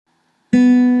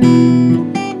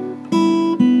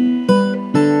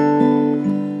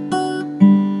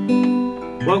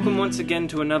Welcome once again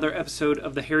to another episode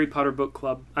of the Harry Potter Book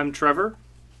Club. I'm Trevor.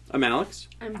 I'm Alex.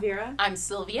 I'm Vera. I'm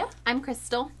Sylvia. I'm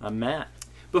Crystal. I'm Matt.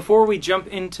 Before we jump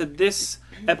into this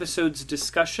episode's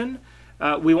discussion,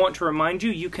 we want to remind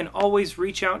you can always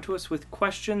reach out to us with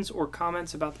questions or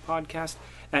comments about the podcast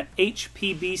at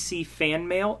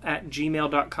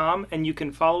hpbcfanmail@gmail.com, and you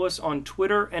can follow us on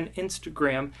Twitter and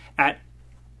Instagram at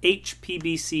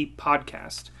HPBC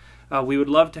Podcast. We would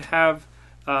love to have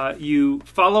you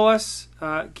follow us,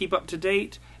 keep up to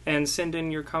date, and send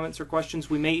in your comments or questions.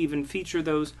 We may even feature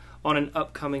those on an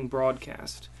upcoming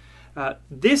broadcast.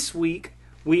 This week,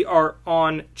 we are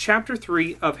on Chapter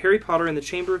 3 of Harry Potter and the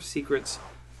Chamber of Secrets,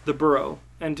 The Burrow.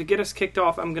 And to get us kicked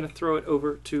off, I'm going to throw it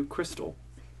over to Crystal.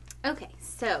 Okay,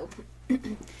 so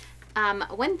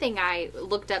one thing I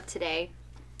looked up today,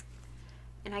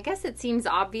 and I guess it seems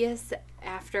obvious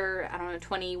after,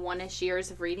 21-ish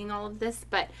years of reading all of this,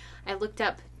 but I looked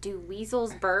up, do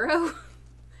weasels burrow?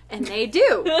 And they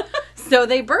do. So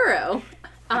they burrow.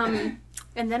 And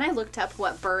then I looked up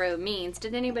what burrow means.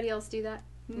 Did anybody else do that?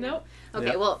 Nope. Okay,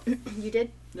 Yep. well, you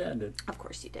did? Yeah, I did. Of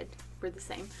course you did. We're the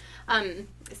same.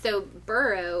 So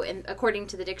burrow, and according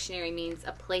to the dictionary, means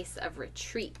a place of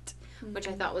retreat, which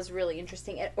I thought was really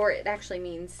interesting. It actually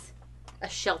means a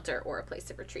shelter or a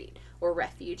place of retreat or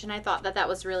refuge. And I thought that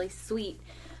was really sweet,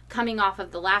 coming off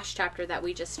of the last chapter that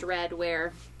we just read,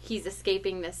 where he's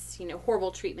escaping this,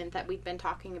 horrible treatment that we've been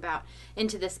talking about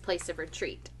into this place of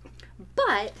retreat.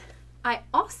 But I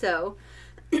also,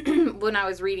 when I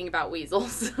was reading about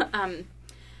weasels,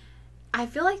 I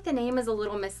feel like the name is a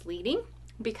little misleading,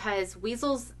 because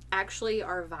weasels actually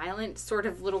are violent sort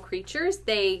of little creatures.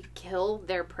 They kill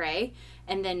their prey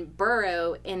and then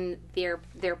burrow in their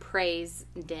prey's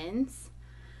dens.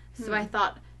 So I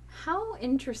thought, how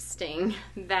interesting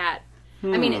that,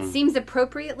 I mean, it seems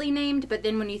appropriately named, but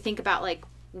then when you think about, like,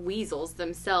 weasels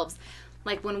themselves,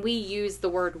 like, when we use the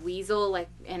word weasel, like,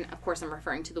 and of course I'm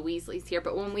referring to the Weasleys here,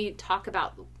 but when we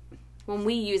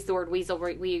use the word weasel,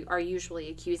 we are usually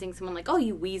accusing someone like, oh,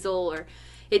 you weasel, or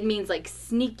it means, like,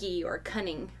 sneaky or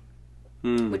cunning,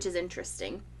 which is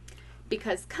interesting,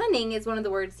 because cunning is one of the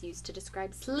words used to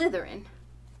describe Slytherin,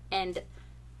 and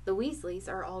the Weasleys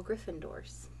are all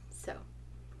Gryffindors, so.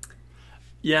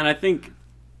 Yeah, and I think,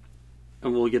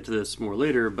 and we'll get to this more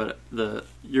later, but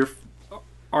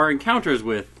our encounters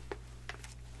with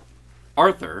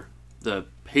Arthur, the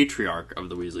patriarch of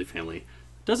the Weasley family,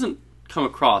 doesn't come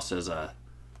across as a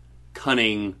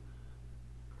cunning,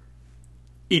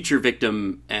 eat your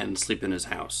victim and sleep in his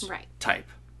house type.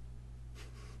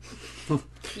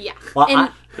 Yeah.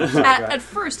 Well, At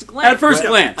first glance. At first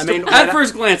glance. I mean, at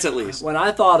first glance, at least. when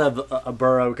I thought of a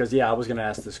burrow, because I was going to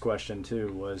ask this question too,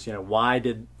 was why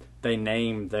did they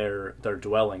name their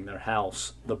dwelling, their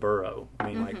house, the Burrow? I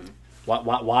mean, like,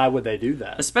 why would they do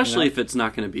that? Especially if it's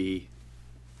not going to be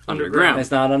underground.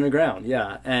 It's not underground,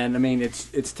 yeah. And I mean,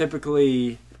 it's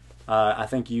typically, I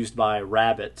think, used by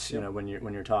rabbits. When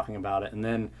you're talking about it. And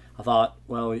then I thought,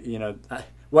 well,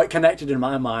 what connected in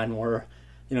my mind were,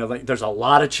 like, there's a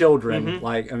lot of children.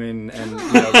 Like, I mean, and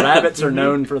rabbits are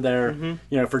known for their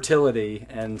fertility,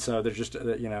 and so they're just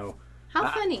How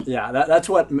funny. Yeah, that's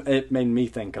what it made me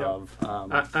think of.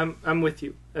 I'm with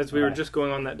you. As we were just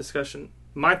going on that discussion,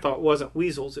 my thought wasn't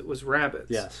weasels, it was rabbits.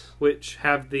 Yes. Which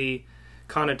have the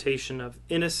connotation of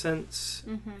innocence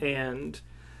and,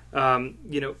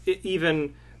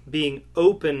 even being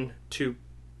open to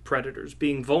predators,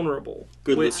 being vulnerable.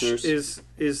 Good which listeners.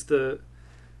 is the...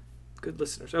 Good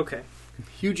listeners. Okay.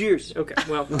 Huge ears. Okay,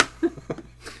 well...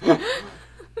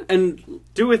 And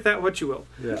do with that what you will.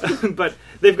 Yeah. But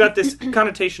they've got this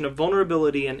connotation of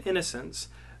vulnerability and innocence,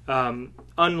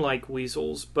 unlike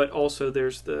weasels, but also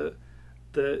there's the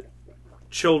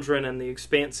children and the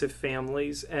expansive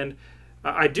families. And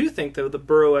I do think, though, the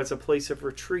Burrow as a place of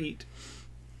retreat,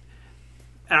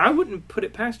 and I wouldn't put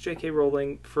it past J.K.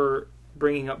 Rowling for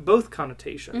bringing up both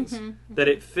connotations, that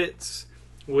it fits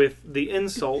with the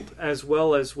insult as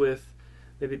well as with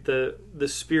maybe the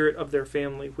spirit of their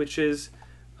family, which is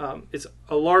it's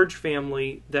a large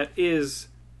family that is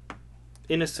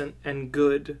innocent and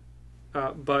good,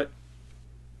 but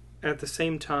at the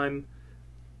same time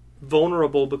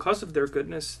vulnerable because of their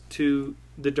goodness to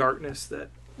the darkness that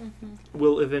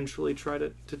will eventually try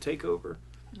to take over.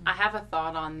 I have a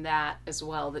thought on that as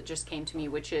well that just came to me,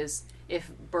 which is, if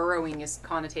burrowing is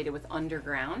connotated with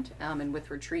underground and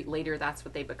with retreat, later that's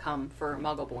what they become for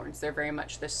Muggleborns. They're very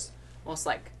much this almost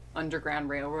like underground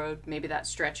railroad. Maybe that's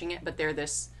stretching it, but they're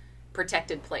this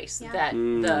protected place that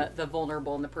the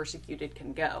vulnerable and the persecuted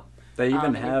can go. They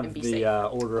even have and be the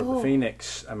safe. Order of the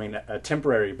Phoenix. I mean, a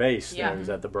temporary base Yeah. there is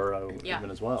at the Burrow Yeah. even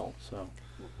as well. So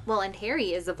Well, and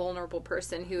Harry is a vulnerable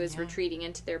person who is retreating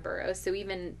into their burrow. So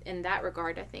even in that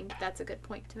regard, I think that's a good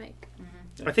point to make.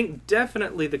 I think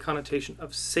definitely the connotation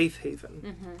of safe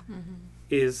haven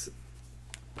is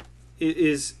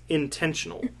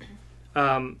intentional,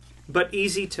 but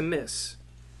easy to miss.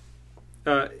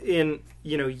 In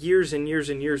years and years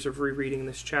and years of rereading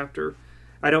this chapter,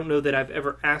 I don't know that I've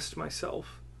ever asked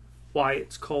myself why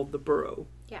it's called the Burrow.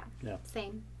 Yeah.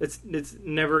 Same. It's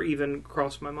never even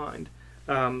crossed my mind.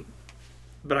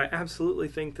 But I absolutely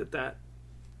think that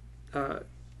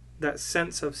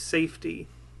sense of safety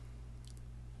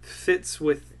fits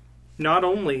with not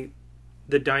only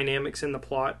the dynamics in the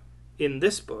plot in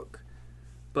this book,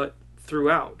 but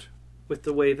throughout, with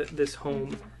the way that this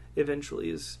home eventually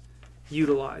is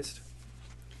utilized.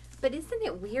 But isn't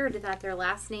it weird that their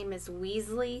last name is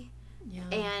Weasley? Yeah.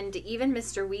 And even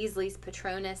Mr. Weasley's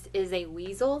Patronus is a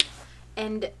weasel.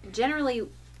 And generally,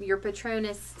 your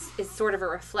Patronus is sort of a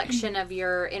reflection of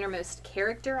your innermost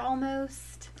character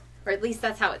almost. Or at least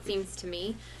that's how it seems to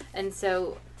me. And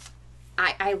so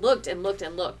I looked and looked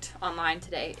and looked online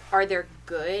today. Are there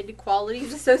good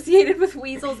qualities associated with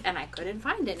weasels? And I couldn't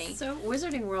find any. So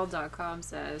wizardingworld.com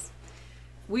says,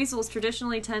 Weasels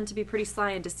traditionally tend to be pretty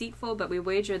sly and deceitful, but we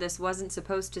wager this wasn't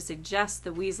supposed to suggest the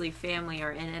Weasley family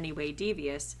are in any way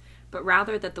devious, but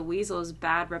rather that the weasel's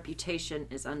bad reputation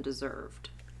is undeserved.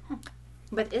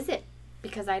 But is it?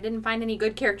 Because I didn't find any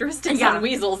good characteristics on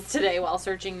weasels today while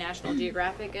searching National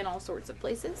Geographic and all sorts of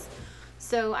places.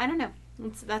 So, I don't know.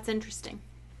 That's interesting.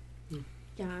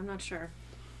 Yeah, I'm not sure.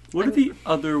 What are the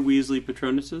other Weasley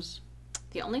Patronuses?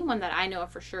 The only one that I know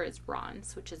of for sure is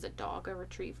Ron's, which is a dog, a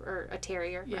retriever, or a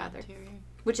terrier, rather. Terrier.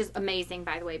 Which is amazing,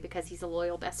 by the way, because he's a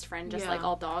loyal best friend, just like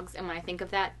all dogs. And when I think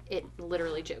of that, it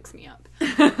literally jokes me up.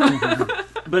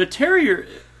 But a terrier,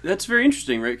 that's very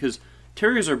interesting, right? Because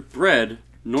terriers are bred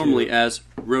normally as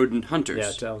rodent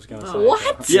hunters. Yeah, I was going to say.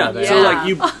 What? Yeah, so like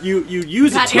you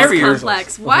use that a terrier. Is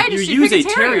complex. Why does you she use pick a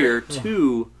terrier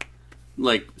to,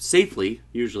 like, safely,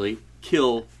 usually,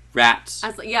 kill rats,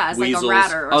 as weasels, like a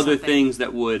ratter or other something. things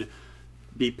that would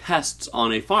be pests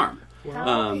on a farm.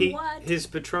 Wow. His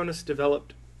Patronus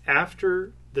developed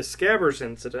after the Scabbers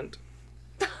incident.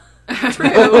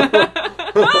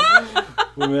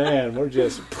 Man, we're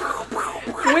just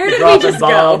Where did we dropping just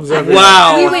bombs go? everywhere.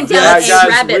 Wow. We went down a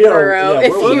rabbit burrow. Yeah,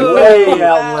 we're way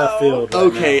out in left field. Right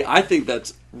Okay, now. I think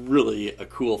that's really a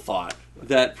cool thought.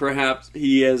 That perhaps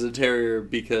he has a terrier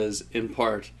because, in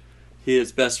part,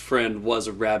 his best friend was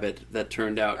a rabbit that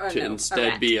turned out to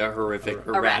instead be a horrific...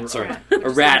 A rat, sorry. A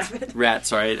rat,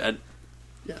 sorry.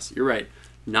 Yes, you're right.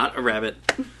 Not a rabbit.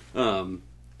 And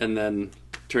then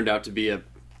turned out to be a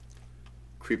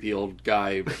creepy old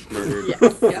guy murdered a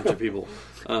bunch of people.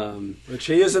 Which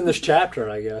he is in this chapter,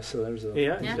 I guess. So there's a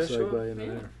segue into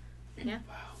there. Yeah.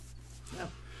 Wow. Yeah.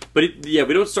 But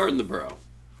we don't start in the Burrow,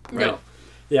 right? No.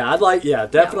 Yeah,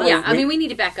 definitely. Yeah, I mean, we need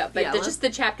to back up, but Yeah, just the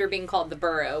chapter being called the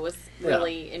Burrow was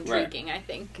really intriguing, I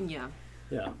think. Yeah.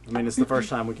 Yeah, I mean, it's the first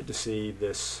time we get to see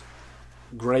this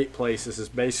great place. This is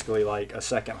basically like a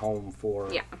second home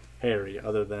for Harry,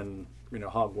 other than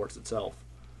Hogwarts itself.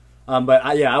 But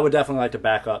I would definitely like to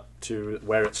back up to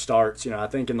where it starts. I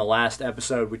think in the last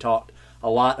episode we talked a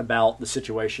lot about the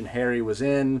situation Harry was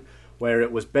in, where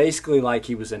it was basically like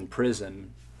he was in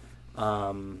prison.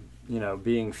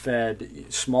 Being fed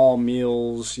small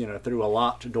meals, through a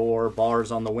locked door,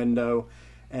 bars on the window.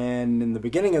 And in the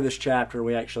beginning of this chapter,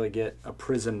 we actually get a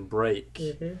prison break.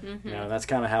 Mm-hmm. That's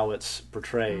kind of how it's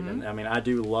portrayed. Mm-hmm. And I mean, I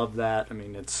do love that. I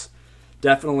mean, it's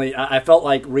definitely, I felt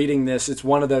like reading this, it's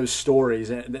one of those stories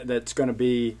that's going to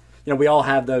be, we all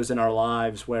have those in our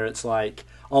lives where it's like,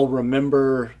 I'll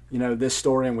remember, this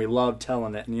story and we love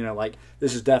telling it. And, like,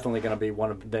 this is definitely going to be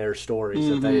one of their stories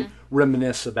that they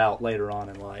reminisce about later on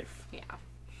in life. Yeah.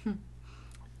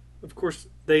 Of course,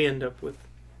 they end up with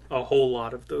a whole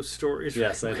lot of those stories.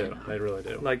 Yes, they do. They really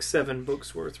do. Like 7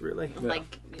 books worth, really. Yeah.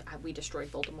 Like, we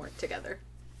destroyed Voldemort together.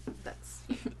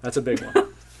 That's a big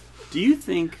one. Do you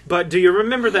think... But do you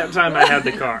remember that time I had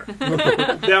the car?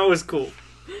 That was cool.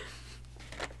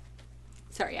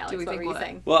 Sorry, Alex, what were you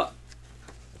saying? Well,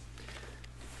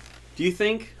 do you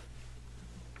think...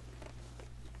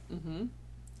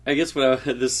 I guess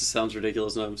this sounds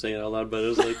ridiculous now I'm saying it out loud, but it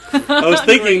was like... I was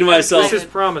thinking to myself... This is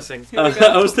promising.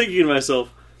 I was thinking to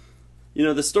myself,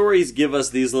 the stories give us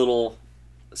these little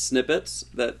snippets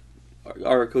that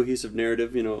are a cohesive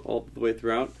narrative, all the way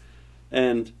throughout.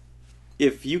 And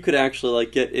if you could actually,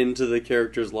 like, get into the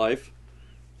character's life,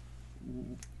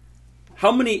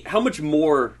 how much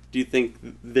more do you think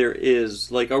there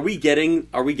is? Like, are we getting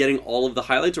all of the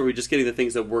highlights, or are we just getting the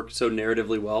things that work so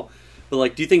narratively well? But,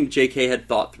 like, do you think J.K. had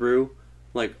thought through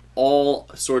like all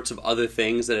sorts of other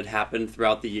things that had happened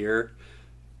throughout the year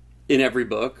in every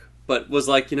book, but was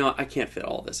like, I can't fit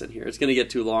all this in here. It's going to get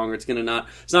too long, or it's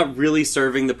not really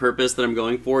serving the purpose that I'm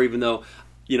going for, even though,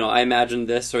 I imagined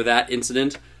this or that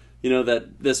incident,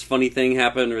 that this funny thing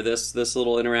happened or this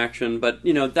little interaction, but,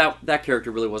 that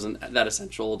character really wasn't that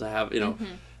essential to have,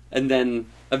 And then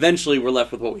eventually we're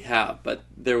left with what we have, but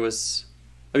there was,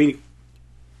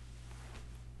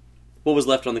 what was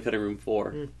left on the cutting room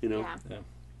floor, Yeah.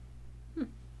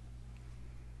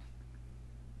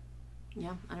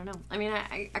 Yeah, I don't know.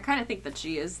 I kind of think that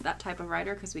she is that type of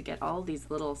writer because we get all these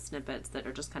little snippets that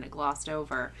are just kind of glossed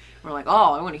over. We're like,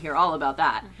 oh, I want to hear all about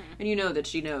that. And you know that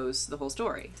she knows the whole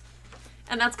story.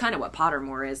 And that's kind of what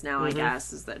Pottermore is now, I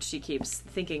guess, is that she keeps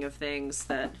thinking of things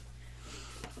that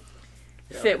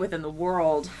fit within the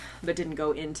world but didn't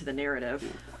go into the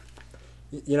narrative.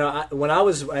 When I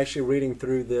was actually reading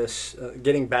through this,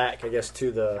 getting back, I guess,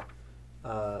 to the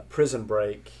prison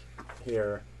break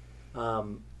here,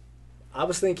 I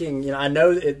was thinking, I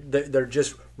know they're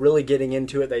just really getting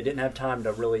into it. They didn't have time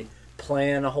to really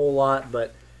plan a whole lot,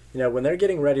 but, when they're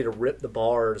getting ready to rip the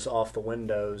bars off the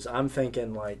windows, I'm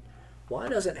thinking, like, why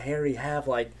doesn't Harry have,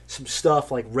 like, some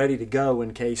stuff, like, ready to go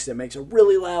in case it makes a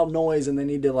really loud noise and they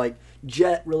need to, like,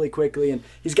 jet really quickly? And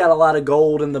he's got a lot of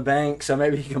gold in the bank, so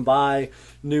maybe he can buy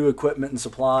new equipment and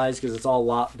supplies because it's all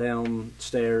locked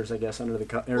downstairs, I guess, under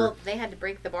the... Well, they had to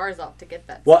break the bars off to get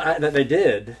that stuff. They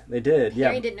did, yeah.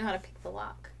 Harry didn't know how to pick the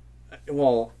lock.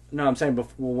 Well, no, I'm saying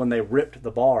when they ripped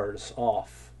the bars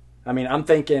off. I'm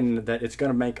thinking that it's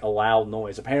going to make a loud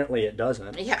noise. Apparently it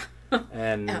doesn't. Yeah.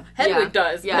 And Hedwig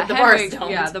does, but the Hedwig, bars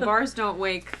don't. Yeah, the bars don't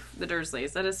wake the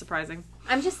Dursleys. That is surprising.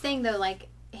 I'm just saying, though, like,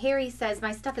 Harry says,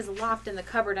 my stuff is locked in the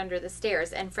cupboard under the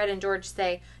stairs, and Fred and George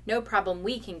say, no problem,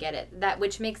 we can get it.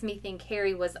 Which makes me think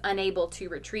Harry was unable to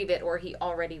retrieve it, or he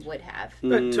already would have.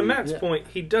 But to Matt's point,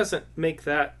 he doesn't make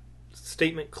that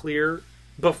statement clear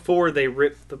before they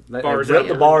rip the bars rip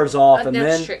the bars off, and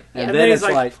that's then true. and Yeah. then it's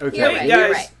like, okay, You're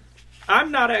right, guys,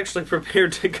 I'm not actually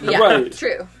prepared to go. Yeah, Right.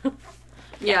 true.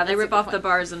 Yeah, they that's rip a good off the point.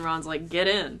 bars and Ron's like, get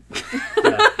in.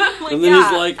 And then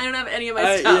he's like, I don't have any of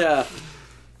my stuff. Yeah,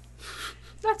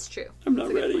 That's true. I'm That's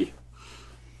not a good ready. point.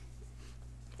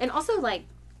 And also, like,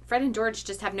 Fred and George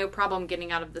just have no problem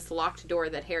getting out of this locked door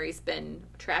that Harry's been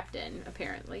trapped in,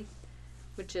 apparently.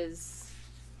 Which is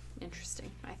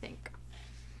interesting, I think.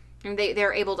 And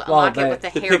they're able to unlock it with a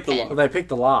hairpin. Well, they picked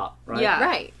the lock, right?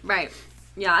 Yeah. Right.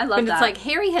 Yeah, I love But that. it's like,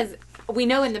 Harry has... We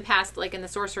know in the past, like in the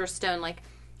Sorcerer's Stone, like,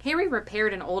 Harry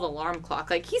repaired an old alarm clock.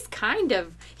 Like, he's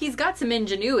got some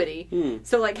ingenuity.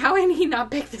 So, like, how did he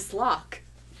not pick this lock?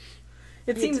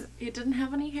 It seems... He didn't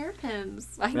have any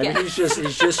hairpins. I Maybe guess.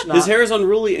 he's just not... His hair is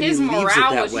unruly, and His he leaves it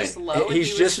morale that was way. just low. and He's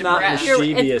he was just not depressed.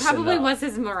 mischievous It probably enough. was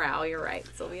his morale. You're right,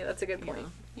 Sylvia. That's a good point.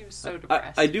 He was so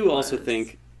depressed. I do also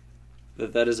think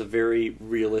that is a very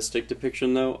realistic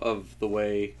depiction, though, of the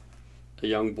way a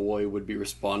young boy would be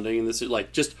responding in this.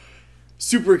 Like, just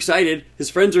super excited.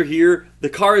 His friends are here. The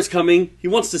car is coming. He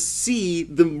wants to see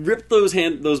them rip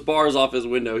those bars off his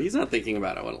window. He's not thinking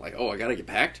about it. Like, oh, I gotta get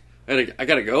packed. I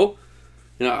gotta go.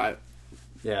 I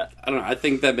don't know. I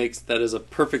think that is a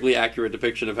perfectly accurate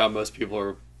depiction of how most people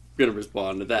are going to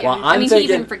respond to that. Well, he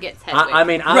even forgets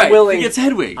Hedwig. I'm willing. It's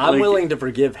Hedwig. I'm willing to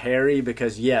forgive Harry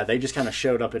because they just kind of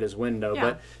showed up at his window.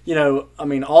 Yeah.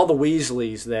 But all the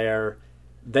Weasleys there,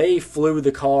 they flew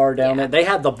the car down there. They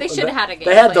had They should have had a game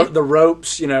They had plan. the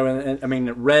ropes,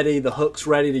 ready, the hooks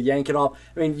ready to yank it off.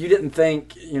 You didn't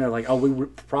think, like, oh, we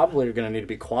probably are going to need to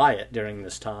be quiet during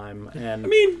this time. And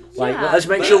let's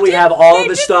make sure we have all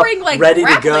this stuff ready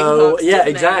to go. Hooks, Yeah,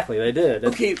 exactly. They did.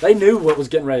 Okay. They knew what was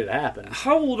getting ready to happen.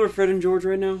 How old are Fred and George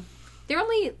right now? They're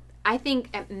only, I think,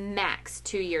 at max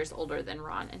 2 years older than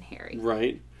Ron and Harry.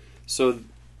 Right. So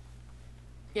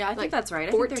Yeah, I think that's right.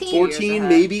 I 14? think they're 2 years 14,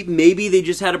 ahead. maybe they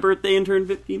just had a birthday and turned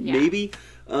 15, Yeah. maybe.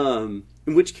 In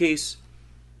which case,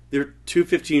 they're two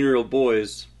 15-year-old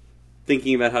boys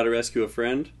thinking about how to rescue a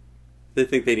friend. They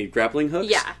think they need grappling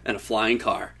hooks and a flying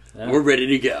car. Yeah. We're ready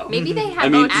to go. Maybe they have. I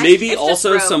mean, actually- maybe It's just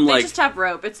also rope. some They like. just have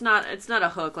rope. It's not a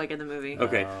hook like in the movie.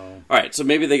 Okay, No. all right. So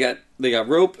maybe they got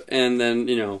rope, and then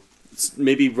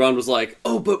maybe Ron was like,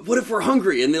 "Oh, but what if we're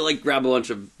hungry?" And they like grab a bunch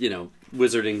of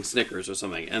wizarding Snickers or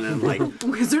something, and then like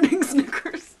Wizarding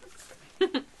Snickers.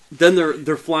 then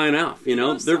they're flying off. They're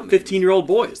so many. 15-year-old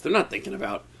boys. They're not thinking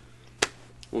about.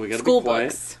 Well, we got to be School quiet.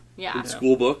 books. Yeah.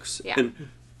 School books Yeah. and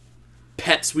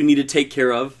pets we need to take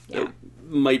care of Yeah. that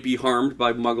might be harmed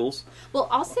by muggles. Well,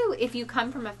 also, if you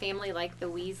come from a family like the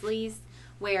Weasleys,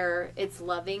 where it's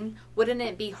loving, wouldn't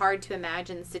it be hard to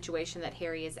imagine the situation that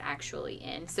Harry is actually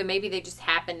in? So maybe they just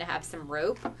happened to have some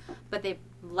rope, but they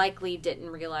likely didn't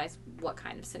realize what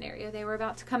kind of scenario they were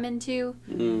about to come into.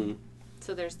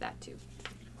 So there's that too.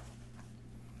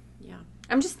 Yeah.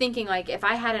 I'm just thinking, like, if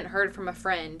I hadn't heard from a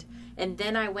friend and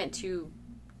then I went to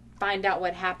find out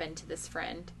what happened to this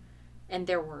friend and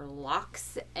there were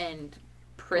locks and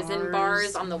prison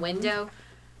bars on the window,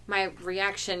 my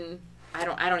reaction, I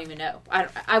don't even know.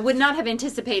 I would not have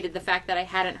anticipated the fact that I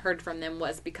hadn't heard from them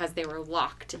was because they were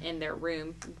locked in their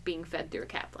room being fed through a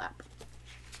cat flap.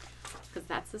 Because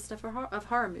that's the stuff of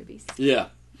horror movies. Yeah.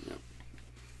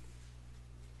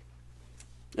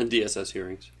 And DSS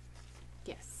hearings.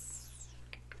 Yes.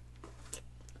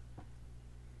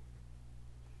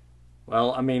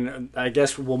 Well, I mean, I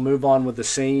guess we'll move on with the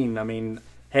scene. I mean,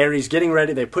 Harry's getting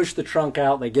ready. They push the trunk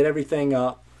out. They get everything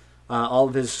up, all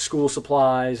of his school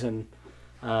supplies, and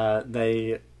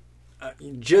they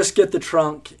just get the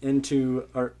trunk into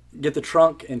the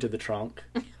trunk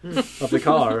of the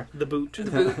car. The boot.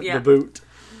 The boot, yeah. The boot.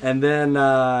 And then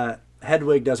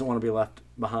Hedwig doesn't want to be left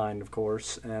behind, of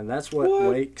course, and that's what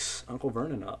wakes Uncle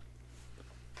Vernon up.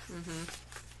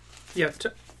 Yeah,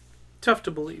 tough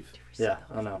to believe. Yeah,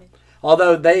 I know.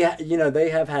 Although they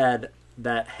have had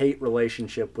that hate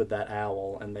relationship with that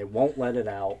owl, and they won't let it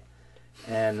out.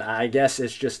 And I guess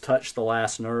it's just touched the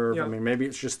last nerve. Yeah. I mean, maybe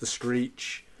it's just the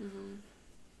screech.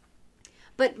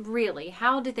 But really,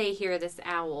 how do they hear this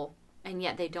owl and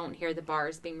yet they don't hear the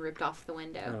bars being ripped off the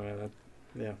window?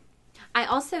 Yeah.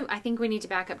 I think we need to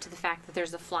back up to the fact that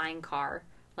there's a flying car,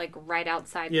 like, right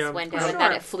outside this window, sure. and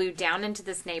that it flew down into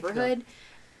this neighborhood.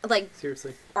 Like,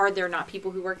 Seriously. are there not people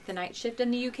who work the night shift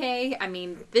in the UK? I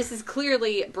mean, this is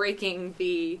clearly breaking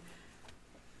the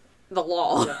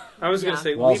law. Yeah. I was going to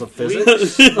say, Laws of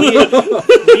physics.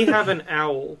 we have an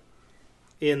owl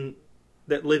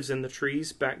that lives in the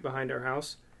trees back behind our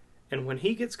house, and when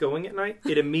he gets going at night,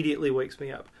 it immediately wakes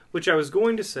me up. Which I was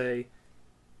going to say,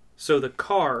 so the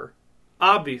car,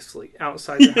 obviously,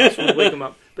 outside the house would wake him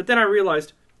up. But then I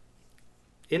realized,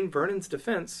 in Vernon's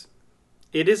defense,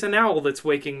 it is an owl that's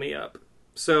waking me up.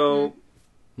 So,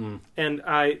 and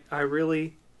I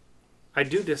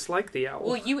do dislike the owl.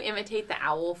 Will you imitate the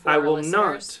owl for I our will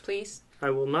listeners, not. please? I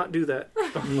will not do that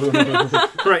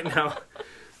right now.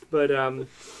 But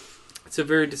it's a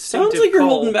very distinctive Sounds like you're call.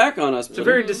 holding back on us. It's a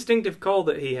very distinctive call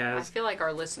that he I has. feel like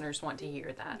our listeners want to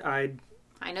hear that.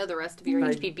 I know the rest of your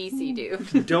HPBC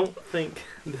do. Don't think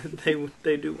that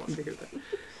they do want to hear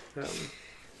that.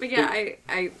 But yeah,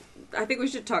 I think we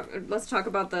should talk. Let's talk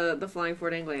about the Flying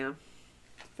Fort Anglia.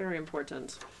 Very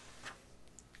important.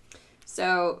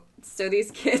 So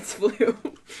these kids flew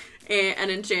an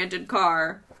enchanted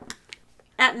car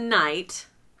at night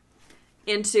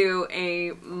into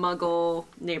a Muggle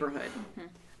neighborhood.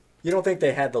 You don't think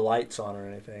they had the lights on or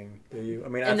anything, do you? I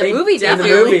mean, In I the think movie, in the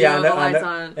definitely movie, do I have the know, lights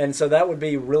on. and so that would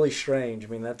be really strange. I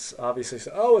mean, that's obviously it's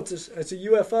a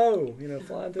UFO,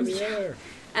 flying through the air.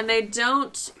 And they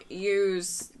don't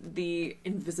use the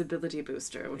invisibility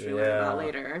booster, which we learn about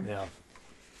later. Yeah.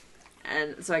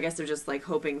 And so I guess they're just like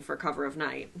hoping for cover of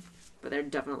night, but they're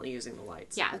definitely using the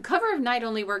lights. Yeah, cover of night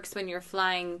only works when you're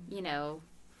flying,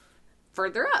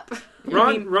 further up.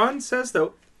 Ron says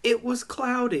though it was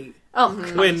cloudy. Oh,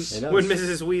 when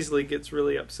Mrs. Weasley gets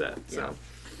really upset. So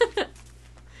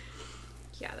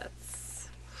yeah, that's...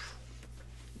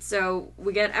 So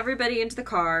we get everybody into the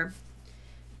car.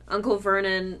 Uncle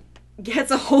Vernon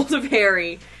gets a hold of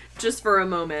Harry just for a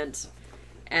moment,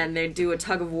 and they do a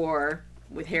tug of war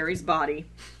with Harry's body.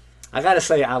 I gotta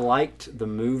say, I liked the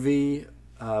movie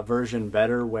version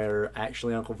better, where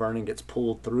actually Uncle Vernon gets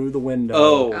pulled through the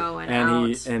window,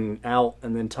 and out,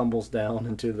 and then tumbles down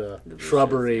into the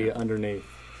shrubbery underneath.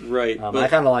 Right. I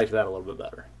kind of liked that a little bit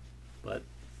better, but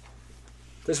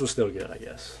this was still good, I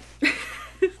guess.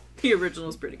 The original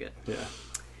is pretty good. Yeah.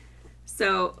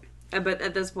 So, but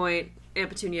at this point, Aunt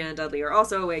Petunia and Dudley are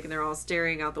also awake, and they're all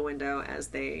staring out the window as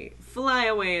they fly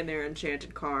away in their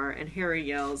enchanted car, and Harry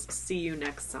yells, "See you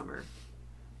next summer."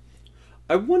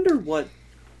 I wonder what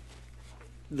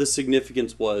the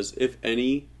significance was, if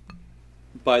any,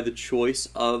 by the choice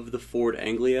of the Ford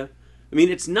Anglia. I mean,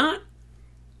 it's not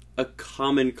a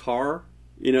common car,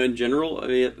 in general. I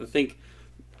mean, I think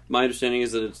my understanding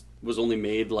is that it was only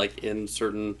made, in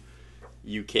certain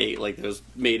UK, it was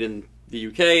made in the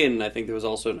UK, and I think there was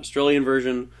also an Australian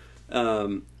version.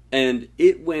 And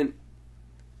it went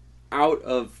out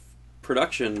of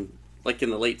production, in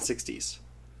the late 60s.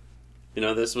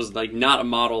 This was, not a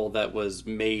model that was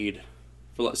made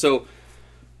for... So,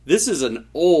 this is an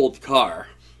old car.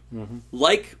 Mm-hmm.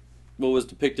 Like what was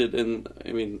depicted in...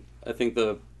 I mean, I think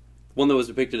the one that was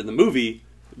depicted in the movie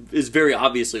is very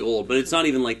obviously old, but it's not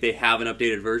even like they have an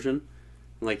updated version.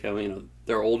 Like, you know,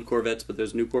 there are old Corvettes, but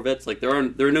there's new Corvettes. Like, there are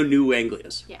no new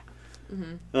Anglias. Yeah.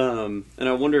 And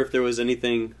I wonder if there was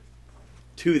anything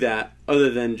to that other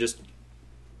than just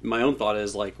my own thought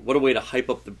is like, what a way to hype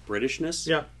up the Britishness.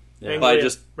 Yeah. By Anglia,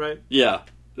 just right. Yeah,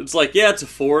 it's like, yeah, it's a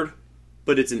Ford,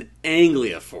 but it's an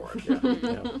Anglia Ford.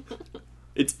 Yeah.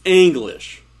 It's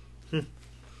English.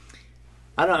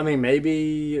 I mean,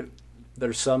 maybe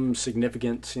there's some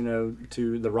significance, you know,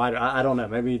 to the writer. I don't know.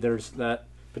 Maybe there's that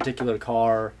particular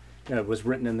car, you know, was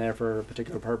written in there for a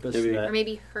particular purpose. Maybe. Or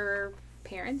maybe her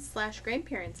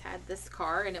parents/grandparents had this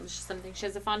car, and it was just something she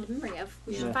has a fond memory of.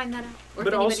 We should find that out. Or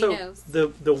But if anybody also knows.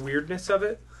 the weirdness of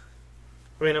it.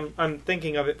 I mean, I'm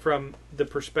thinking of it from the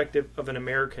perspective of an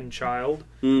American child.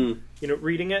 You know,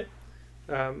 reading it,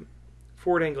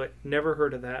 Ford Anglia, never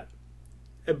heard of that.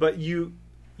 But you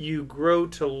grow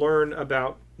to learn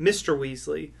about Mr.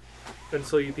 Weasley, and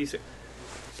so you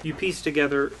piece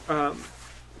together.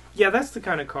 Yeah, that's the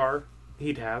kind of car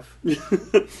he'd have.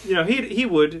 You know, he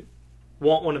would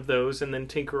want one of those and then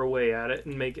tinker away at it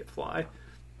and make it fly.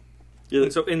 Yeah.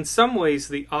 And so in some ways,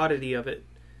 the oddity of it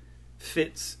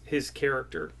fits his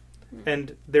character.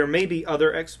 And there may be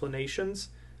other explanations,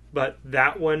 but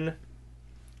that one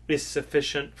is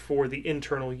sufficient for the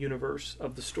internal universe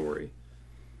of the story.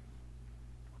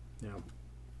 Yeah.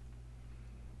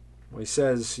 Well, he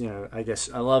says, you know, I guess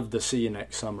I love the "see you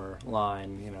next summer"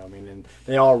 line. You know, I mean, and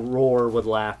they all roar with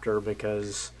laughter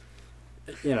because,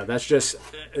 you know, that's just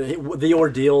the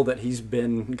ordeal that he's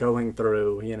been going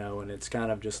through. You know, and it's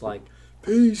kind of just like,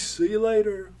 peace, see you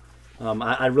later.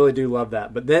 I really do love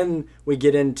that. But then we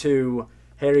get into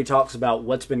Harry talks about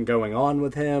what's been going on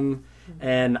with him,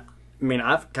 and I mean,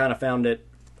 I've kind of found it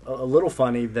a little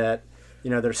funny that,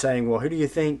 you know, they're saying, well, who do you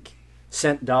think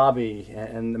sent Dobby?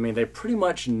 And I mean, they pretty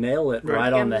much nail it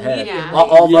right on the head. Yeah.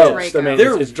 Almost. Yeah. I mean,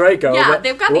 it's Draco. Yeah, but,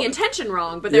 they've got the intention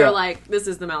wrong, but they're like, this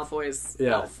is the Malfoy's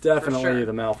elf, definitely for sure.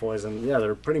 the Malfoys. And yeah,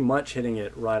 they're pretty much hitting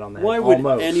it right on the head. Why would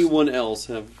almost. anyone else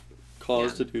have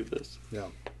cause to do this? Yeah.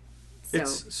 So,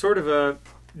 It's sort of a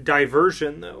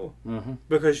diversion, though, Mm-hmm.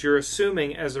 because you're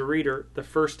assuming as a reader the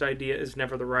first idea is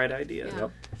never the right idea. Yeah.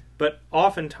 Yep. But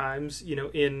oftentimes, you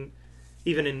know,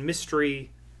 even in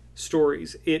mystery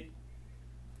stories, it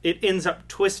ends up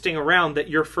twisting around that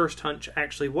your first hunch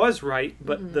actually was right,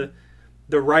 but the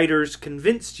writers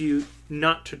convinced you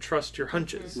not to trust your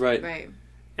hunches. Right.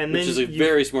 And Which then is a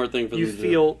very smart thing for them you to do.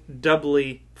 feel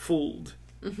doubly fooled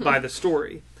by the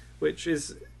story, which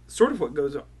is sort of what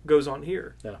goes on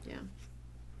here. Yeah.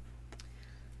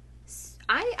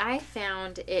 I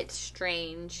found it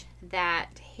strange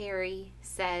that Harry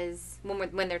says,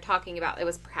 when they're talking about, it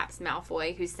was perhaps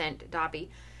Malfoy who sent Dobby,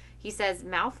 he says,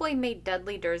 Malfoy made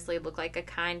Dudley Dursley look like a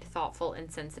kind, thoughtful,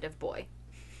 and sensitive boy.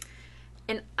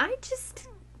 And I just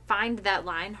find that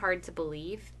line hard to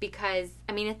believe because,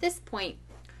 I mean, at this point,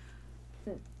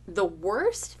 the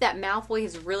worst that Malfoy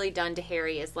has really done to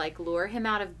Harry is, like, lure him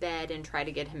out of bed and try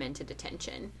to get him into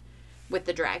detention with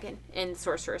the dragon in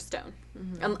Sorcerer's Stone.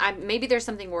 Maybe there's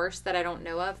something worse that I don't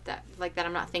know of, that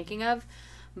I'm not thinking of,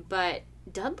 but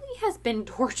Dudley has been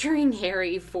torturing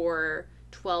Harry for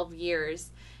 12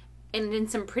 years and in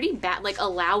some pretty bad, like,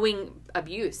 allowing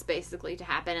abuse basically to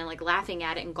happen and, like, laughing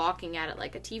at it and gawking at it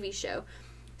like a TV show.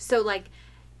 So, like,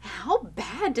 how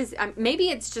bad does maybe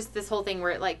it's just this whole thing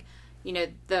where it, like, you know,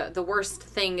 the worst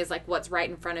thing is, like, what's right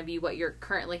in front of you, what you're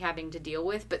currently having to deal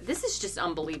with, but this is just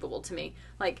unbelievable to me,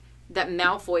 like, that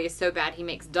Malfoy is so bad he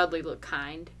makes Dudley look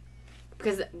kind.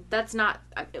 Because that's not...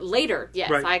 later, yes,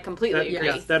 Right. I completely agree.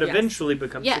 Yeah, that eventually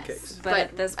becomes the case.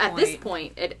 But at this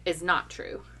point, it is not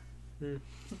true.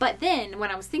 But then,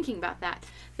 when I was thinking about that,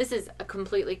 this is a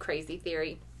completely crazy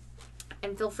theory.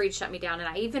 And feel free to shut me down.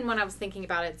 And even when I was thinking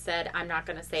about it, said, I'm not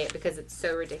going to say it because it's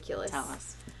so ridiculous. tell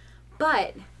us.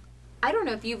 But... I don't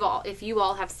know if you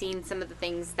all have seen some of the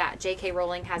things that J.K.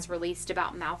 Rowling has released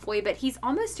about Malfoy, but he's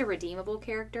almost a redeemable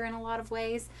character in a lot of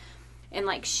ways. And,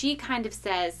 like, she kind of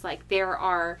says, like,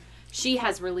 she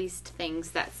has released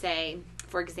things that say,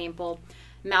 for example,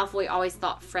 Malfoy always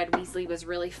thought Fred Weasley was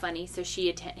really funny, so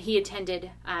he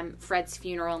attended Fred's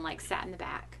funeral and, like, sat in the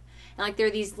back. And, like, there are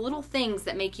these little things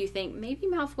that make you think maybe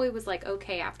Malfoy was, like,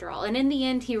 okay after all. And in the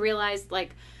end, he realized,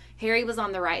 like, Harry was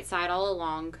on the right side all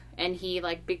along, and he,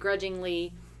 like,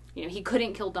 begrudgingly, you know, he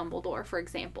couldn't kill Dumbledore, for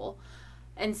example.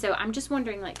 And so I'm just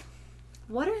wondering, like,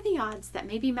 what are the odds that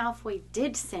maybe Malfoy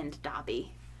did send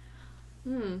Dobby?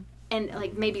 And,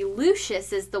 like, maybe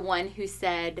Lucius is the one who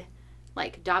said,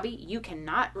 like, Dobby, you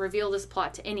cannot reveal this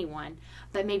plot to anyone.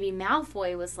 But maybe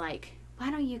Malfoy was like,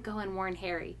 why don't you go and warn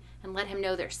Harry and let him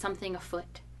know there's something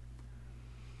afoot?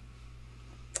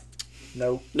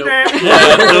 Nope. Yeah,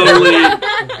 totally.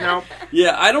 No.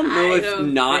 Yeah, I don't know if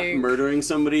don't not think- murdering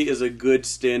somebody is a good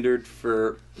standard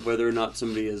for whether or not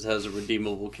somebody has a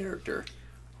redeemable character.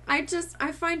 I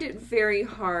find it very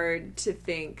hard to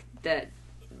think that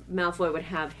Malfoy would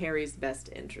have Harry's best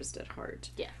interest at heart.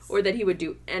 Yes. Or that he would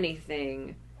do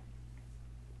anything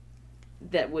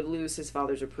that would lose his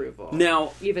father's approval.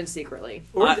 Now, Even secretly.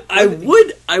 I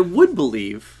would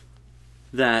believe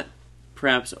that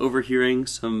perhaps overhearing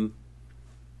some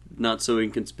not so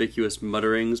inconspicuous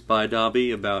mutterings by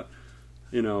Dobby about,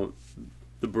 the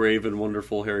brave and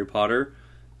wonderful Harry Potter,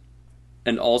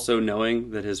 and also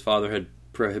knowing that his father had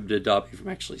prohibited Dobby from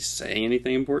actually saying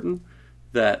anything important,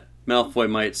 that Malfoy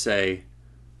might say,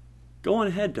 "Go on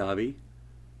ahead, Dobby.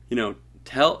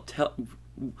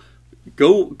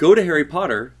 Go to Harry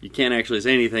Potter. You can't actually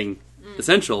say anything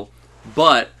essential,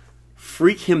 but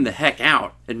freak him the heck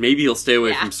out, and maybe he'll stay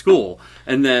away from school.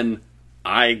 And then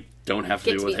I don't have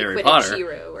to do with Harry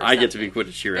Potter. I get to be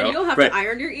Quidditch hero. And you'll have to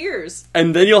iron your ears.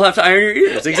 And then you'll have to iron your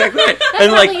ears. Exactly right. That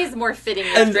And probably is more fitting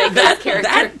with Draco's character.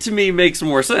 that to me makes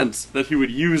more sense. That he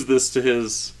would use this to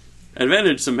his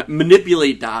advantage, to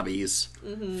manipulate Dobby's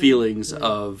feelings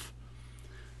of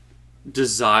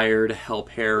desire to help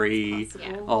Harry,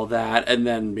 all that, and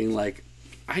then being like,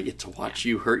 I get to watch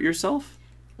you hurt yourself.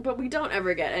 But we don't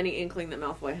ever get any inkling that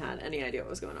Malfoy had any idea what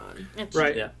was going on.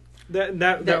 Right. Yeah.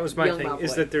 That was my young thing. Malfoy.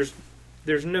 Is that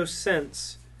there's no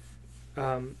sense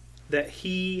that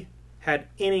he had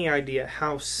any idea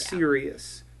how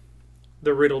serious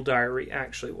the Riddle Diary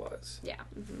actually was. Yeah.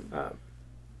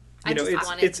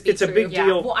 It's a big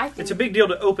deal. Well, I think it's a big deal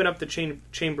to open up the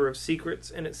Chamber of Secrets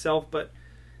in itself, but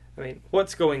I mean,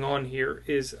 what's going on here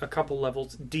is a couple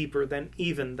levels deeper than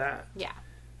even that. Yeah.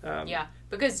 Yeah,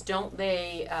 because don't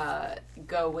they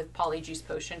go with Polyjuice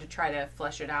Potion to try to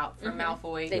flesh it out for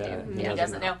Malfoy? They Yeah, do. he He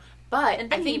doesn't know. But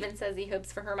And he even says he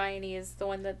hopes for Hermione is the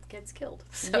one that gets killed.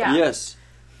 So. Yeah. Yes.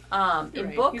 In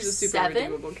Right. book He's a super 7,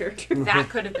 redeemable character. that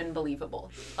could have been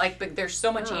believable. But there's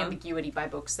so much ambiguity by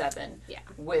book 7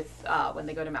 with when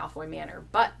they go to Malfoy Manor.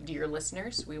 But dear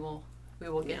listeners, we will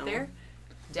get there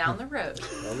down the road.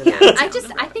 Yeah,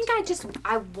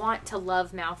 I want to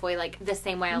love Malfoy like the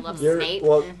same way I love Snape,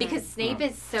 because Snape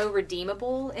is so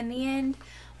redeemable in the end,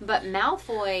 but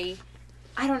Malfoy,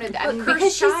 I don't know. I mean, because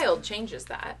Cursed Child changes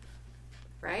that,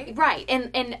 right? Right,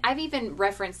 and I've even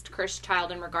referenced Cursed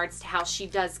Child in regards to how she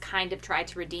does kind of try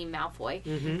to redeem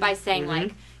Malfoy by saying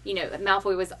like,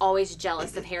 Malfoy was always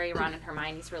jealous of Harry, Ron, and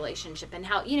Hermione's relationship, and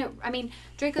how,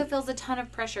 Draco feels a ton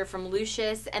of pressure from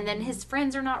Lucius, and then his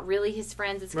friends are not really his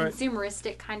friends. It's a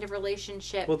consumeristic kind of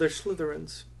relationship. Well, they're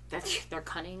Slytherins. They're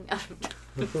cunning.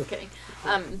 Just kidding.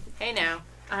 Hey now.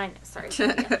 I know, sorry.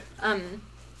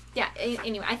 Yeah,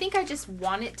 anyway, I think I just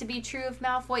want it to be true of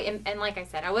Malfoy, and like I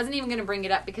said, I wasn't even going to bring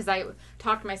it up because I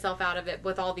talked myself out of it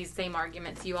with all these same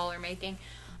arguments you all are making.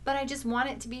 But I just want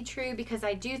it to be true because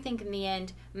I do think in the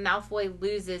end, Malfoy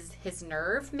loses his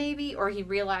nerve, maybe, or he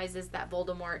realizes that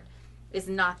Voldemort is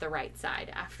not the right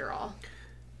side after all.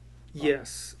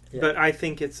 Yes, but I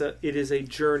think it is a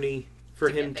journey for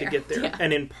him to get there,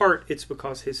 and in part it's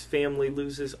because his family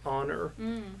loses honor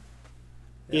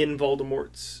in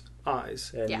Voldemort's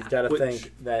eyes. And you've got to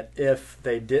think that if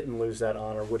they didn't lose that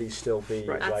honor, would he still be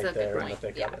Right. That's a right good there in point. the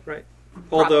thick Yeah. of it? Right.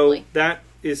 Probably. Although that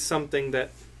is something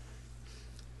that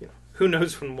who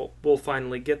knows when we'll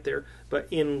finally get there. But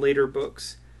in later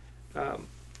books,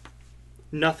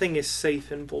 nothing is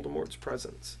safe in Voldemort's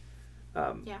presence.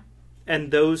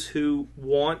 And those who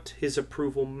want his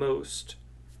approval most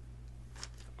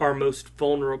are most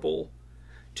vulnerable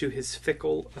to his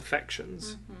fickle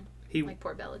affections. Like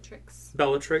poor Bellatrix.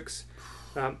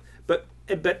 But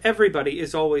everybody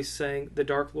is always saying the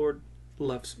Dark Lord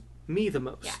loves me the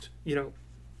most.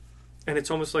 And it's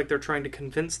almost like they're trying to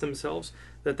convince themselves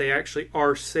that they actually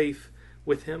are safe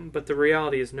with him, but the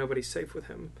reality is nobody's safe with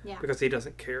him because he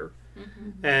doesn't care.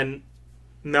 And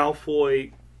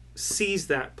Malfoy sees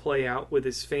that play out with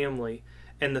his family,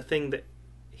 and the thing that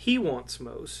he wants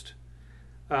most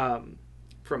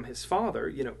from his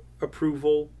father,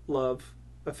 approval, love,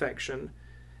 affection,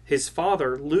 his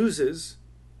father loses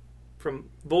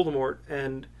from Voldemort,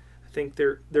 and I think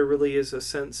there really is a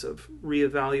sense of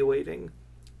reevaluating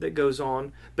that goes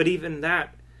on, but even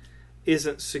that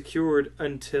isn't secured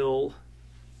until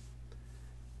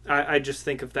I just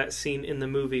think of that scene in the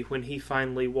movie when he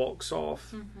finally walks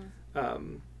off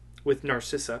with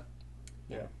Narcissa,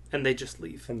 and they just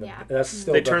leave. And that's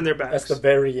still they turn their backs. That's the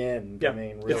very end. Yeah, I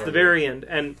mean, really. it's the very end,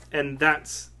 and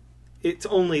it's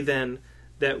only then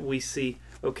that we see,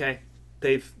 okay,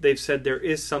 they've said there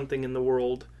is something in the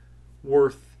world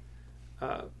worth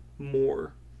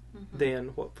more than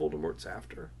what Voldemort's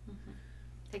after.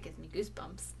 That gives me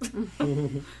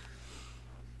goosebumps.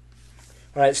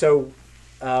 All right, so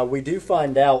we do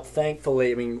find out,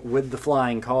 thankfully, I mean, with the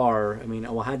flying car, I mean,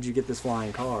 well, how did you get this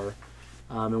flying car?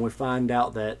 And we find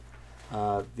out that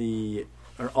the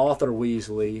author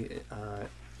Weasley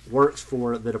works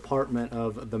for the Department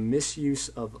of the Misuse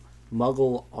of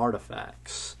Muggle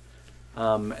Artifacts.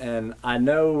 And I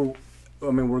know,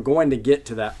 I mean, we're going to get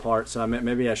to that part, so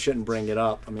maybe I shouldn't bring it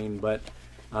up. I mean, but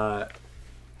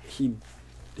he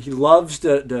loves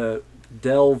to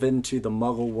delve into the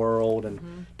Muggle world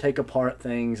and take apart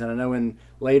things. And I know in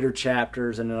later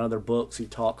chapters and in other books, he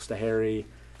talks to Harry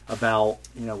about,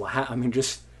 I mean,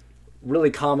 just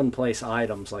really commonplace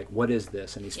items like, what is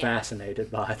this? And he's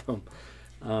fascinated by them.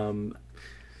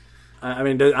 I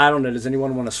mean, I don't know. Does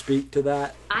anyone want to speak to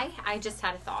that? I just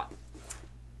had a thought.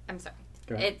 I'm sorry.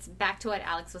 It's back to what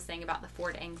Alex was saying about the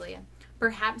Ford Anglia.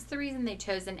 Perhaps the reason they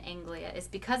chose an Anglia is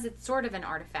because it's sort of an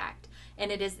artifact,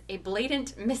 and it is a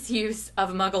blatant misuse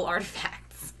of Muggle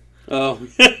artifacts. Oh.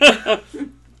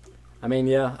 I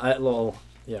mean,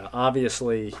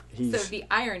 obviously he's... So the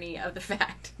irony of the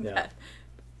fact that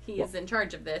he is in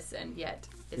charge of this and yet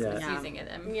is misusing it.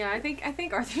 Yeah, I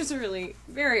think Arthur's a really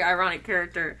very ironic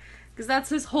character because that's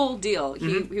his whole deal.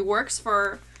 He works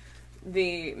for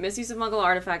the Misuse of Muggle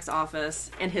Artifacts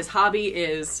office, and his hobby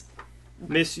is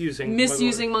misusing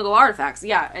Muggle artifacts.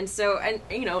 Yeah, and so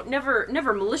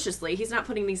never maliciously. He's not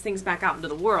putting these things back out into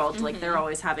the world like they're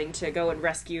always having to go and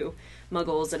rescue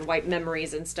Muggles and wipe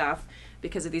memories and stuff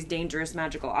because of these dangerous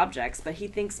magical objects. But he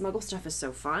thinks Muggle stuff is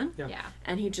so fun. Yeah.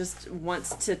 And he just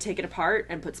wants to take it apart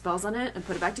and put spells on it and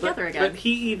put it back together again. But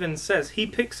he even says, he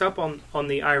picks up on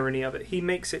the irony of it. He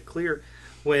makes it clear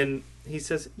when he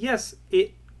says, yes,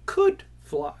 it could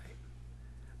fly.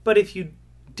 But if you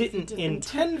didn't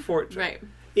intend for it to, right,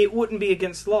 it wouldn't be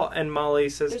against the law. And Molly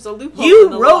says, there's a loophole you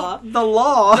in the wrote law. the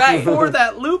law Right. for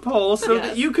that loophole so Yes.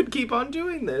 that you could keep on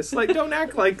doing this. Like, don't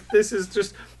act like this is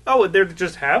just, there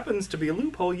just happens to be a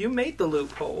loophole. You made the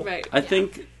loophole. Right. I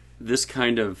think this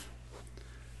kind of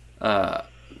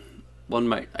one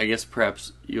might, I guess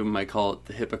perhaps you might call it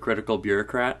the hypocritical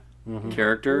bureaucrat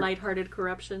character. Lighthearted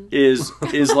corruption is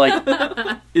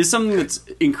something that's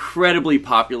incredibly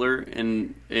popular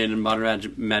in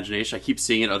modern imagination. I keep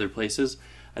seeing it other places.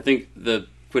 I think the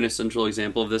quintessential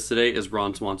example of this today is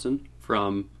Ron Swanson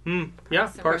from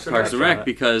Parks and Rec,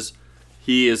 because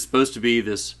he is supposed to be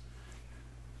this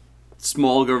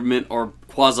small government or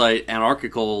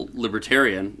quasi-anarchical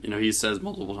libertarian. He says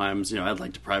multiple times, I'd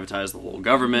like to privatize the whole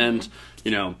government.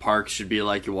 Parks should be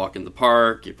like you walk in the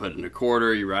park, you put in a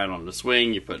quarter, you ride on a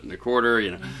swing, you put in a quarter,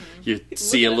 you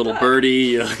see a little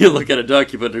birdie, you look at a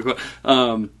duck, you put in a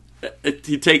quarter.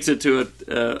 He takes it to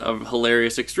a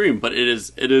hilarious extreme, but it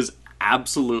is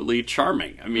absolutely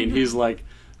charming. I mean, he's like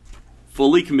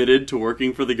fully committed to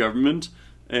working for the government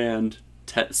and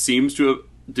seems to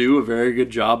do a very good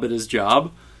job at his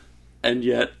job, and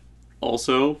yet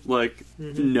also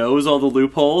knows all the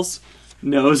loopholes,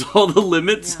 knows all the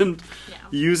limits, and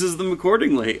uses them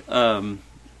accordingly. I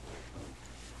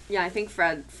think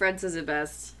Fred says it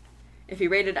best. If he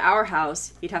raided our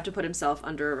house, he'd have to put himself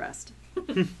under arrest.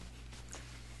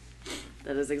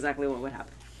 That is exactly what would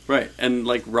happen. Right, and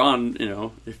like Ron,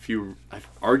 if you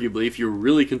were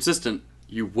really consistent,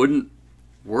 you wouldn't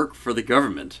work for the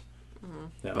government.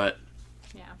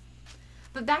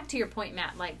 But back to your point,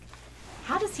 Matt,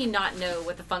 how does he not know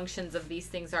what the functions of these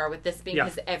things are with this being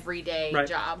his everyday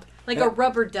job? A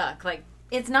rubber duck,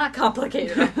 it's not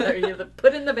complicated. You have to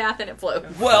put in the bath and it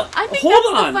floats. Well, I think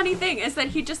that's the funny thing is that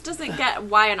he just doesn't get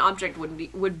why an object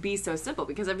would be so simple,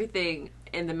 because everything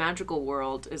in the magical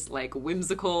world is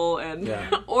whimsical and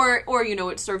or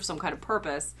it serves some kind of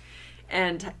purpose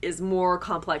and is more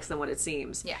complex than what it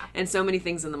seems. Yeah. And so many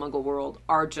things in the Muggle world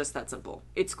are just that simple.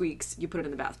 It squeaks, you put it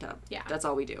in the bathtub. Yeah. That's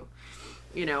all we do.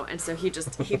 And so he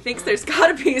thinks there's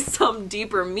got to be some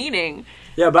deeper meaning.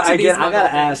 Yeah, but again, I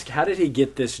gotta ask, how did he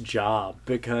get this job?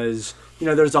 Because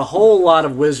there's a whole lot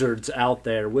of wizards out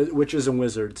there, witches and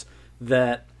wizards,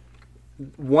 that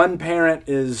one parent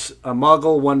is a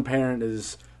Muggle, one parent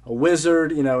is a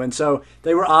wizard, and so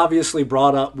they were obviously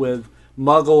brought up with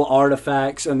Muggle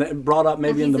artifacts and brought up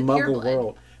maybe in the Muggle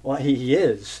world. Well, he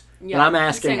is. Yeah, and I'm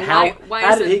asking, how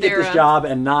did he get this job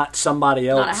and not somebody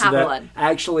else that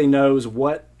actually knows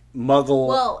what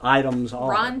Muggle items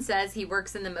are? Ron says he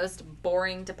works in the most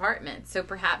boring department, so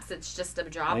perhaps it's just a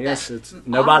job I guess it's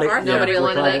nobody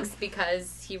really likes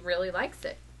because he really likes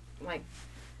it.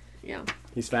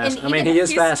 He's fascinated. I mean, he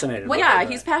is fascinated.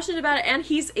 He's passionate about it, and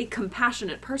he's a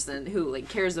compassionate person who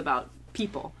cares about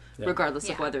people, Yeah. regardless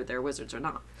of Yeah. whether they're wizards or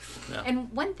not. Yeah.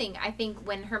 And one thing, I think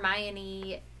when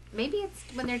Hermione, maybe it's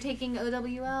when they're taking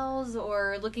OWLs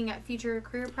or looking at future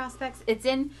career prospects, it's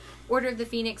in Order of the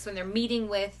Phoenix when they're meeting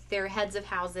with their heads of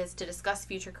houses to discuss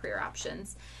future career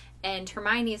options. And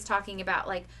Hermione is talking about,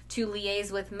 like, to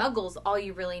liaise with muggles, all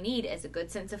you really need is a good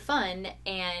sense of fun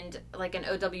and, like, an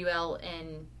OWL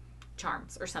in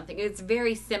charms or something. It's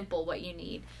very simple what you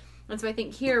need. And so I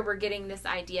think here we're getting this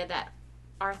idea that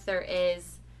Arthur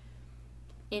is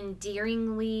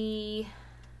endearingly,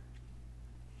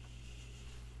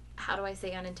 how do I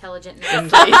say unintelligent?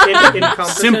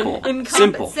 Incompetent.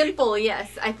 Simple. Simple, yes.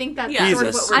 I think that's Yeah. sort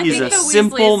of what we're He's I a think the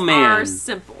simple Weasleys man. are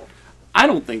simple. I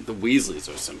don't think the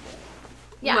Weasleys are simple.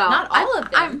 Yeah, Well, not all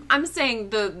of them. I'm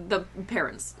saying the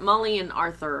parents, Molly and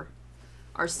Arthur,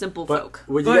 are simple But folk.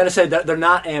 well, you got to say that they're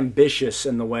not ambitious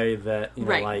in the way that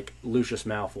Right. like Lucius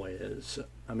Malfoy is.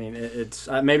 I mean, it's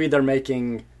maybe they're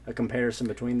making a comparison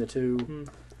between the two.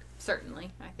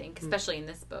 Certainly, I think, especially in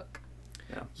this book.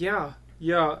 Yeah.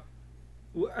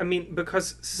 I mean,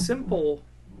 because simple,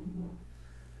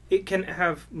 it can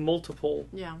have multiple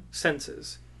Yeah.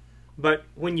 senses. But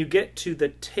when you get to the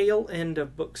tail end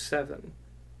of book 7,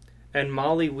 and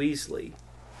Molly Weasley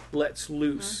lets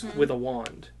loose with a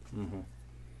wand,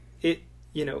 it,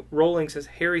 Rowling says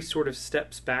Harry sort of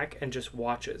steps back and just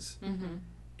watches.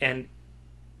 And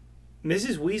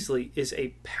Mrs. Weasley is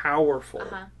a powerful,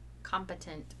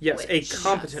 Competent. yes, witch. a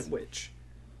competent witch.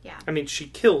 Yeah. I mean, she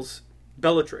kills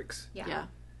Bellatrix Yeah.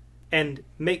 and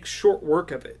makes short work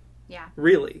of it. Yeah.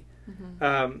 Really.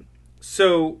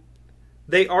 So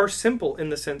they are simple in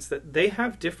the sense that they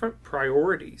have different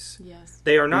priorities. Yes.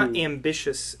 They are not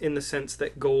ambitious in the sense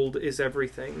that gold is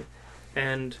everything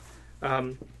and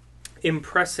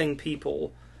impressing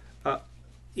people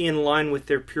in line with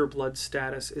their pureblood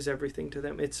status is everything to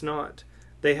them. It's not.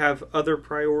 They have other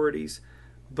priorities,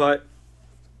 but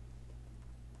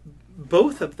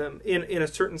both of them, in a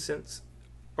certain sense,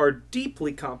 are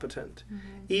deeply competent,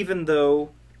 even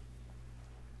though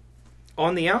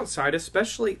on the outside,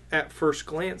 especially at first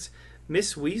glance,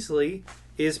 Miss Weasley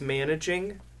is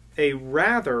managing a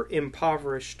rather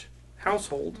impoverished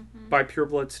household by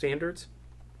pureblood standards.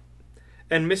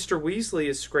 And Mr. Weasley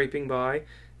is scraping by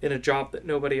in a job that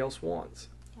nobody else wants.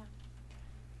 Yeah.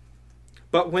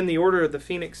 But when the Order of the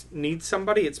Phoenix needs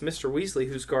somebody, it's Mr. Weasley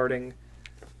who's guarding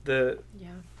the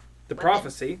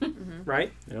prophecy,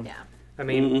 right? Yeah. I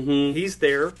mean, he's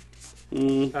there.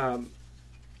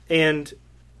 And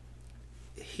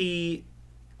he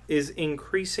is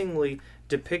increasingly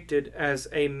depicted as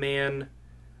a man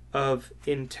of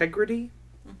integrity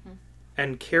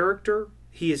and character.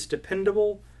 He is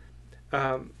dependable.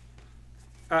 I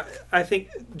think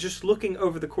just looking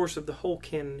over the course of the whole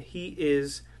canon, he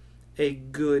is a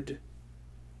good,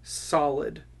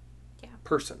 solid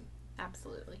person.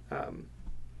 Absolutely.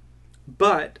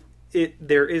 But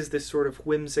there is this sort of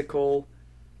whimsical,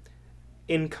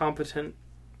 incompetent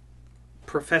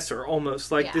professor,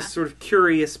 almost like this sort of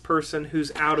curious person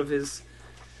who's out of his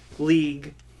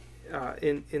league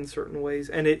in certain ways,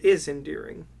 and it is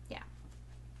endearing.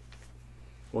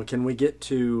 Well, can we get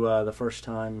to the first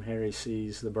time Harry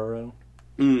sees the Burrow?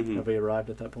 Have we arrived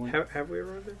at that point? Have we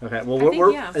arrived there? Okay. Well, we're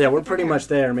pretty there. much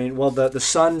there. I mean, well, the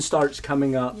sun starts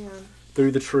coming up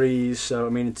through the trees, so I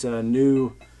mean, it's a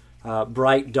new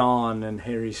bright dawn in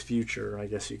Harry's future, I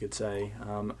guess you could say,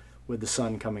 with the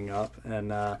sun coming up. And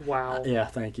Wow. yeah,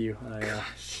 thank you. I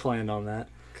planned on that.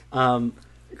 I'd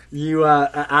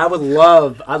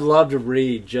love to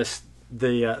read just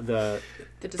the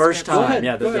first time.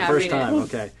 The first time.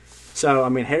 Okay. So, I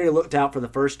mean, Harry looked out for the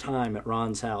first time at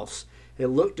Ron's house. It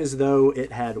looked as though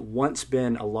it had once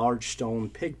been a large stone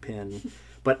pig pen,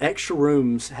 but extra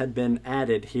rooms had been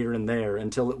added here and there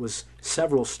until it was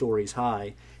several stories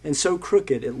high, and so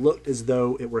crooked it looked as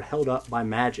though it were held up by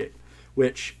magic,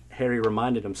 which, Harry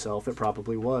reminded himself, it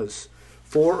probably was.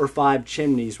 4 or 5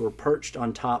 chimneys were perched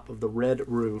on top of the red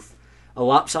roof. A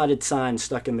lopsided sign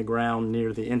stuck in the ground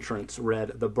near the entrance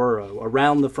read, "The Burrow."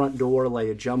 Around the front door lay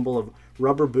a jumble of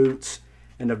rubber boots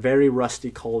and a very rusty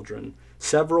cauldron.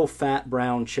 Several fat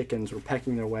brown chickens were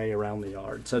pecking their way around the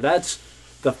yard. So that's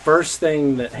the first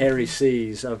thing that Harry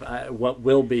sees of what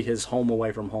will be his home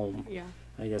away from home,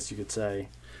 I guess you could say.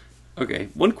 Okay,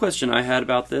 one question I had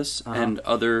about this and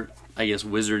other, I guess,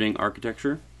 wizarding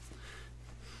architecture.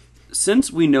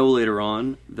 Since we know later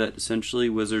on that essentially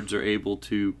wizards are able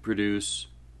to produce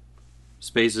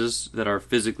spaces that are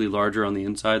physically larger on the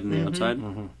inside than the outside,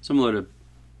 similar to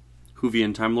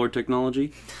Whovian Time Lord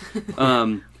technology,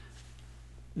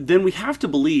 then we have to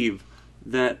believe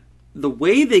that the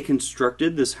way they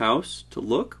constructed this house to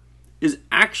look is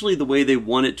actually the way they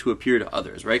want it to appear to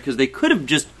others, right? Because they could have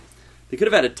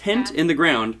had a tent in the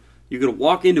ground. You could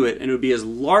walk into it, and it would be as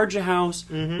large a house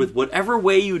with whatever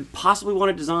way you would possibly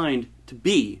want it designed to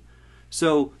be.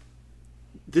 So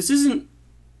this isn't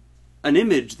an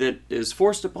image that is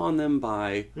forced upon them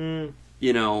by,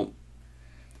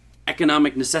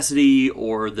 economic necessity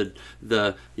or the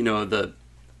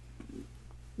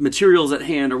materials at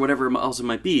hand or whatever else it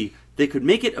might be. They could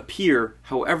make it appear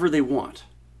however they want.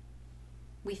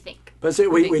 We think. But see,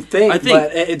 we think,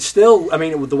 but it's still, I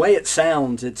mean, the way it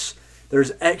sounds,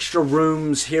 there's extra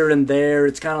rooms here and there.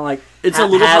 It's kind of like it's a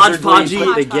little hodgepodge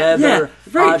put together.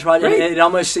 Yeah, right. It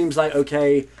almost seems like,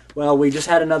 okay, well, we just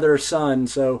had another son,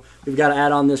 so we've got to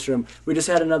add on this room. We just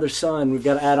had another son, we've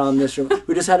got to add on this room.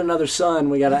 We just had another son,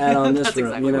 we got to add on this That's room.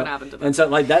 Exactly what happened to them. And so,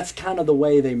 like, that's kind of the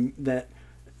way that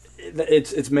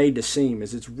it's made to seem.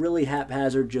 Is it's really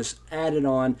haphazard, just added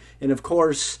on, and of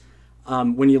course,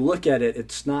 when you look at it,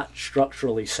 it's not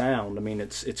structurally sound. I mean,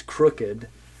 it's crooked.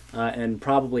 And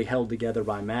probably held together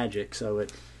by magic, so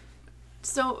it.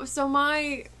 So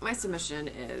my submission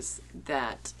is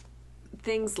that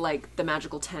things like the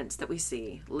magical tents that we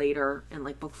see later in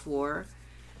like book 4,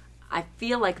 I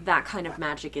feel like that kind of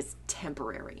magic is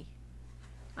temporary.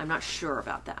 I'm not sure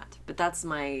about that, but that's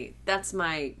my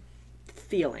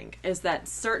feeling, is that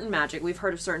certain magic, we've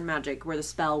heard of certain magic where the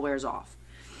spell wears off,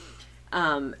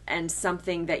 and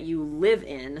something that you live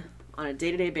in on a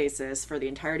day-to-day basis for the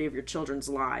entirety of your children's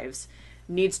lives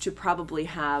needs to probably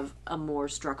have a more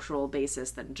structural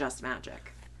basis than just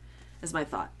magic, is my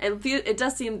thought. It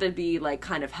does seem to be like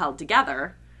kind of held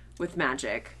together with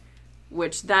magic,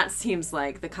 which that seems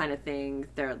like the kind of thing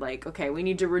they're like, okay, we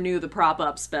need to renew the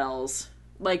prop-up spells,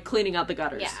 like cleaning out the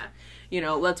gutters.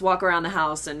 Yeah. Let's walk around the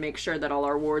house and make sure that all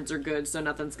our wards are good so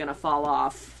nothing's going to fall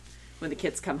off when the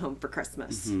kids come home for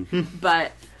Christmas.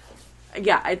 But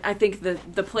yeah, I think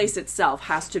the place itself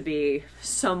has to be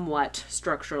somewhat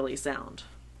structurally sound.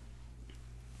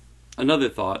 Another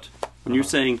thought, when you're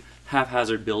saying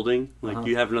haphazard building, like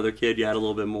you have another kid, you add a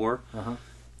little bit more,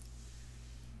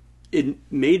 it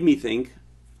made me think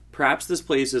perhaps this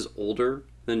place is older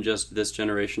than just this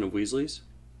generation of Weasleys.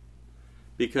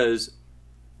 Because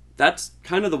that's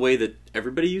kind of the way that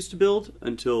everybody used to build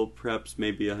until perhaps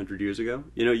maybe 100 years ago.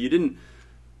 You didn't,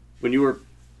 when you were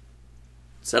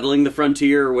settling the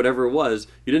frontier or whatever it was,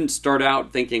 you didn't start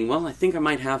out thinking, well, I think I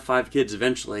might have 5 kids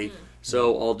eventually,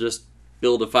 so I'll just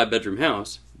build a 5-bedroom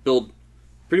house. Build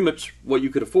pretty much what you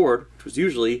could afford, which was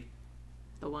usually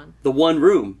the one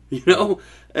room,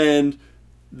 and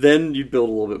then you'd build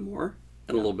a little bit more,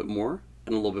 and a little bit more,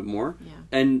 and a little bit more. Yeah.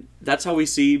 And that's how we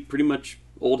see pretty much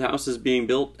old houses being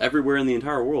built everywhere in the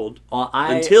entire world.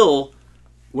 Until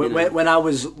when I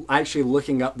was actually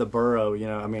looking up the Burrow,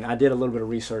 I mean, I did a little bit of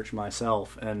research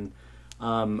myself, and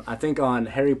I think on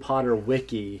Harry Potter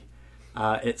Wiki,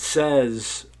 it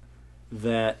says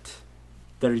that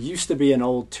there used to be an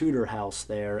old Tudor house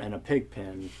there and a pig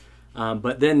pen,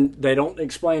 but then they don't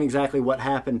explain exactly what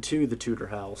happened to the Tudor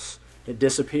house. It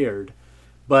disappeared.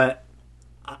 But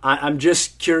I'm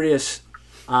just curious.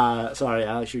 Sorry,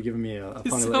 Alex, you're giving me a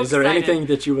funny look. Is there anything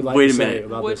that you would like to say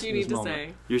about this? What do you need to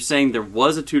say? You're saying there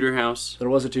was a Tudor house? There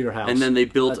was a Tudor house. And then they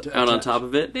built out on top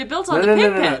of it? They built on the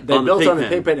pig pen. They built on the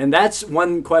pig pen. And that's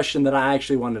one question that I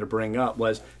actually wanted to bring up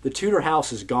was the Tudor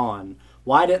house is gone.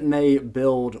 Why didn't they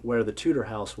build where the Tudor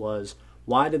house was?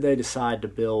 Why did they decide to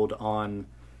build on,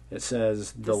 it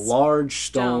says, the large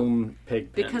stone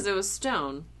pig pen? Because it was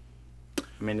stone.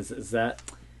 I mean, is that...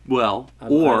 Well,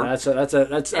 or... That's on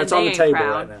the table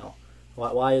right now.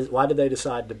 Why did they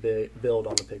decide to build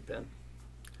on the pig pen?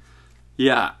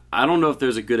 Yeah, I don't know if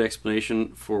there's a good explanation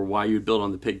for why you'd build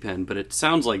on the pig pen, but it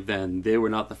sounds like then they were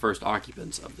not the first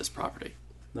occupants of this property.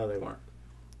 No, they weren't.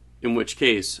 In which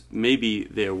case, maybe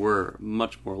they were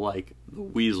much more like the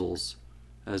Weasels,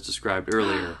 as described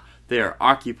earlier. They are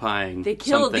occupying They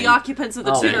killed the occupants of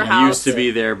the Tudor house. Used to be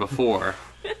there before.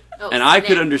 And I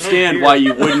could understand why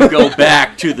you wouldn't go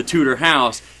back to the Tudor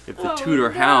house if the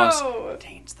Tudor house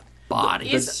contains the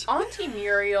bodies. Is Auntie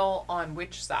Muriel on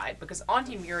which side? Because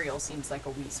Auntie Muriel seems like a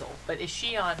weasel, but is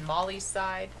she on Molly's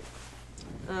side?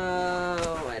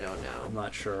 Oh, I don't know. I'm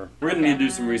not sure. We're going to need to do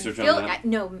some research on that.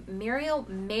 No, Muriel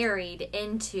married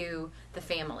into the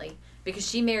family because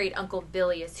she married Uncle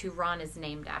Bilius, who Ron is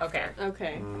named after.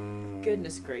 Okay.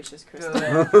 Goodness gracious, Kristen.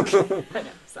 I know,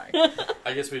 sorry.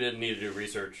 I guess we didn't need to do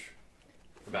research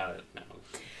about it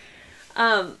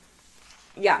now.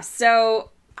 Yeah, so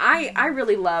I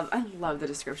really love the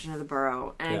description of the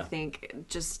Burrow, and I think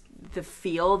just the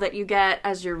feel that you get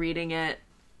as you're reading it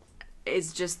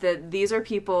is just that these are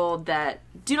people that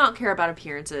do not care about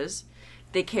appearances.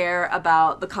 They care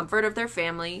about the comfort of their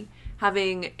family,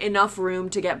 having enough room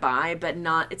to get by, but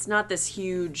it's not this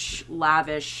huge,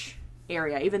 lavish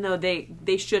area, even though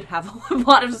they should have a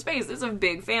lot of space. It's a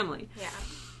big family.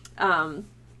 Yeah.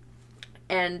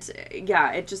 And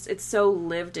yeah, it's so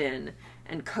lived in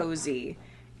and cozy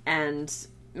and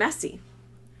messy.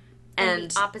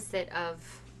 And the opposite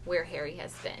of where Harry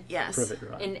has been. Yes. Privet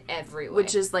Drive. In every way.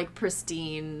 Which is like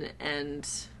pristine and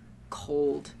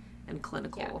cold and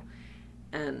clinical.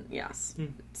 Yeah. And yes.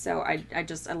 So I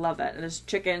love that. And there's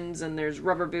chickens and there's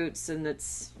rubber boots and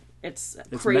it's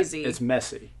crazy. It's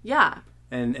messy. Yeah.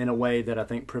 And in a way that I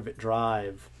think Privet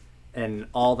Drive and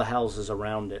all the houses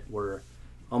around it were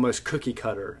almost cookie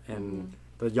cutter, and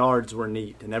the yards were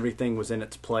neat and everything was in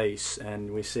its place.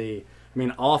 And we see, I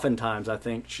mean, oftentimes I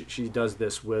think she does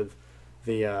this with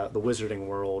the Wizarding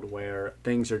World, where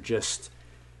things are just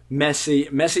messy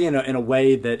in a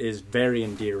way that is very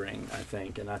endearing, I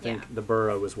think. And I think the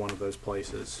Burrow is one of those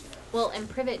places. Well, and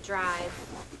Privet Drive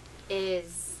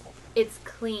it's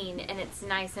clean and it's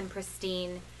nice and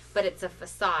pristine, but it's a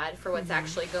facade for what's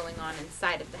actually going on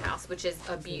inside of the house, which is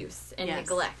abuse and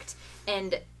neglect.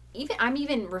 And I'm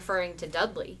even referring to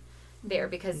Dudley there,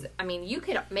 because I mean, you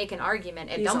could make an argument,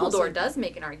 and Dumbledore does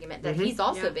make an argument that he's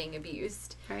also being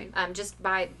abused, right? Just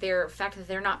by their fact that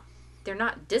they're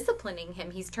not disciplining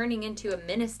him. He's turning into a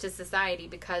menace to society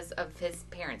because of his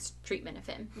parents' treatment of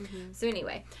him. So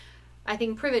anyway, I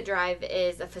think Privet Drive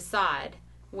is a facade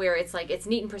where it's like it's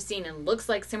neat and pristine and looks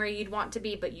like somewhere you'd want to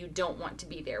be, but you don't want to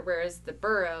be there. Whereas the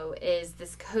Burrow is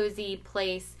this cozy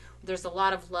place. There's a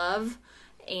lot of love,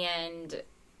 and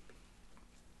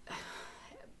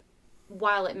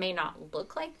while it may not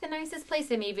look like the nicest place,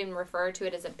 they may even refer to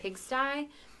it as a pigsty,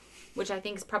 which I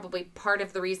think is probably part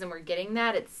of the reason we're getting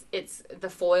that. It's the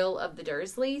foil of the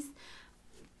Dursleys.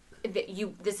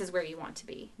 This is where you want to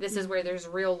be. This is where there's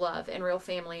real love and real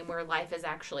family and where life is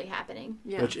actually happening.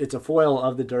 Yeah. Which it's a foil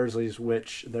of the Dursleys,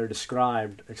 which they're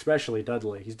described, especially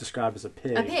Dudley. He's described as a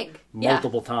pig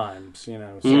multiple times. You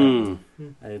know, so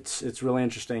it's really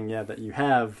interesting. Yeah, that you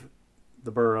have the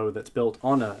Burrow that's built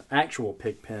on an actual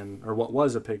pig pen, or what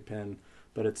was a pig pen,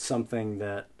 but it's something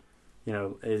that, you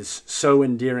know, is so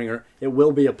endearing, or it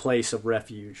will be a place of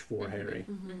refuge for Harry.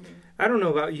 I don't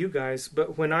know about you guys,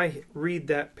 but when I read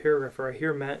that paragraph, or I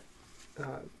hear Matt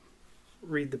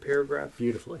read the paragraph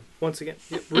Beautifully. once again,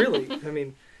 really, I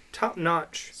mean,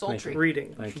 top-notch Sultry.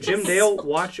 reading. Thank you. Jim Dale,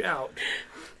 watch out.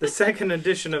 The second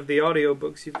edition of the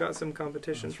audiobooks, you've got some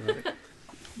competition. That's right.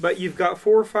 But you've got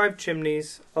 4 or 5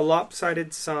 chimneys, a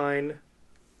lopsided sign,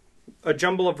 a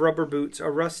jumble of rubber boots, a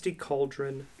rusty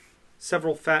cauldron,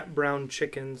 several fat brown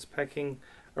chickens pecking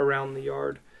around the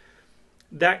yard.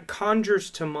 That conjures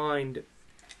to mind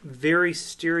very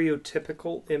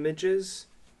stereotypical images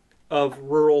of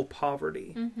rural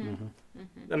poverty.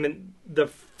 I mean, the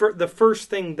first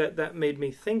thing that made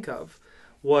me think of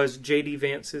was J.D.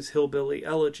 Vance's Hillbilly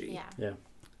Elegy. Yeah.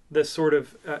 The sort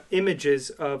of images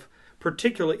of,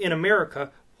 particularly in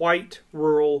America, white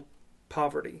rural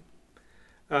poverty,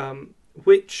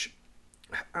 which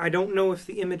I don't know if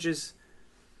the images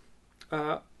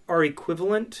are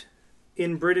equivalent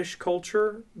in British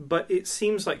culture, but it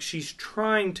seems like she's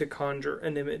trying to conjure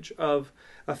an image of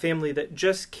a family that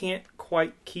just can't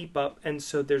quite keep up, and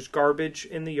so there's garbage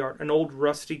in the yard, an old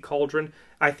rusty cauldron.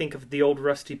 I think of the old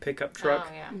rusty pickup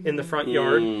truck in the front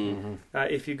yard.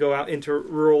 If you go out into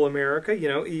rural America, you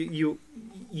know,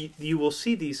 you will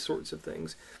see these sorts of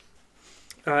things.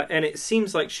 And it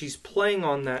seems like she's playing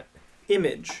on that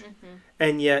image,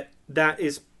 and yet that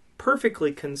is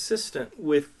perfectly consistent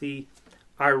with the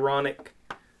ironic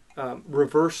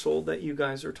reversal that you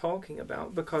guys are talking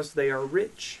about, because they are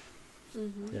rich.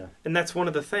 Yeah. And that's one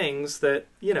of the things that,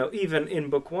 you know, even in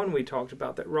book 1 we talked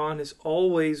about, that Ron is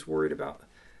always worried about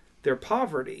their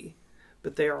poverty,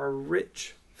 but they are a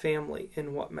rich family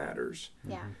in what matters.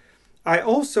 Yeah. I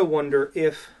also wonder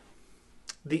if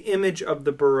the image of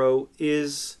the Burrow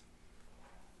is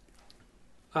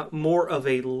more of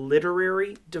a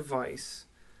literary device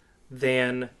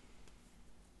than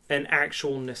an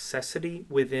actual necessity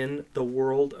within the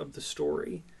world of the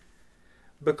story.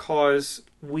 Because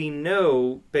we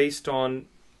know, based on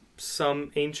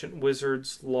some ancient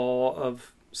wizard's law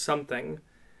of something,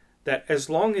 that as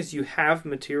long as you have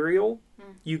material,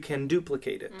 you can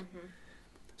duplicate it.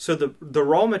 So the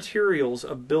raw materials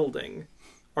of building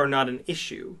are not an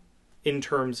issue in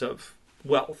terms of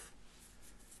wealth.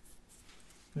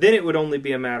 Then it would only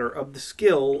be a matter of the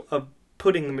skill of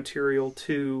putting the material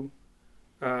to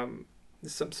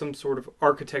some sort of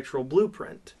architectural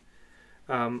blueprint,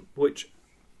 which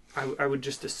I would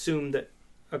just assume that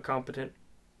a competent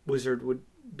wizard would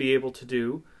be able to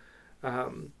do.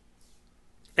 And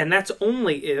that's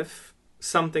only if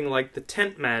something like the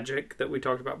tent magic that we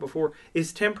talked about before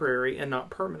is temporary and not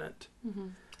permanent.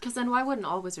 Because then why wouldn't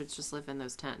all wizards just live in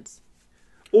those tents?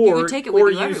 Or you could take it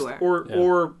with you everywhere.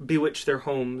 Or bewitch their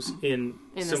homes in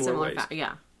similar ways.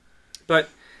 Yeah. But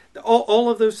all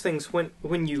of those things, when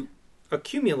you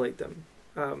accumulate them,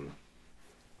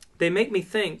 they make me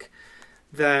think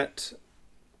that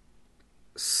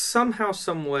somehow,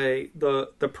 some way,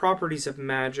 the properties of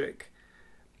magic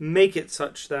make it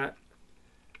such that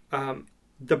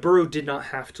the Burrow did not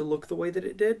have to look the way that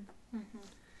it did.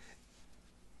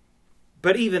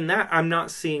 But even that, I'm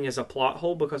not seeing as a plot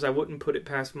hole, because I wouldn't put it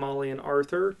past Molly and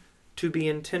Arthur to be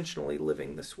intentionally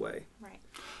living this way.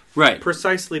 Right.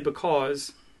 Precisely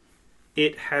because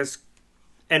it has,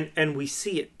 and we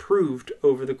see it proved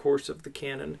over the course of the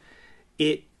canon,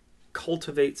 it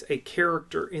cultivates a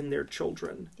character in their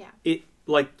children. Yeah. It,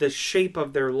 like, the shape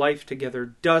of their life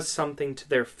together does something to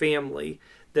their family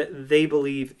that they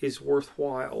believe is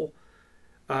worthwhile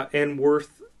and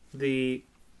worth the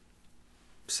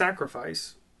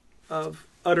sacrifice of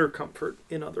utter comfort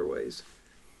in other ways.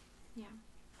 Yeah.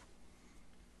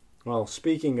 Well,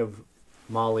 speaking of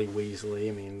Molly Weasley,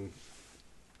 I mean,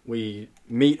 we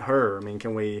meet her. I mean,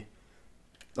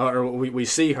 we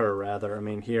see her, rather, I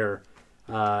mean, here.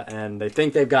 And they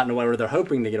think they've gotten away, or they're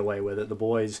hoping to get away with it. The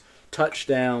boys touch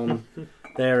down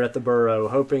there at the Burrow,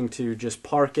 hoping to just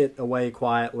park it away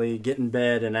quietly, get in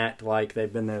bed, and act like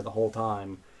they've been there the whole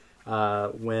time.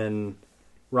 When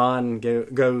Ron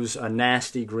goes a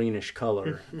nasty greenish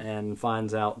color and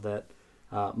finds out that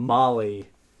Molly,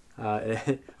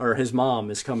 or his mom,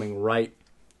 is coming right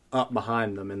up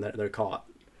behind them, and they're caught.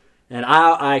 And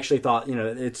I actually thought,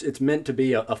 it's meant to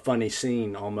be a funny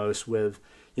scene almost, with,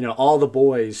 all the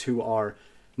boys who are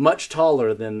much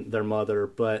taller than their mother,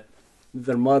 but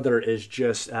their mother is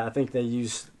just, I think they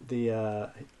use the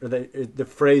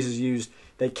phrase is used,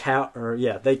 they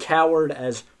cowered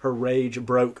as her rage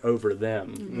broke over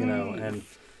them, and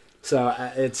so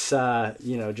it's,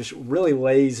 just really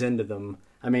lays into them.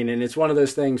 I mean, and it's one of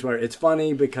those things where it's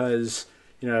funny because,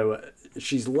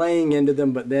 she's laying into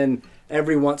them, but then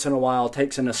every once in a while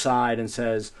takes an aside and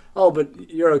says, "Oh, but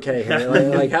you're okay, Harry.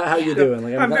 Like how you doing?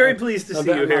 Like, I'm very pleased to see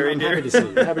you, Harry. I'm happy to see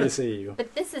you. Happy to see you."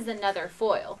 But this is another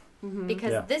foil,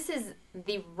 because Yeah. this is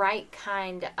the right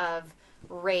kind of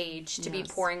rage to be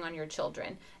pouring on your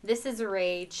children. This is a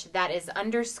rage that is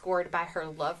underscored by her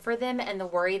love for them and the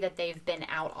worry that they've been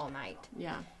out all night.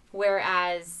 Yeah.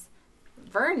 Whereas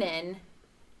Vernon,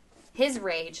 his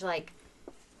rage, like,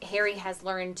 Harry has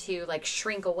learned to, like,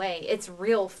 shrink away. It's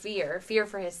real fear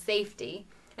for his safety.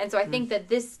 And so I think that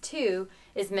this, too,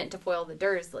 is meant to foil the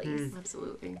Dursleys.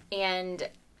 Absolutely. And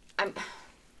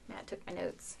Matt took my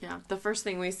notes. Yeah. The first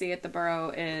thing we see at the Burrow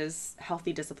is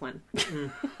healthy discipline.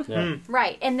 Yeah.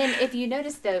 Right. And then if you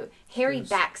notice, though, Harry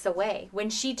backs away. When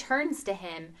she turns to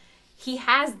him, he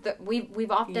has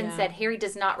we've often said Harry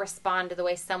does not respond to the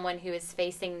way someone who is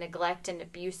facing neglect and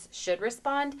abuse should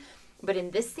respond. But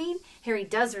in this scene, Harry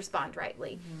does respond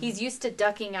rightly. He's used to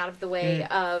ducking out of the way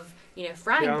of,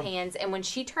 frying pans. And when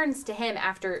she turns to him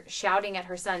after shouting at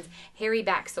her sons, Harry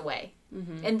backs away.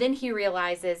 And then he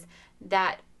realizes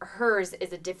that hers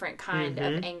is a different kind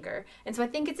of anger. And so I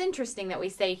think it's interesting that we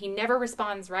say he never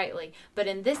responds rightly. But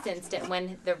in this instant,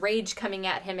 when the rage coming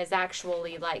at him is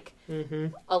actually like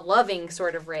a loving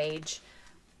sort of rage,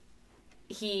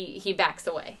 he backs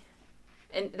away.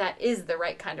 And that is the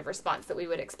right kind of response that we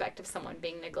would expect of someone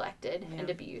being neglected and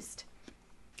abused.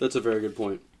 That's a very good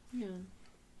point. Yeah.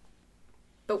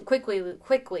 But quickly,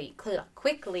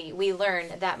 we learn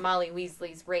that Molly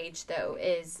Weasley's rage, though,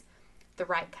 is the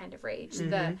right kind of rage.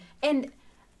 And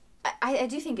I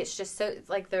do think it's just so,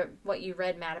 like, what you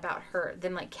read, Matt, about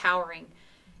them, like, cowering.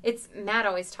 Matt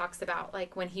always talks about,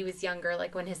 like, when he was younger,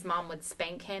 like, when his mom would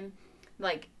spank him,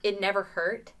 like, it never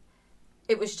hurt.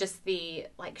 It was just the,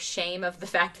 like, shame of the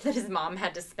fact that his mom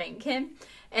had to spank him.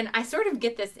 And I sort of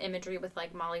get this imagery with,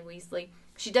 like, Molly Weasley.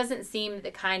 She doesn't seem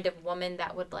the kind of woman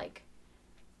that would, like,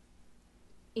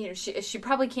 she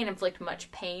probably can't inflict much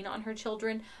pain on her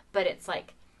children, but it's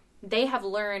like they have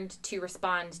learned to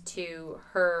respond to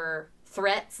her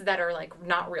threats that are, like,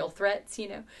 not real threats,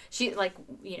 She, like,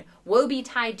 woe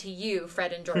betide to you,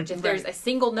 Fred and George, if there's a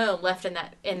single gnome left in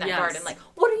that garden. Like,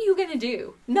 what are you going to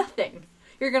do? Nothing.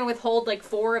 You're going to withhold, like,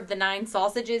 4 of the 9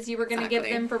 sausages you were going to give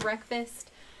them for breakfast.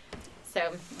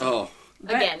 So,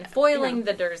 again, foiling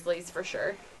the Dursleys for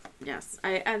sure. Yes,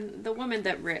 and the woman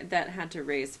that had to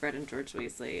raise Fred and George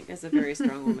Weasley is a very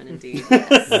strong woman indeed.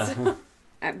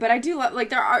 But I do love,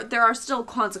 like, there are still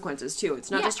consequences too.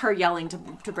 It's not just her yelling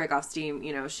to break off steam.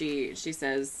 She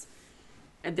says,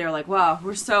 And they're like, "Wow,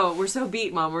 we're so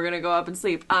beat, Mom. We're gonna go up and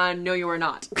sleep." No, you were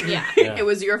not. Yeah. It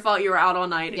was your fault. You were out all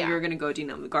night, and Yeah. you were gonna go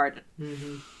denome the garden.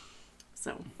 Mm-hmm.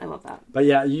 So I love that. But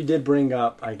yeah, you did bring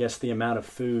up, I guess, the amount of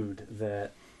food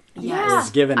that Yes.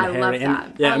 is given to I Harry. love And,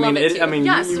 that. yeah, I love it too.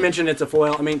 Yes. you mentioned it's a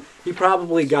foil. I mean, he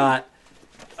probably got,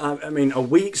 a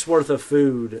week's worth of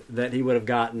food that he would have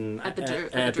gotten At the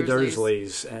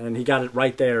Dursleys, and he got it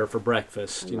right there for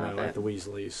breakfast. love at it. the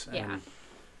Weasleys. Yeah.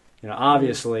 And,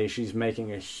 obviously, she's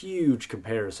making a huge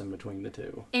comparison between the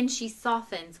two. And she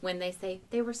softens when they say,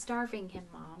 they were starving him,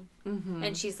 Mom. Mm-hmm.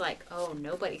 And she's like, oh,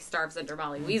 nobody starves under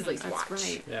Molly Weasley's watch. That's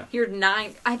right. Yeah. You're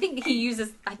 9. I think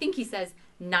he says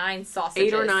 9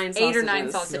 sausages. 8 or 9 sausages. 8 or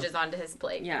 9 sausages onto his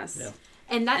plate. Yes. Yeah.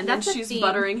 And And then that's a she's theme.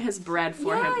 buttering his bread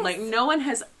for him. Yes. Like, no one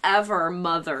has ever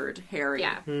mothered Harry.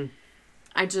 Yeah.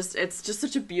 It's just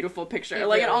such a beautiful picture. It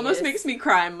Like, it really almost is. makes me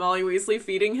cry. Molly Weasley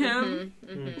feeding him.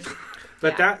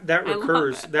 But Yeah. that I love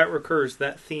recurs. it. That recurs.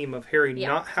 That theme of Harry Yeah.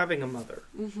 not having a mother,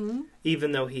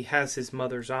 even though he has his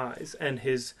mother's eyes, and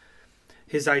his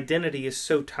identity is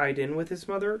so tied in with his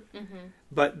mother.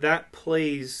 But that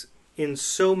plays in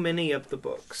so many of the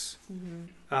books,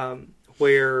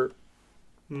 where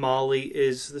Molly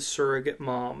is the surrogate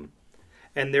mom,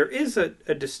 and there is a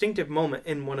distinctive moment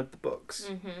in one of the books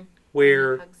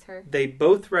where Hugs her. they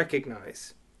both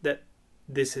recognize that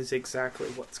this is exactly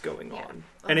what's going Yeah. on.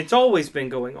 And it's always been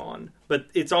going on, but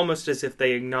it's almost as if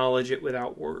they acknowledge it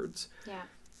without words. Yeah.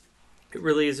 It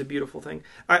really is a beautiful thing.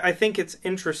 I think it's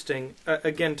interesting,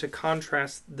 again, to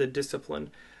contrast the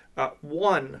discipline.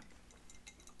 One,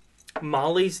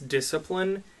 Molly's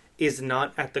discipline is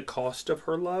not at the cost of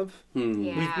her love.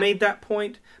 Yeah. We've made that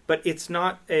point, but it's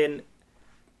not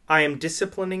I am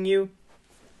disciplining you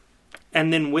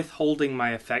and then withholding my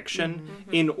affection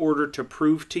in order to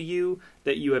prove to you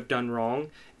that you have done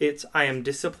wrong. It's I am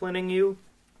disciplining you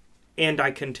and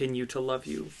I continue to love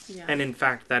you. Yeah. And in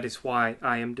fact, that is why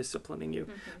I am disciplining you.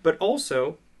 But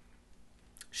also,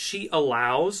 she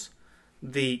allows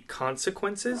the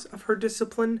consequences of her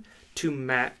discipline to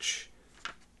match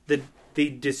the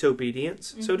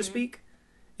disobedience, so to speak.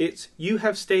 It's you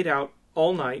have stayed out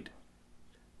all night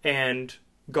and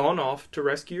gone off to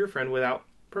rescue your friend without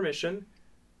permission.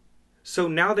 So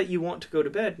now that you want to go to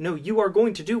bed, no, you are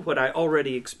going to do what I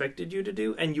already expected you to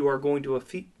do, and you are going to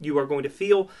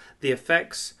feel the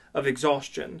effects of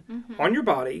exhaustion on your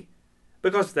body,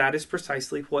 because that is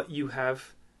precisely what you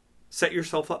have set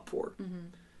yourself up for.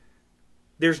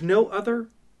 There's no other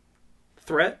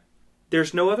threat.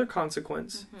 There's no other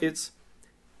consequence. It's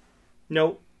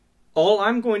no. All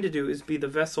I'm going to do is be the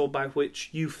vessel by which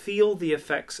you feel the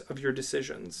effects of your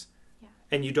decisions,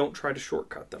 and you don't try to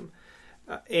shortcut them.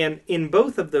 And in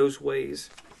both of those ways,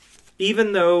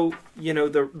 even though,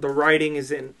 the writing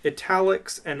is in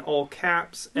italics and all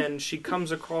caps, and she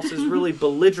comes across as really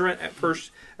belligerent at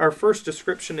first, our first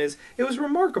description is, it was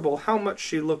remarkable how much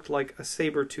she looked like a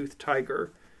saber-toothed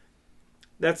tiger.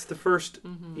 That's the first,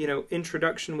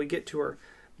 introduction we get to her.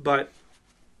 But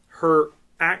her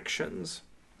actions,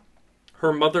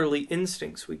 her motherly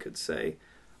instincts, we could say,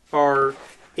 are,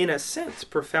 in a sense,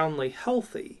 profoundly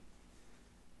healthy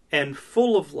and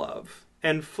full of love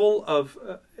and full of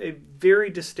a very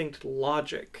distinct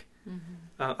logic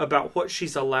about what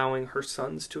she's allowing her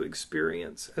sons to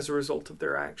experience as a result of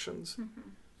their actions.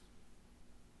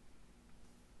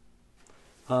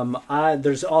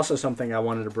 There's also something I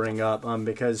wanted to bring up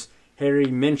because Harry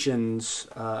mentions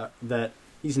that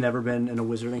he's never been in a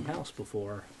wizarding house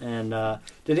before. And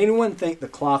did anyone think the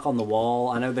clock on the wall?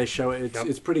 I know they show it.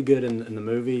 It's pretty good in the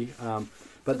movie.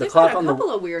 But the They've clock got on a couple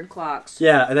of weird clocks.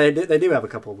 Yeah, they do have a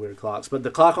couple of weird clocks. But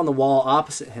the clock on the wall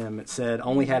opposite him, it said,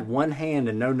 only had one hand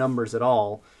and no numbers at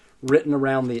all. Written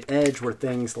around the edge were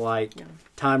things like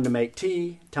time to make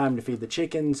tea, time to feed the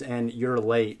chickens, and you're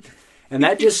late. And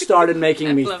that just started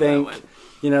making me think,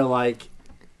 like...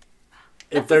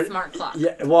 That's a smart clock.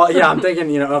 Yeah, well, yeah, I'm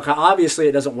thinking, okay, obviously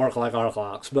it doesn't work like our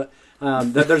clocks, but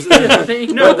there's...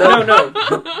 No.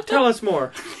 Tell us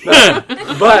more.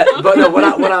 But no,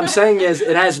 what I'm saying is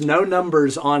it has no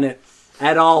numbers on it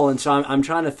at all, and so I'm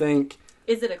trying to think...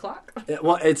 Is it a clock?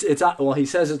 Well, he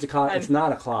says it's a clock. It's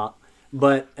not a clock.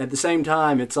 But at the same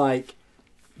time, it's like,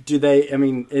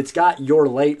 it's got you're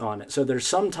late on it. So there's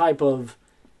some type of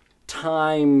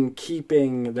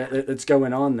timekeeping that's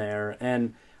going on there.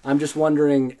 And I'm just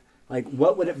wondering,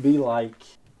 what would it be like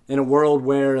in a world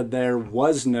where there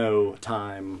was no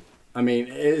time? I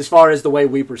mean, as far as the way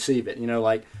we perceive it,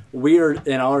 we're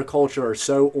in our culture are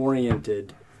so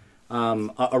oriented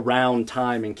around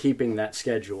time and keeping that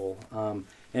schedule.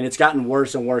 And it's gotten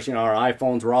worse and worse. Our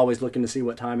iPhones, we're always looking to see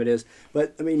what time it is.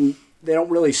 But, they don't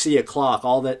really see a clock.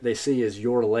 All that they see is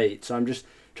you're late. So I'm just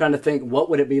trying to think, what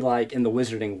would it be like in the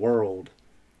wizarding world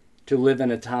to live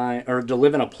in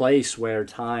a place where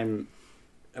time,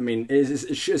 I mean,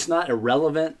 it's not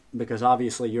irrelevant because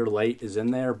obviously you're late is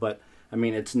in there, but I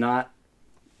mean, it's not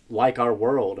like our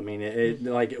world. I mean,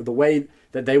 like the way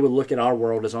that they would look at our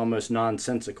world is almost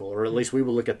nonsensical, or at least we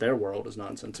would look at their world as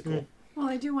nonsensical. Well,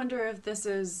 I do wonder if this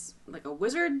is like a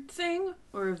wizard thing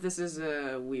or if this is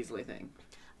a Weasley thing.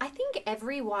 I think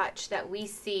every watch that we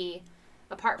see,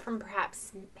 apart from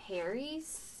perhaps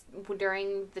Harry's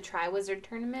during the Triwizard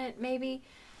Tournament, maybe,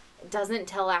 doesn't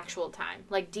tell actual time.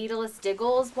 Like Daedalus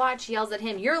Diggle's watch yells at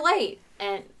him, "You're late!"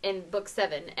 and in book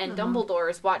 7, and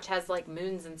Dumbledore's watch has like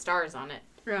moons and stars on it.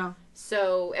 Yeah.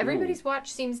 So everybody's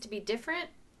watch seems to be different.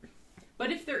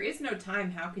 But if there is no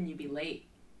time, how can you be late?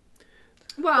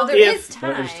 Well, there is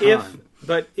time.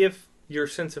 If your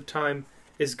sense of time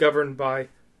is governed by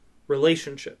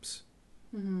relationships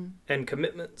and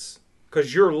commitments,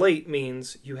 because you're late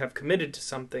means you have committed to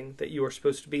something that you are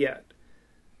supposed to be at,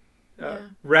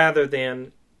 rather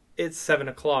than it's 7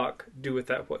 o'clock, do with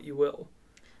that what you will.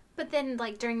 But then,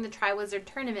 like during the Triwizard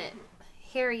Tournament,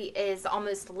 Harry is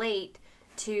almost late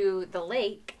to the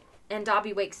lake, and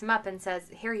Dobby wakes him up and says,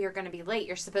 "Harry, you're going to be late.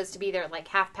 You're supposed to be there at like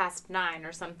 9:30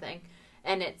 or something."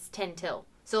 And it's 10 till.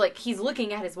 So, like, he's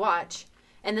looking at his watch.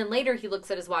 And then later he looks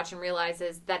at his watch and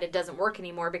realizes that it doesn't work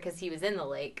anymore because he was in the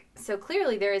lake. So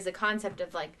clearly there is a concept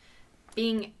of, like,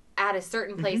 being at a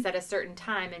certain place at a certain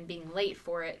time and being late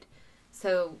for it.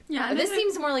 So, yeah, this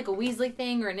seems more like a Weasley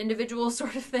thing or an individual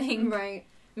sort of thing. Right.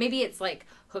 Maybe it's, like,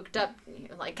 hooked up,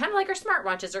 like, kind of like our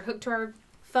smartwatches are hooked to our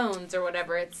phones or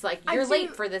whatever. It's like, you're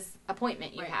late for this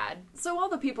appointment you had. So all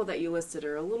the people that you listed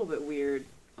are a little bit weird.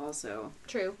 Also,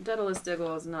 true. Daedalus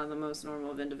Diggle is not the most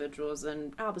normal of individuals,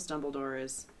 and Albus Dumbledore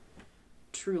is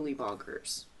truly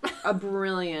bonkers. A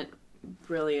brilliant,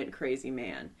 crazy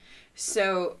man.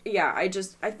 So, yeah,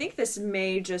 I think this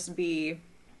may just be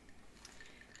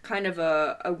kind of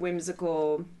a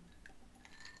whimsical...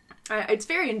 it's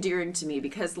very endearing to me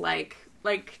because, like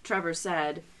Trevor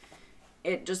said,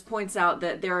 it just points out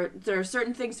that there are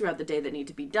certain things throughout the day that need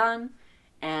to be done,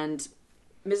 and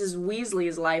Mrs.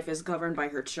 Weasley's life is governed by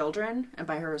her children and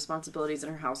by her responsibilities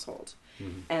in her household,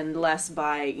 and less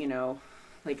by,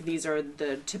 like, these are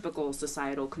the typical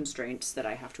societal constraints that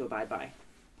I have to abide by,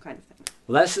 kind of thing.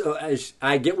 Well,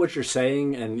 I get what you're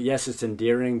saying, and yes, it's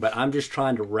endearing, but I'm just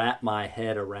trying to wrap my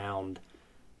head around,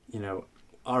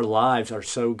 our lives are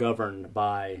so governed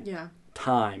by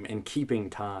time and keeping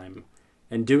time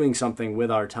and doing something with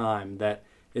our time that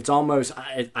it's almost,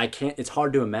 it's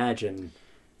hard to imagine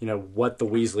what the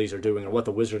Weasleys are doing or what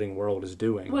the wizarding world is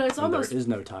doing. Well, it's almost there is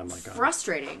no time like that.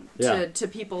 Frustrating to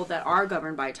people that are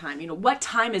governed by time. What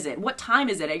time is it? What time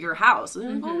is it at your house? Well,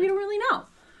 we don't really know.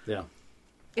 Yeah.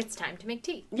 It's time to make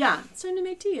tea. Yeah, it's time to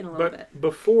make tea in a little bit. But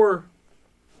before,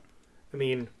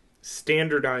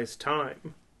 standardized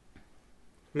time,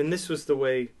 this was the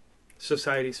way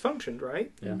societies functioned,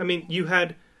 right? Yeah.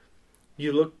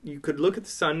 You could look at the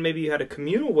sun, maybe you had a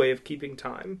communal way of keeping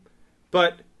time,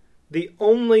 but the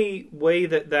only way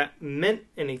that meant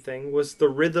anything was the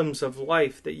rhythms of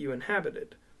life that you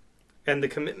inhabited and the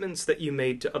commitments that you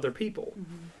made to other people.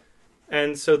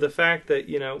 And so the fact that,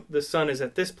 the sun is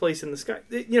at this place in the sky,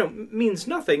 means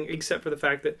nothing except for the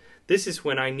fact that this is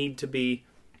when I need to be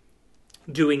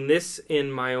doing this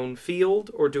in my own field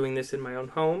or doing this in my own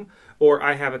home, or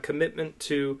I have a commitment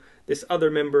to this other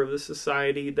member of the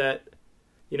society that,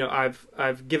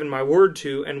 I've given my word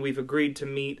to and we've agreed to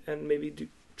meet and maybe do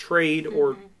trade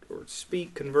or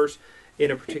speak, converse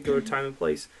in a particular time and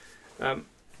place.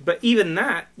 But even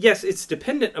that, yes, it's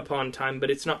dependent upon time, but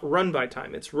it's not run by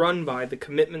time. It's run by the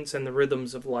commitments and the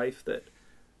rhythms of life that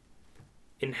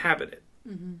inhabit it.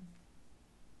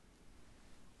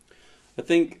 I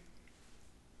think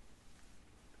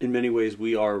in many ways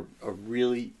we are a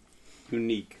really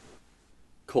unique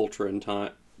culture and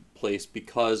time place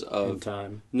because of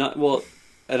time. Not well,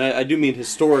 and I do mean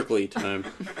historically time,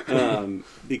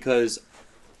 because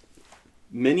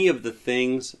many of the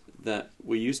things that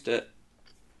we used to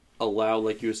allow,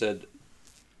 like you said,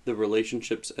 the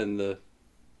relationships and the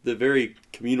very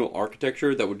communal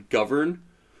architecture that would govern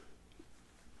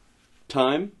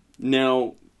time.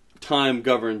 Now, time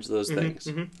governs those things.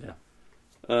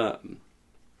 Yeah.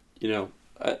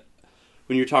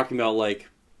 When you're talking about like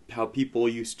how people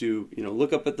used to,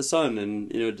 look up at the sun and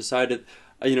decided,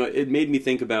 it made me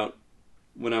think about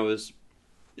when I was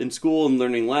in school and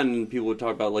learning Latin. People would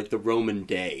talk about like the Roman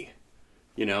day,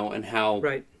 and how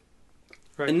right.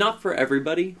 And not for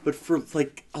everybody, but for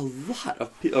like a lot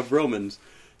of Romans,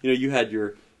 you had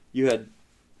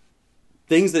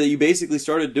things that you basically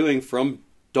started doing from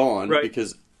dawn, Right.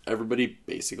 because everybody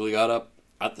basically got up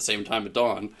at the same time at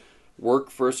dawn, work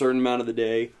for a certain amount of the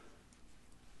day.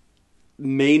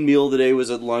 Main meal of the day was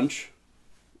at lunch.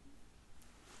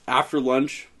 After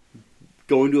lunch,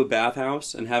 going to a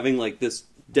bathhouse and having like this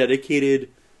dedicated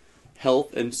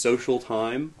health and social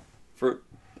time for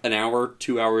an hour,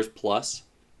 2 hours plus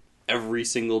every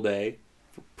single day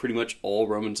for pretty much all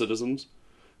Roman citizens.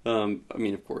 I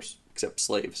mean, of course, except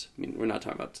slaves. I mean, we're not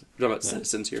talking about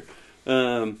citizens here.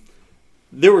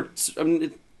 There were, I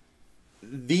mean,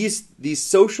 these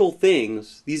social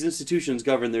things, these institutions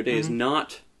govern their days,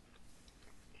 not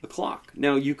a clock.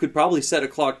 Now, you could probably set a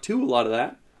clock to a lot of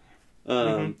that,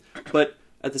 but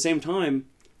at the same time,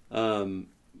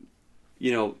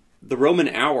 you know, the Roman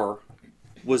hour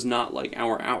was not like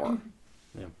our hour.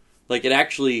 Yeah. Like, it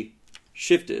actually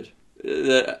shifted.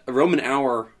 The Roman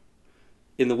hour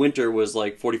in the winter was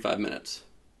like 45 minutes.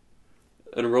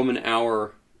 And a Roman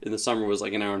hour in the summer was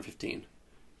like an hour and 15.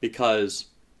 Because,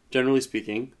 generally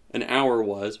speaking, an hour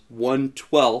was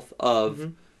 1/12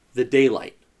 of the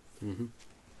daylight. Mm-hmm.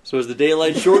 So as the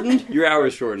daylight shortened, your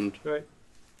hours shortened. Right.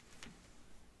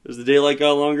 As the daylight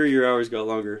got longer, your hours got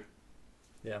longer.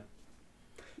 Yeah.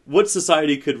 What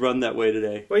society could run that way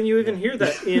today? When you even hear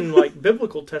that in like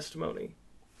biblical testimony,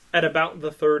 at about the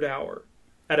 3rd hour,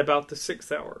 at about the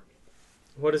 6th hour.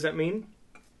 What does that mean?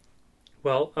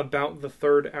 Well, about the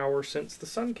 3rd hour since the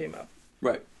sun came up.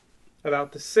 Right.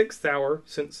 About the 6th hour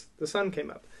since the sun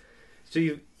came up. So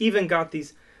you've even got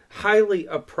these highly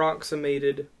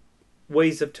approximated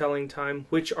ways of telling time,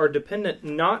 which are dependent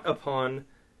not upon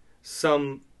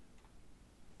some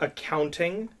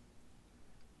accounting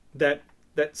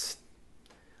that's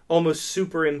almost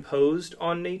superimposed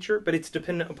on nature, but it's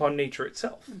dependent upon nature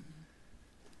itself.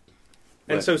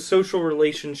 And Right. so social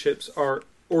relationships are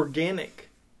organic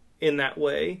in that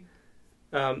way.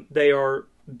 They are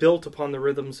built upon the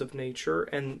rhythms of nature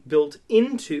and built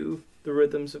into the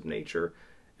rhythms of nature,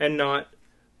 and not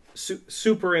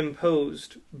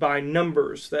superimposed by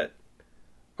numbers that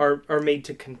are made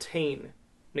to contain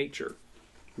nature.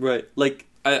 Right. Like,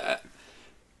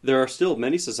 there are still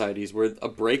many societies where a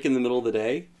break in the middle of the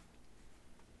day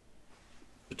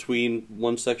between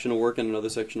one section of work and another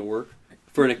section of work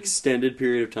for an extended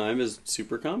period of time is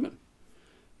super common.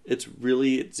 It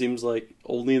seems like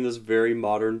only in this very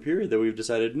modern period that we've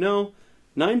decided, no,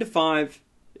 9 to 5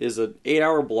 is an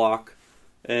 8-hour block,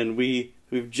 and we've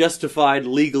justified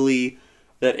legally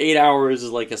that 8 hours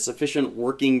is like a sufficient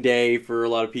working day for a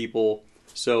lot of people.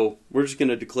 So we're just going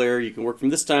to declare you can work from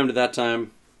this time to that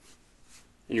time,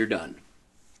 and you're done.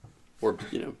 Or,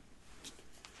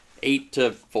 8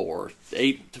 to 4,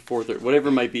 8 to 4:30, whatever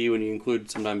it might be when you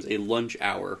include sometimes a lunch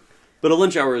hour. But a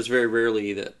lunch hour is very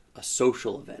rarely a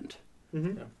social event,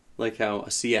 like how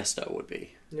a siesta would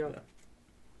be. Yeah.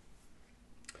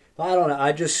 I don't know.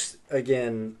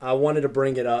 I wanted to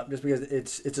bring it up just because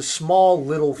it's a small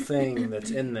little thing that's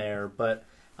in there, but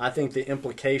I think the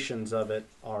implications of it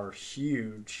are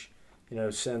huge.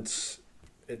 Since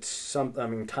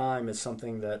time is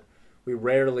something that we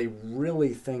rarely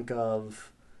really think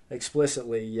of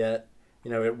explicitly, yet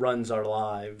it runs our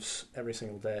lives every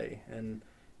single day, and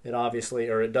it obviously,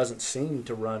 or it doesn't seem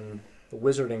to run the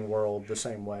wizarding world the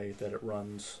same way that it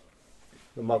runs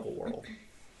the Muggle world.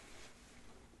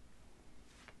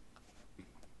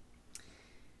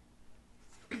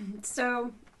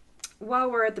 So, while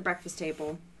we're at the breakfast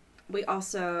table, we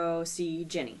also see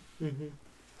Ginny. Mm-hmm.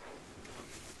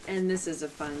 And this is a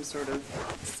fun sort of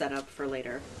setup for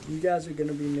later. You guys are going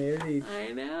to be married.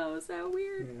 I know, so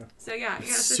weird. Yeah. So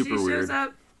so Super she weird.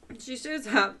 shows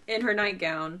up in her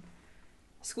nightgown,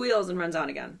 squeals, and runs on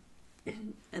again.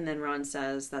 And then Ron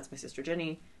says, "That's my sister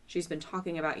Ginny. She's been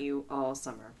talking about you all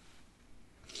summer."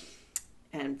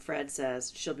 And Fred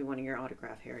says, "She'll be wanting your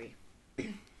autograph, Harry."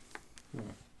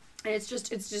 And it's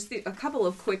just a couple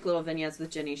of quick little vignettes with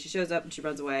Ginny. She shows up and she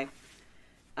runs away.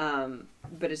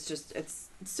 But it's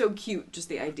so cute, just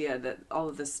the idea that all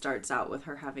of this starts out with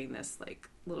her having this like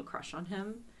little crush on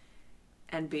him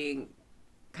and being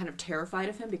kind of terrified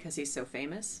of him because he's so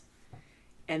famous.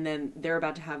 And then they're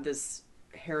about to have this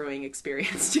harrowing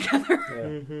experience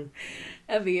together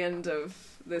at the end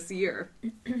of this year.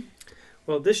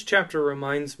 Well, this chapter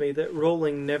reminds me that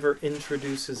Rowling never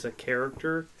introduces a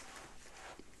character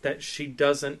that she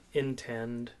doesn't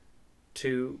intend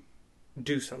to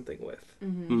do something with.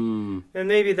 And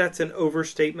maybe that's an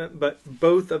overstatement, but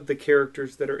both of the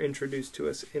characters that are introduced to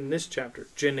us in this chapter,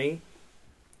 Ginny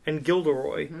and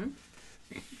Gilderoy,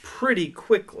 pretty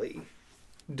quickly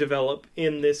develop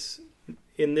in this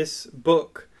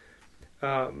book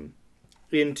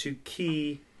into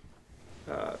key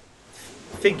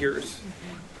figures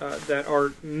that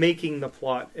are making the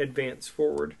plot advance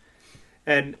forward.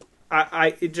 And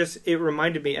it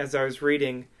reminded me as I was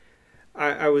reading,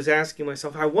 I was asking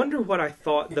myself, I wonder what I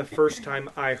thought the first time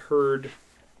I heard,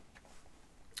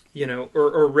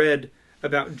 or read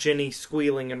about Jenny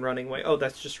squealing and running away. Oh,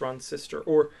 that's just Ron's sister.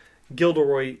 Or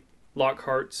Gilderoy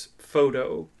Lockhart's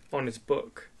photo on his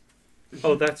book.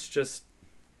 Oh, that's just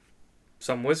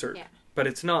some wizard. Yeah. But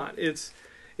it's not. It's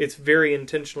very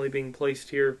intentionally being placed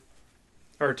here.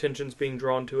 Our attention's being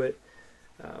drawn to it.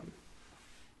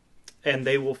 And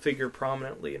they will figure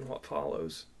prominently in what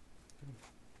follows.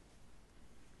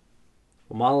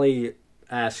 Well, Molly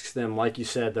asks them, like you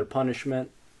said, their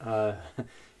punishment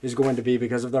is going to be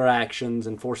because of their actions,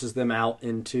 and forces them out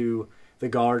into the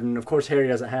garden. Of course, Harry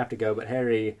doesn't have to go, but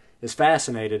Harry is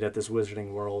fascinated at this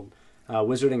wizarding world,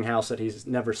 wizarding house that he's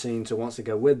never seen, so wants to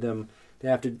go with them. They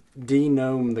have to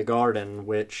de-gnome the garden,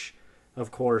 which,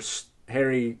 of course,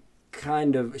 Harry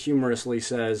kind of humorously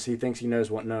says he thinks he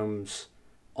knows what gnomes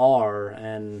are,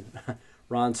 and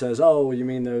Ron says, "Oh, you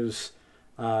mean those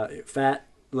fat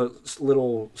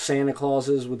little Santa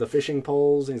Clauses with the fishing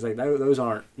poles?" And he's like, "Those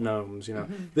aren't gnomes,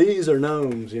 These are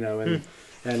gnomes, and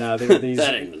there are these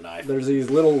that ain't a knife. There's these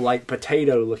little like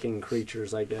potato-looking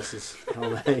creatures, I guess is how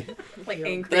they Like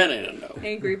angry, That ain't a no.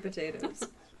 angry potatoes.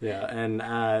 yeah, and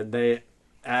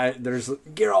there's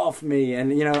get off me, and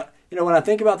when I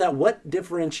think about that, what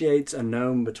differentiates a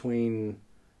gnome between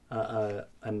a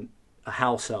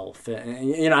house elf?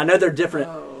 And, I know they're different.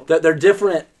 Oh. They're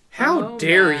different. How Oh,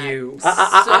 dare Matt. you?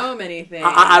 So many things.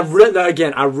 I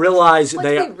realize What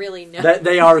they do we really know? that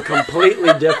they are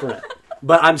completely different.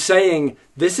 But I'm saying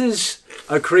this is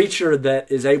a creature that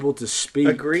is able to speak.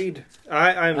 Agreed.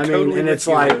 I'm I mean, totally and with it's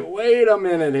you. like, wait a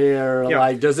minute here. Yeah.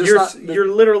 Like, does this You're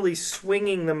literally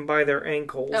swinging them by their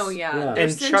ankles. Oh yeah, Yeah. They're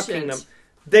And chucking them.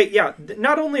 sentient.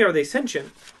 Not only are they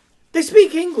sentient, they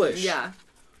speak English. Yeah,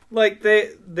 Like they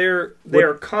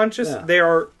are conscious.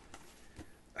 Yeah.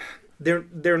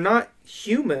 They're not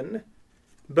human,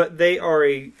 but they are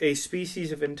a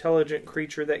species of intelligent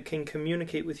creature that can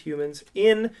communicate with humans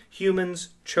in humans'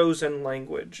 chosen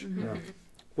language. Yeah.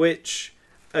 Which,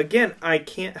 again, I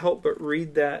can't help but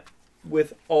read that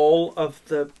with all of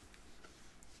the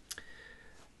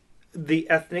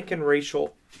ethnic and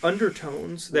racial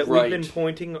undertones that we've been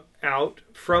pointing out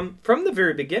from the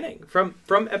very beginning. From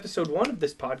episode 1 of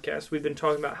this podcast, we've been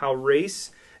talking about how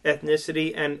race,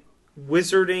 ethnicity, and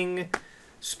wizarding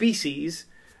species,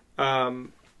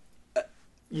 sort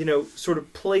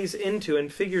of plays into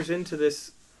and figures into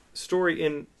this story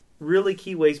in really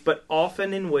key ways, but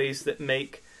often in ways that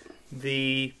make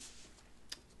the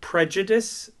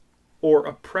prejudice or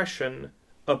oppression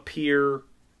appear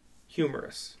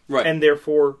humorous. Right. And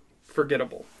therefore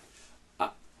forgettable.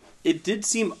 It did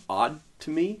seem odd to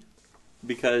me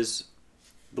because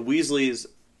the Weasleys,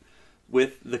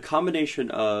 with the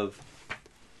combination of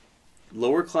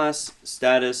lower class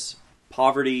status,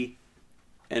 poverty,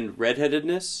 and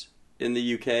redheadedness in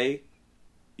the UK,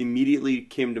 immediately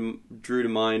drew to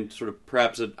mind sort of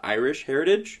perhaps an Irish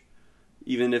heritage,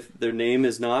 even if their name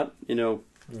is not,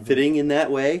 fitting in that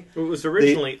way. It was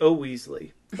originally O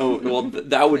Weasley. Oh, well,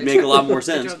 that would make a lot more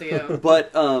sense.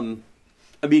 But, I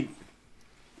mean,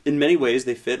 in many ways,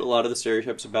 they fit a lot of the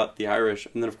stereotypes about the Irish.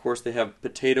 And then, of course, they have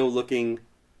potato-looking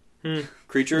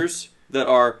creatures that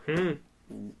are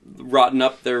rotten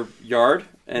up their yard,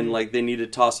 and, they need to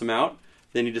toss them out.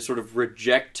 They need to sort of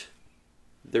reject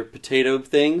their potato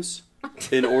things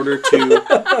in order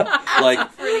to,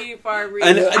 pretty far reach.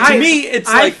 And to me, it's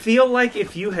I feel like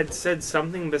if you had said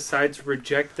something besides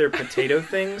reject their potato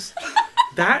things...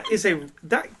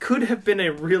 That could have been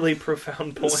a really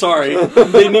profound point. Sorry.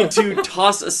 They need to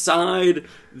toss aside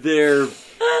their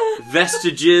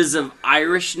vestiges of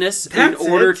Irishness in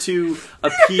order to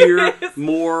appear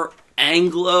more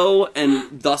Anglo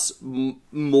and thus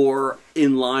more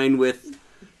in line with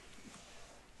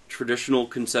traditional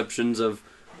conceptions of,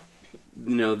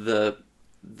 the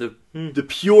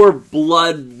pure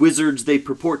blood wizards they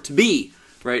purport to be,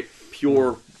 right?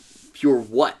 Pure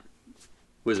what?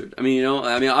 Wizard. I mean,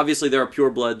 obviously there are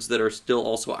purebloods that are still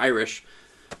also Irish,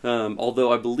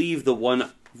 although I believe the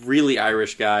one really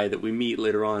Irish guy that we meet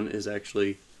later on is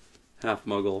actually half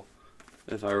Muggle,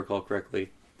 if I recall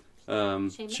correctly.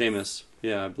 Seamus.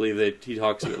 Yeah, I believe that he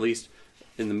talks at least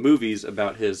in the movies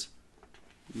about his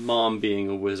mom being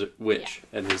a witch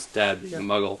and his dad being a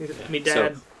Muggle. Me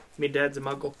dad's a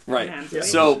Muggle. Right.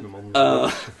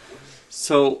 Yeah.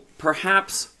 So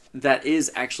perhaps that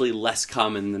is actually less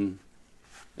common than...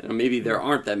 maybe there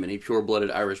aren't that many pure-blooded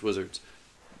Irish wizards.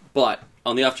 But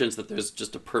on the off chance that there's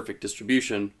just a perfect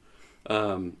distribution,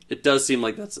 it does seem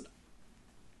like that's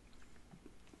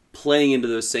playing into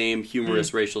those same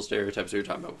humorous racial stereotypes we were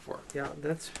talking about before. Yeah,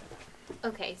 that's...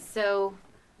 Okay, so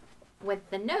with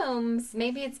the gnomes,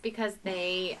 maybe it's because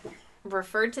they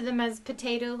referred to them as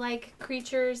potato-like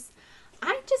creatures.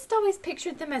 I just always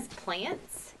pictured them as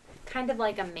plants, kind of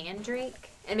like a mandrake.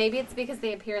 And maybe it's because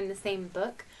they appear in the same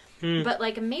book. But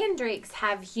like mandrakes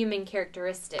have human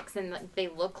characteristics, and they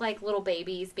look like little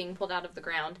babies being pulled out of the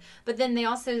ground. But then they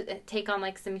also take on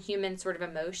like some human sort of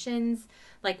emotions,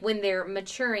 like when they're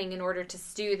maturing in order to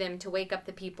stew them to wake up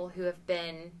the people who have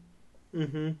been...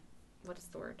 What is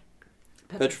the word?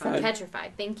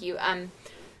 Petrified. Thank you.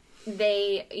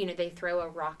 They throw a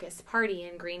raucous party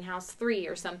in Greenhouse 3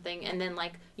 or something, and then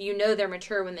like they're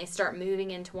mature when they start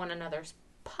moving into one another's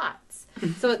pots.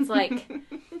 So it's like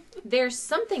there's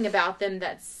something about them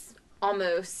that's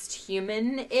almost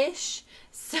human-ish.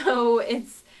 So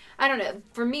it's, I don't know.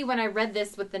 For me, when I read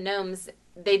this with the gnomes,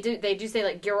 they do say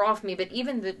like "get off me," but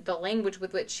even the language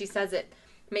with which she says it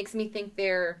makes me think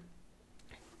they're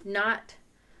not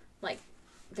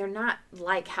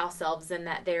like house elves in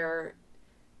that they're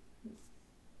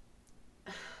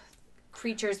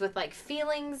creatures with like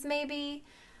feelings, maybe.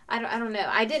 I don't know.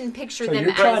 I didn't picture them as... So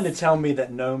you're trying to tell me that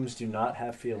gnomes do not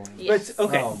have feelings? Yes.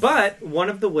 But one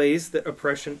of the ways that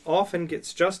oppression often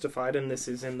gets justified, and this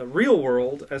is in the real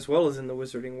world as well as in the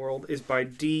wizarding world, is by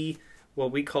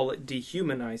we call it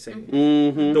dehumanizing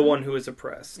the one who is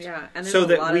oppressed. Yeah, and so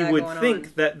that we would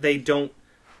think that they don't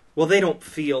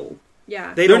feel.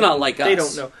 Yeah. They're not like us. They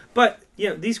don't know. But,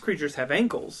 these creatures have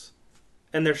ankles.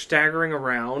 And they're staggering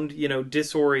around,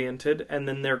 disoriented, and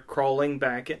then they're crawling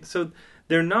back in. So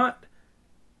they're not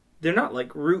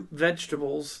like root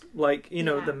vegetables like,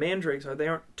 the mandrakes are. They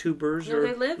aren't tubers or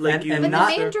they live legumes. But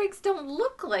the mandrakes don't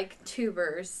look like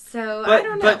tubers, so I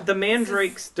don't know. But the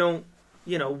mandrakes don't,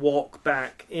 walk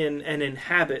back in and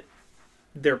inhabit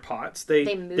their pots.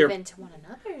 They move into one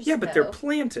another's. Yeah, but they're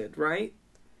planted, right?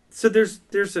 So there's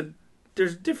a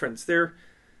difference.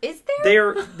 Is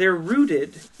there? They're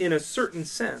rooted in a certain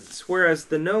sense, whereas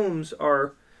the gnomes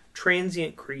are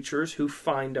transient creatures who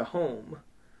find a home.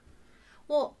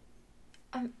 Well,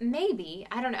 maybe.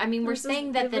 I don't know. I mean, we're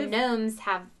saying that the gnomes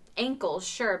have ankles,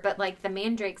 sure, but like the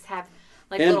mandrakes have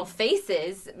little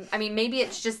faces. I mean, maybe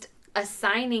it's just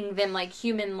assigning them like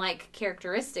human-like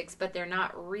characteristics, but they're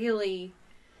not really.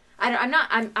 I'm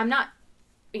not.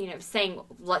 Saying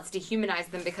let's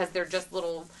dehumanize them because they're just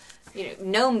little.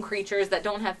 Gnome creatures that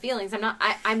don't have feelings.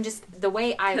 I'm just the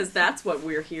way I... Because that's what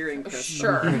we're hearing, Crystal.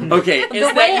 Sure. Okay.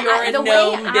 The way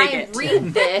I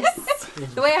read this,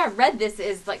 the way I read this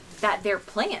is like that they're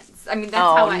plants. I mean, that's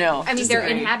how I mean, they're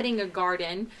inhabiting a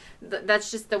garden. That's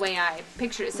just the way I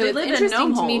pictured it. So it's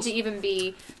interesting to me to even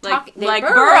be like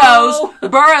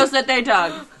burrows that they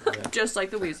dug, just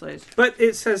like the Weasleys. But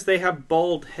it says they have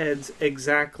bald heads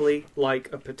exactly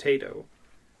like a potato,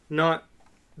 not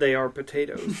they are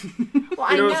potatoes. Well,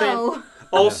 I know. What I'm saying?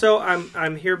 Also,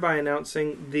 I'm hereby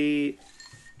announcing the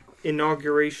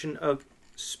inauguration of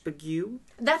SPGU.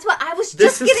 That's what I was the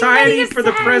just getting ready to Society for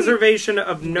the Preservation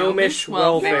of Gnomish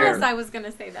Welfare. Yes, I was going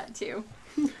to say that too.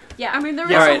 Yeah, I mean there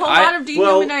is a whole lot of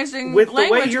dehumanizing with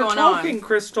language the way you're going talking, on.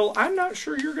 Crystal, I'm not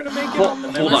sure you're going to make it on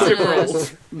the Hold membership on.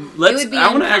 rolls.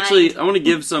 I want to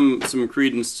give some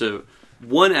credence to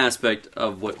one aspect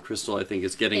of what Crystal I think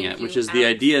is getting at, which is the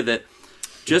idea that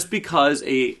just because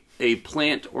a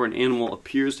plant or an animal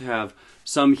appears to have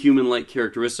some human-like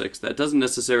characteristics, that doesn't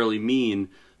necessarily mean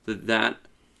that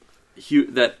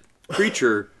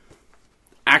creature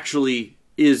actually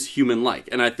is human-like.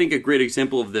 And I think a great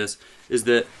example of this is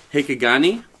the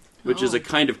hekigani, which is a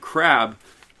kind of crab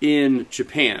in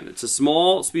Japan. It's a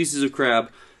small species of crab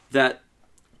that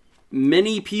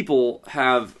many people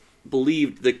have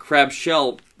believed the crab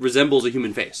shell resembles a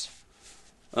human face.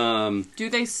 Do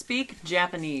they speak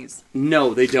Japanese?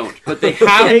 No, they don't. But they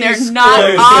have. And they're not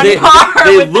on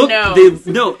par with the gnomes.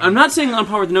 No, I'm not saying on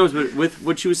par with the gnomes, but with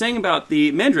what she was saying about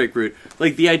the mandrake root,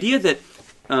 like the idea that,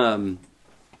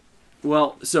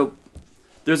 so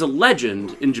there's a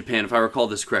legend in Japan, if I recall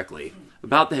this correctly,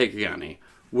 about the hekigani,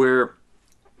 where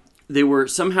they were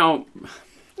somehow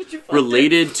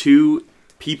related to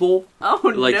people. Oh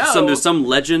like no! There's some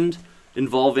legend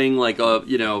involving like a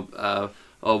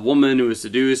woman who was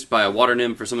seduced by a water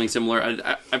nymph or something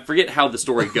similar. I forget how the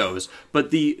story goes, but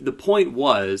the point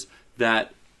was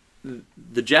that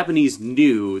the Japanese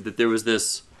knew that there was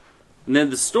this, and then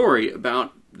the story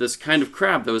about this kind of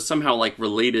crab that was somehow like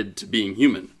related to being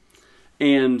human.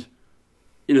 And,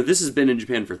 this has been in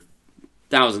Japan for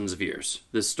thousands of years,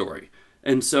 this story.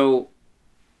 And so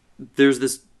there's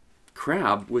this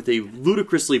crab with a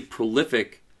ludicrously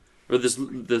prolific, or this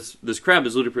crab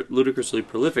is ludicrously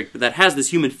prolific, that has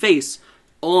this human face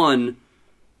on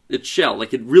its shell.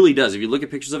 Like, it really does. If you look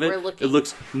at pictures of it, We're looking. it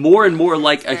looks more and more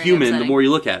like a very human the upsetting. more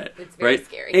you look at it. It's very right?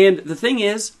 scary. And the thing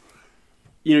is,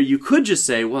 you know, you could just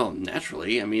say, well,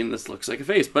 naturally, I mean, this looks like a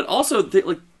face. But also,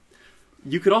 like,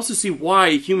 you could also see why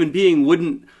a human being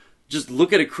wouldn't just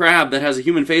look at a crab that has a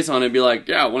human face on it and be like,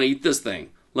 yeah, I want to eat this thing.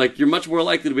 Like, you're much more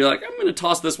likely to be like, I'm going to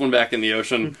toss this one back in the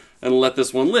ocean and let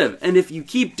this one live. And if you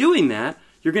keep doing that,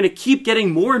 you're going to keep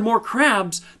getting more and more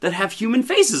crabs that have human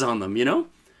faces on them, you know?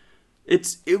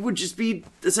 It would just be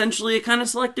essentially a kind of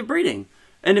selective breeding.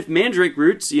 And if mandrake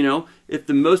roots, you know, if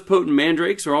the most potent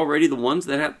mandrakes are already the ones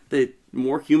that have the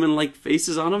more human-like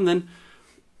faces on them, then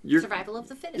you're... Survival of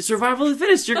the fittest. Survival of the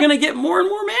fittest. You're going to get more and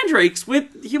more mandrakes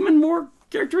with human-more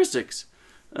characteristics.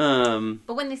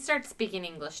 But when they start speaking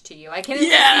English to you, I can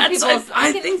Yeah, see that's, people's,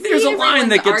 I can think see there's a line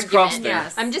that everyone's gets crossed argument. there.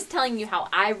 Yes. I'm just telling you how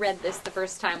I read this the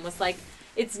first time. Was like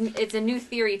it's a new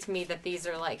theory to me that these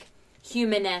are like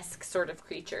human-esque sort of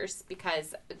creatures,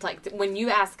 because it's like when you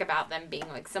ask about them being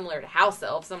like similar to house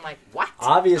elves, I'm like, what?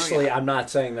 Obviously, I'm not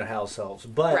saying they're house elves,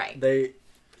 but Right. they,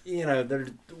 you know, they're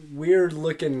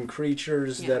weird-looking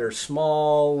creatures Yeah. that are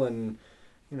small and,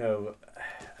 you know,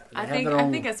 they I have think their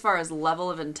own- as far as level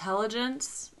of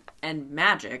intelligence and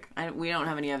magic, we don't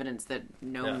have any evidence that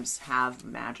gnomes have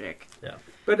magic. Yeah.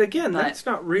 But again, But- that's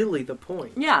not really the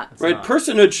point. Yeah, Right, not.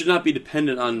 personhood should not be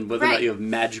dependent on whether or not Right. you have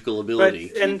magical But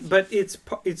ability.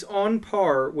 it's on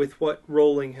par with what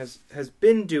Rowling has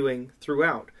been doing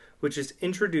throughout, which is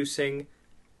introducing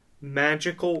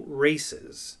magical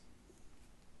races,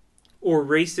 or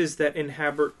races that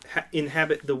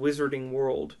inhabit the wizarding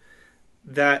world,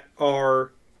 that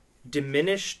are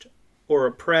diminished or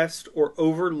oppressed or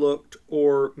overlooked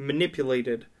or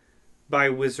manipulated by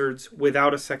wizards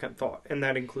without a second thought. And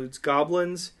that includes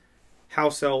goblins,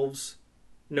 house elves,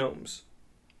 gnomes.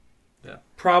 Yeah.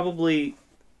 Probably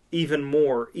even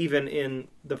more, even in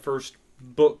the first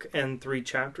book and 3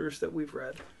 chapters that we've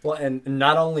read. Well, and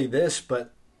not only this,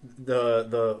 but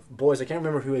the boys, I can't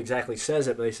remember who exactly says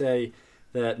it, but they say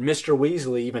that Mr.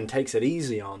 Weasley even takes it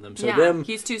easy on them. So yeah,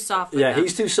 he's too soft. With yeah, them.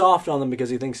 he's too soft on them because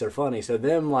he thinks they're funny. So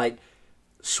them, like,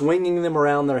 swinging them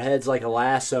around their heads like a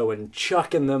lasso and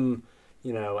chucking them,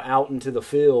 you know, out into the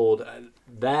field,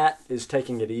 that is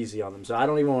taking it easy on them. So I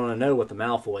don't even want to know what the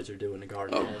Malfoys are doing to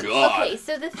Garden Oh, Hedge. God. Okay,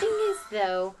 so the thing is,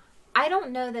 though, I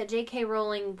don't know that J.K.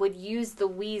 Rowling would use the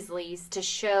Weasleys to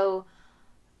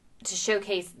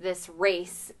showcase this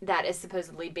race that is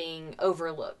supposedly being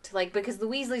overlooked. Like, because the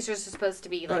Weasleys are supposed to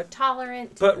be, like,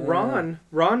 tolerant. But Ron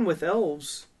with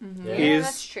elves Yeah. yeah, is...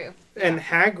 that's true. And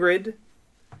Hagrid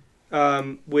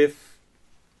with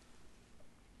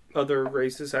other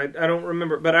races. I don't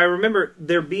remember. But I remember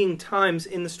there being times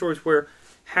in the stories where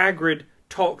Hagrid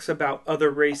talks about other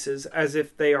races as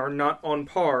if they are not on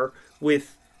par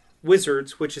with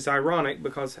wizards, which is ironic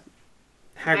because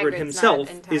Hagrid Hagrid's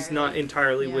himself not is not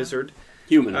entirely Yeah. wizard.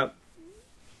 Human.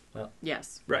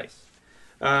 Yes. Right.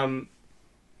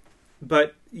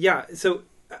 But yeah, so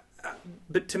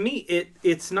but to me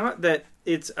it's not that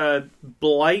it's a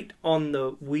blight on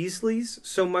the Weasleys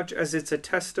so much as it's a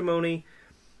testimony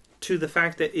to the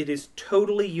fact that it is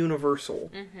totally universal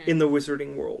in the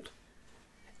wizarding world.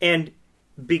 And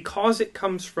because it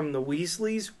comes from the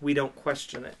Weasleys, we don't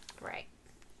question it. Right.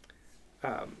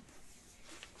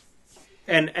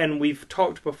 And we've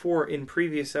talked before in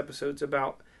previous episodes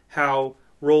about how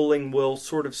Rowling will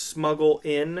sort of smuggle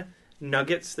in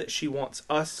nuggets that she wants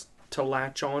us to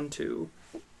latch on to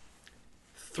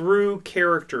through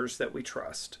characters that we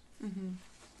trust.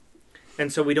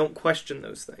 And so we don't question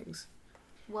those things.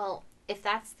 Well, if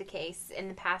that's the case, in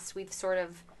the past we've sort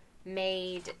of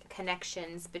made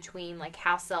connections between, like,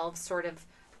 house elves sort of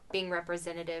being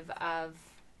representative of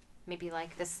maybe,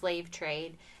 like, the slave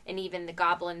trade, and even the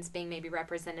goblins being maybe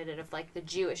representative of, like, the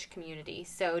Jewish community.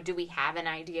 So do we have an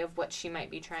idea of what she might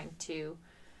be trying to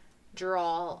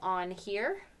draw on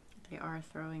here? They are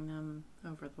throwing them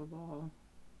over the wall.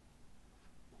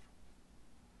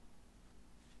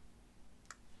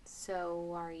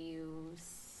 So are you...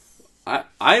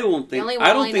 I don't think only one I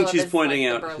I don't know think of she's is, pointing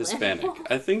like, out the Berlin.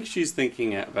 Hispanic. I think she's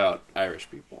thinking about Irish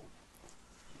people.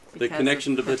 The Because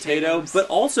connection to of potato, potatoes. but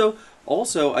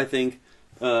also I think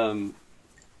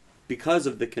because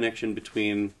of the connection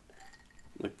between,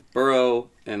 like, the Burrow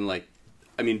and, like,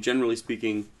 I mean, generally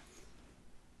speaking,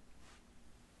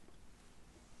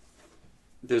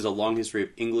 there's a long history of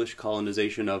English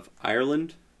colonization of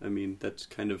Ireland. I mean, that's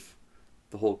kind of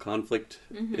the whole conflict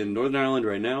in Northern Ireland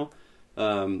right now.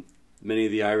 Many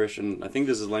of the Irish, and I think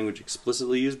this is language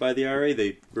explicitly used by the IRA,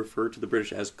 they refer to the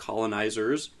British as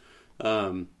colonizers.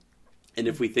 And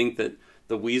if we think that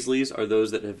the Weasleys are those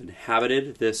that have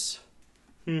inhabited this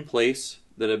place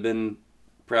that have been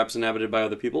perhaps inhabited by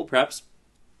other people, perhaps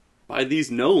by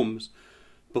these gnomes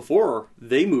before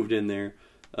they moved in there,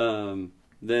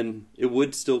 then it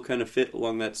would still kind of fit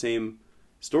along that same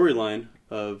storyline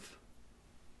of,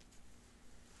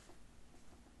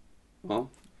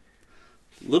 well,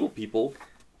 little people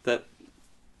that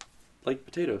like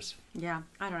potatoes. Yeah,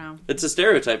 I don't know. It's a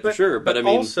stereotype for sure, but I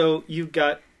mean... also, you've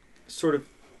got sort of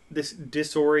this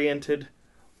disoriented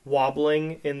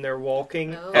wobbling in their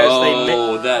walking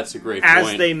that's a great point.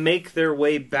 As they make their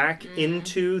way back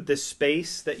into the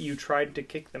space that you tried to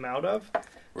kick them out of.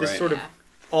 This sort of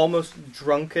almost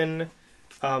drunken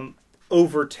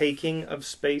overtaking of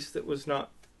space that was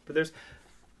not... But there's...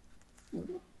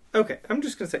 Okay, I'm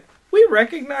just going to say, we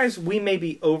recognize we may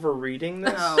be over-reading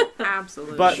this. Oh,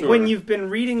 absolutely. But when you've been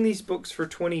reading these books for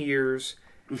 20 years,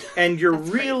 and you're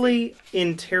really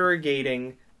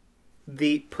interrogating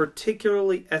the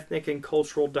particularly ethnic and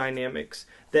cultural dynamics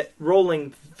that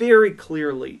Rowling very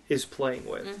clearly is playing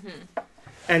with,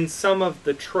 and some of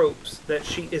the tropes that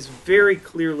she is very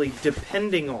clearly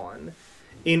depending on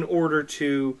in order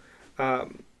to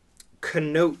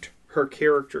connote her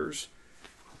characters,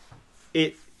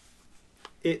 it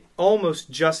almost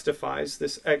justifies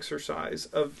this exercise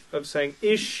of saying,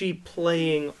 is she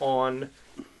playing on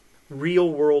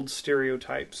real-world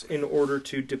stereotypes in order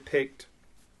to depict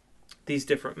these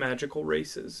different magical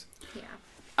races? Yeah.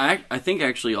 I think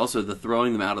actually also the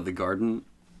throwing them out of the garden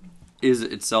is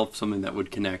itself something that would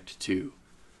connect to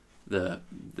the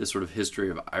sort of history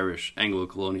of Irish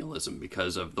Anglo-colonialism,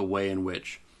 because of the way in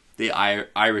which the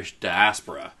Irish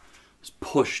diaspora was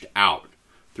pushed out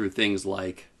through things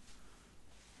like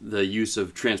the use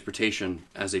of transportation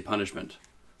as a punishment,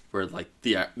 where like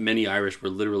many Irish were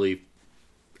literally,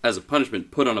 as a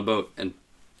punishment, put on a boat and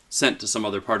sent to some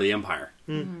other part of the empire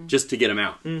just to get them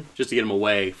out, just to get them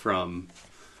away from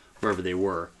wherever they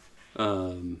were.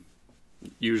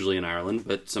 Usually in Ireland,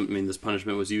 but this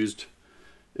punishment was used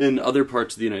in other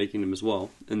parts of the United Kingdom as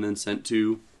well, and then sent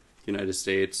to the United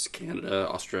States, Canada,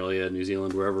 Australia, New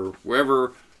Zealand,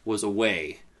 wherever was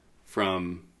away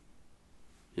from,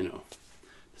 the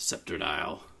Sceptred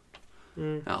Isle,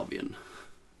 Albion.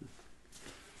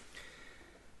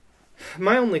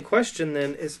 My only question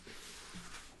then is,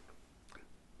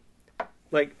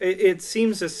 like, it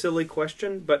seems a silly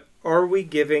question, but are we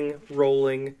giving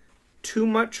Rowling too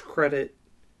much credit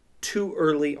too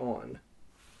early on?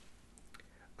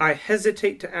 I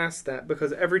hesitate to ask that,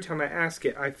 because every time I ask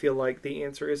it, I feel like the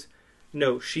answer is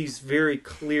no. She's very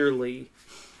clearly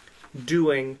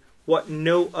doing what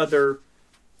no other...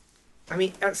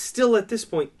 still at this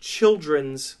point,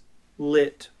 children's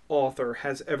lit author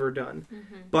has ever done.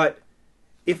 But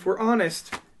if we're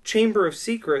honest, Chamber of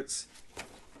Secrets,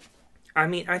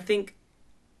 I think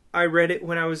I read it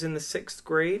when I was in the 6th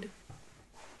grade.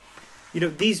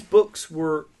 These books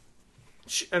were...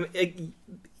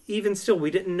 even still,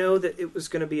 we didn't know that it was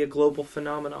going to be a global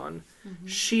phenomenon.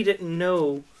 She didn't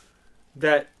know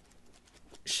that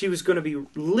she was going to be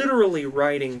literally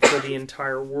writing for the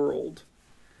entire world.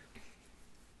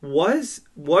 Was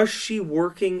she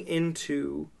working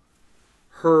into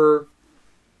her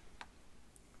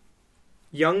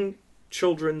young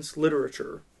children's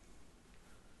literature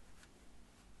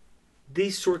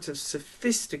these sorts of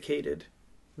sophisticated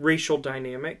racial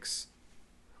dynamics?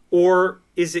 Or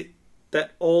is it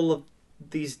that all of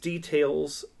these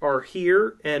details are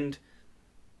here and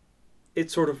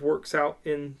it sort of works out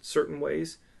in certain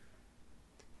ways?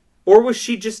 Or was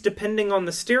she just depending on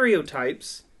the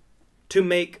stereotypes to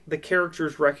make the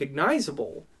characters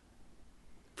recognizable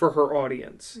for her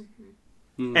audience?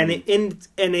 Mm-hmm.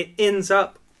 And it ends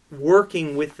up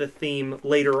working with the theme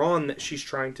later on that she's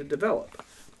trying to develop.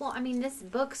 Well, this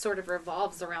book sort of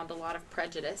revolves around a lot of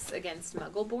prejudice against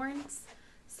Muggleborns.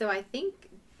 So I think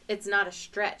it's not a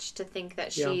stretch to think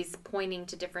that she's pointing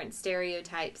to different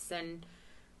stereotypes and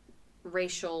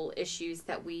racial issues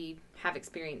that we have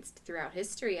experienced throughout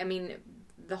history.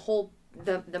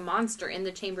 The monster in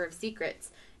the Chamber of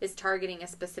Secrets is targeting a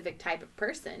specific type of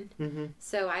person. Mm-hmm.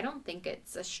 So I don't think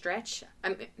it's a stretch.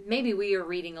 Maybe we are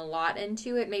reading a lot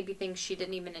into it, maybe things she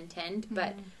didn't even intend,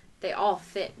 but they all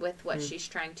fit with what she's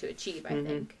trying to achieve, I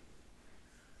think.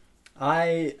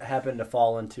 I happen to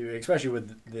fall into, especially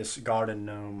with this garden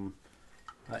gnome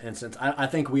instance, I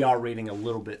think we are reading a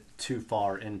little bit too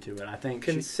far into it. I think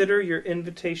consider your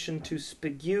invitation to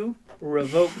Spigue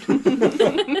revoked.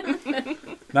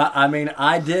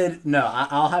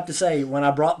 I'll have to say, when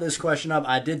I brought this question up,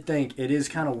 I did think it is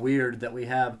kind of weird that we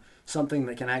have something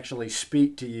that can actually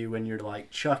speak to you when you're like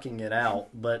chucking it out.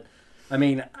 But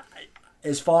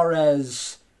as far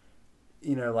as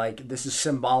like this is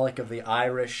symbolic of the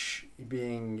Irish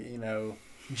being,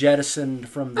 jettisoned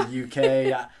from the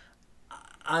UK.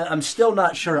 I'm still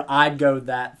not sure I'd go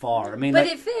that far. I mean, but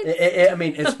it fits. I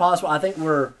mean, it's possible. I think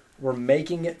we're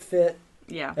making it fit.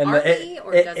 Yeah. And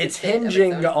it's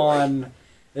hinging on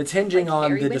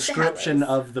the description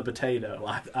of the potato.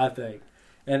 I think.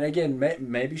 And again,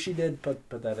 maybe she did put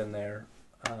that in there.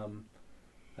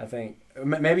 I think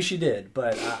maybe she did,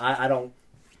 but I don't.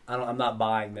 I'm not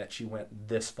buying that she went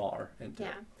this far into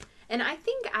it. And I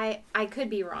think I could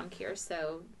be wrong here,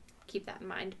 so keep that in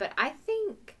mind. But I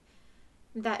think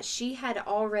that she had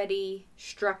already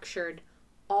structured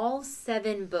all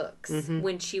 7 books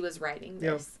when she was writing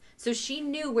this. Yeah. So she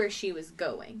knew where she was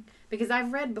going. Because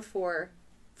I've read before,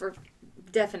 for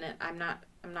definite, I'm not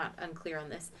unclear on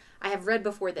this. I have read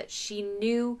before that she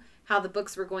knew how the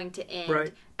books were going to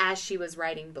end as she was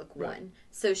writing book 1.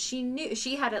 So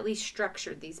she had at least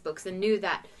structured these books and knew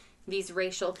that these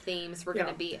racial themes were going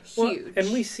to be huge.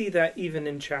 And we see that even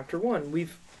in chapter 1.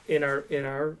 We've in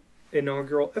our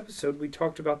inaugural episode, we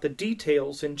talked about the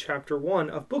details in chapter 1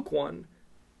 of book 1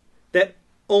 that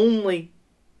only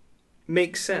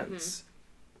make sense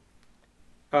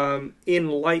in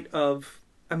light of,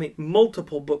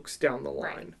 multiple books down the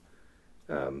line.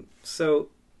 So,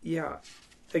 yeah.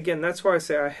 Again, that's why I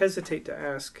say I hesitate to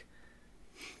ask,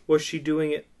 was she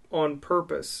doing it on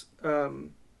purpose?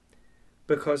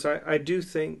 Because I do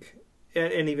think,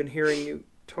 and even hearing you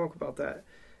talk about that,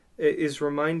 is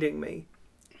reminding me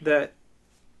that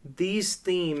these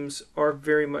themes are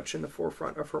very much in the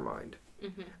forefront of her mind.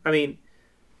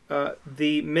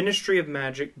 The Ministry of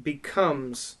Magic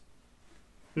becomes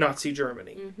Nazi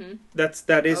Germany.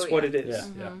 That is what it is.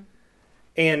 Yeah.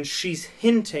 And she's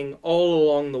hinting all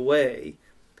along the way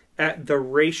at the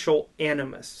racial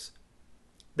animus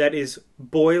that is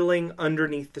boiling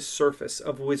underneath the surface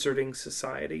of wizarding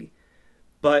society.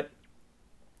 But,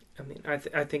 I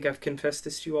think I've confessed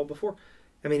this to you all before.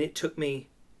 It took me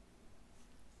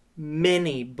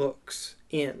many books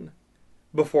in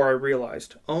before I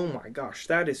realized, oh my gosh,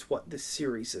 that is what this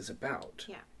series is about.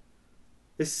 Yeah.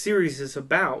 This series is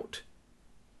about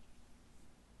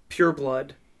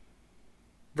pureblood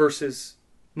versus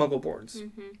Muggleborns.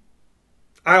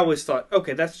 I always thought,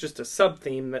 okay, that's just a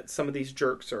sub-theme that some of these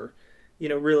jerks are,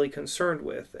 really concerned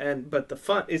with. But the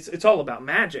fun, it's all about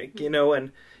magic, and all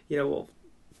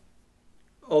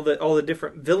the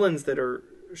different villains that are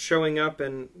showing up,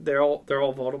 and they're all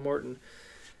Voldemort.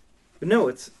 But no,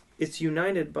 it's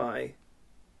united by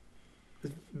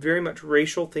very much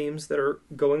racial themes that are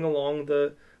going along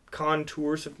the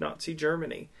contours of Nazi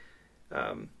Germany.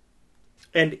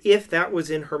 And if that was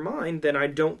in her mind, then I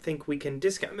don't think we can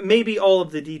discount. Maybe all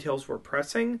of the details we're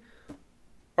pressing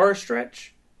are a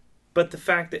stretch, but the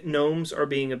fact that gnomes are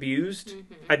being abused,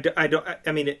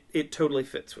 it totally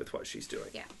fits with what she's doing.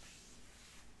 Yeah.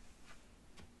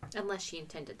 Unless she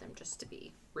intended them just to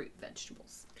be root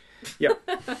vegetables. Yeah.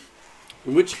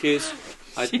 In which case,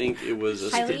 I think it was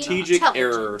a strategic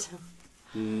error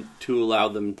to allow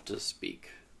them to speak.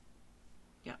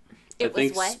 I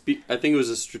think it was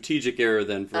a strategic error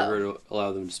then for her to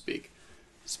allow them to speak.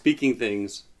 Speaking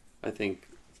things, I think,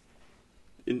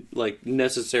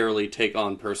 necessarily take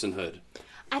on personhood.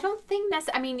 I don't think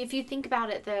if you think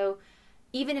about it, though,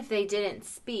 even if they didn't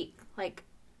speak,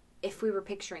 if we were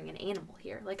picturing an animal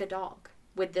here, like a dog,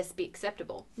 would this be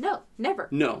acceptable? No, never.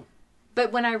 No.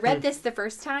 But when I read this the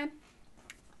first time,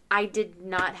 I did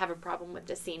not have a problem with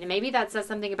this scene. And maybe that says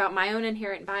something about my own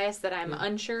inherent bias that I'm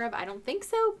unsure of. I don't think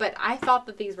so. But I thought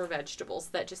that these were vegetables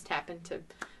that just happened to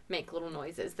make little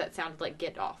noises that sounded like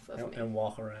get off of me. And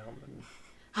walk around.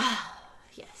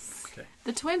 Yes. Okay.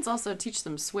 The twins also teach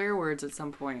them swear words at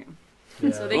some point.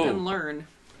 Yeah. So they can learn.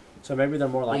 So maybe they're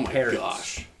more like parrots.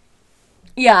 Gosh.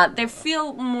 Yeah, they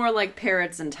feel more like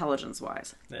parrots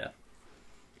intelligence-wise. Yeah.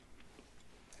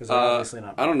 Obviously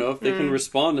not. I don't know if they can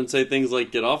respond and say things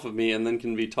like "get off of me" and then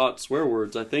can be taught swear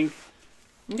words. I think.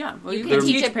 Yeah, well, you can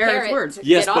teach parrots words.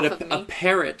 Yes, but a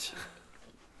parrot.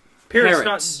 Parrot's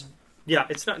not. Yeah,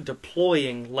 it's not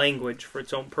deploying language for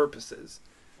its own purposes.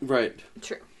 Right.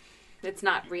 True. It's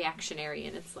not reactionary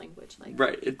in its language.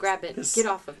 Grab it, get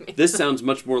off of me. This sounds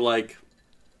much more like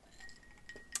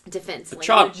defense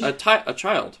language. A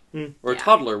child or a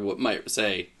toddler might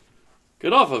say,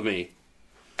 "Get off of me."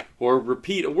 Or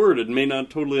repeat a word it may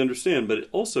not totally understand, but it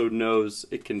also knows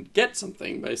it can get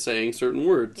something by saying certain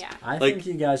words. Yeah. I think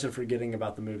you guys are forgetting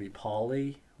about the movie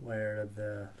Polly, where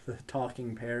the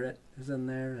talking parrot is in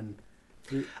there. And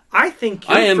I think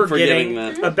you're forgetting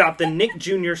about the Nick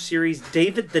Jr. series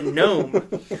David the Gnome.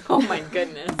 Oh my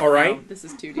goodness. All right? Wow, this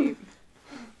is too deep.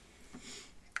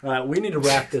 All right, we need to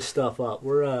wrap this stuff up.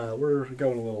 We're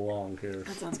going a little long here.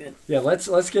 That sounds good. Yeah,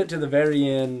 let's get to the very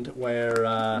end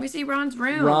where We see Ron's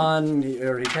room.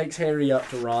 he takes Harry up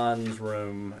to Ron's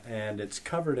room, and it's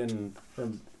covered in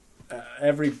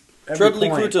every Chudley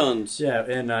point. croutons. Yeah,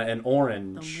 in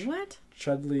orange. The what?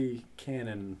 Chudley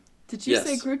cannon. Did you Yes.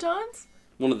 say croutons?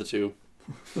 One of the two.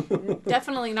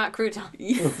 Definitely not crouton.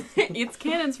 It's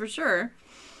cannons for sure.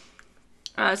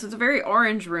 So it's a very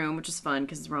orange room, which is fun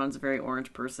because Ron's a very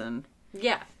orange person,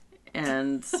 Yeah.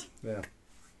 and Yeah.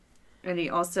 and he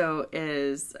also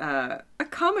is a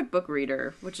comic book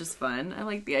reader, which is fun. I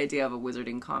like the idea of a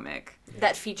wizarding comic.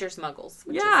 That features muggles.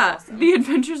 Which Yeah, is awesome. The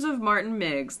Adventures of Martin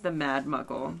Miggs, the Mad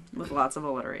Muggle, with lots of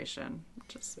alliteration.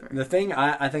 Which is very... The thing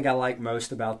I think I like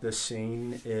most about this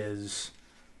scene is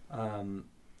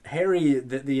Harry,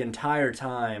 the entire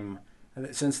time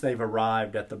since they've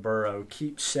arrived at the Burrow,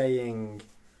 keeps saying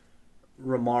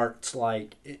remarks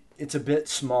like it's a bit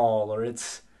small, or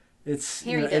it's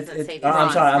Harry doesn't say I'm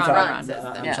this. sorry, Ron says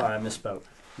them. I'm sorry, I misspoke.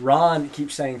 Ron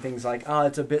keeps saying things like, "Oh,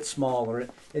 it's a bit small," or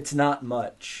 "It's not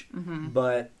much,"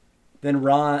 but then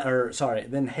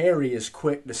then Harry is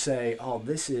quick to say, "Oh,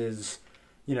 this is,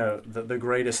 the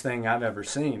greatest thing I've ever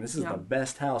seen. This is the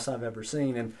best house I've ever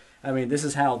seen." And I mean, this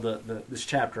is how this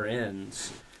chapter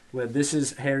ends. With this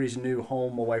is Harry's new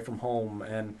home away from home,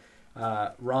 and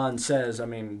Ron says, I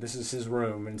mean, this is his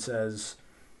room, and says,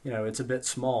 it's a bit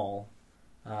small,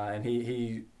 and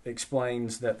he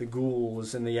explains that the ghoul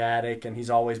is in the attic, and he's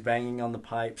always banging on the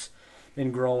pipes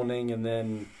and groaning, and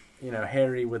then,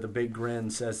 Harry with a big grin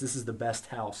says, "This is the best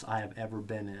house I have ever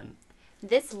been in."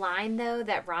 This line, though,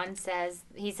 that Ron says,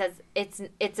 he says, it's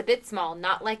a bit small,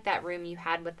 not like that room you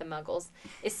had with the Muggles,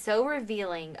 is so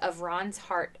revealing of Ron's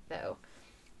heart, though.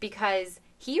 Because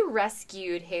he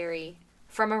rescued Harry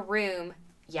from a room,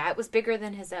 it was bigger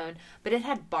than his own, but it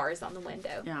had bars on the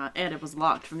window. Yeah, and it was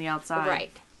locked from the outside.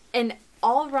 Right. And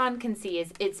all Ron can see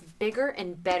is it's bigger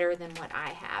and better than what I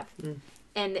have.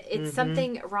 And it's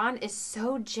something, Ron is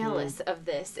so jealous of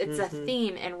this. It's a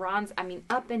theme, and Ron's,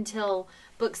 up until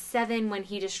book 7 when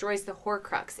he destroys the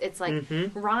Horcrux, it's like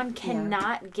Ron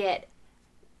cannot get,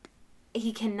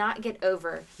 he cannot get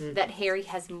over that Harry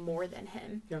has more than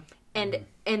him. Yeah. And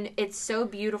it's so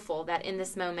beautiful that in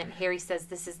this moment, Harry says,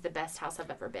 "This is the best house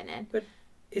I've ever been in." But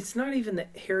it's not even that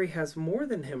Harry has more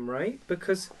than him, right?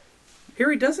 Because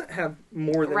Harry doesn't have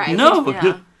more than him. No.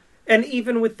 Yeah. And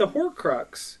even with the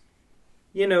Horcrux,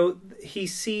 he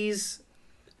sees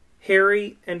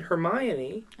Harry and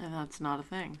Hermione, And that's not a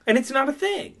thing. and it's not a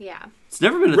thing. Yeah. It's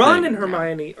never been a Ron thing. and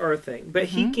Hermione are a thing, but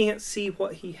he can't see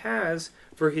what he has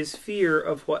for his fear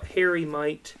of what Harry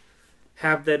might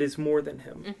have that is more than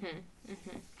him.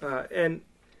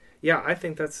 I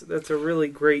think that's a really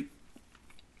great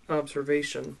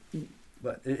observation.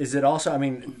 But is it also,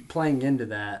 playing into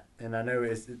that, and I know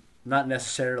it's not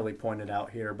necessarily pointed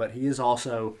out here, but he is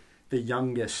also the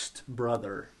youngest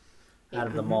brother out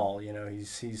of them all.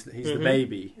 He's the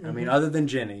baby. Other than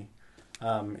Ginny,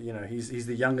 he's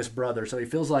the youngest brother, so he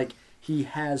feels like he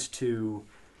has to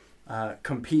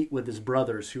compete with his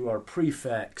brothers who are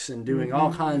prefects and doing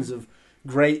all kinds of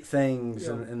great things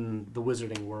in the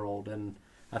wizarding world, and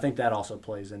I think that also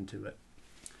plays into it.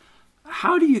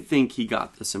 How do you think he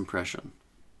got this impression?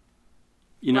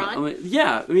 Ron?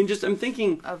 I'm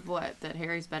thinking Of what? That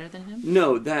Harry's better than him?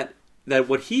 no, that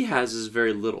what he has is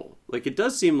very little. Like, it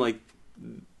does seem like,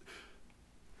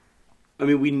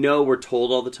 we know, we're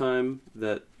told all the time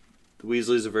that the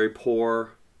Weasleys are very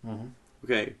poor.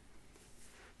 Okay.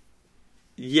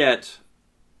 Yet,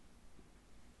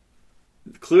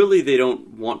 clearly they don't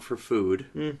want for food.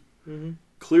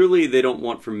 Clearly they don't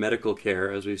want for medical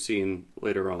care, as we've seen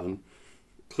later on.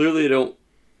 Clearly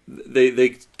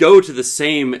they go to the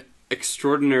same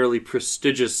extraordinarily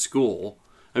prestigious school.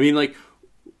 Where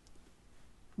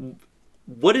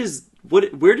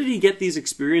did he get these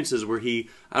experiences where he,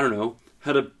 I don't know,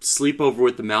 had a sleepover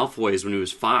with the Malfoys when he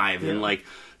was 5 and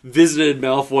visited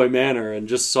Malfoy Manor and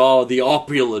just saw the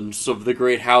opulence of the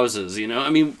great houses,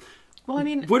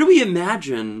 where do we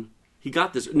imagine he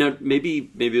got this? Now, maybe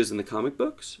it was in the comic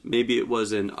books. Maybe it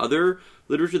was in other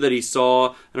literature that he saw,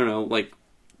 I don't know, like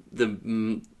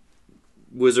the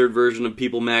wizard version of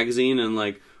People magazine and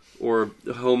or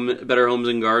Better Homes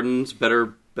and Gardens,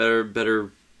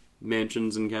 better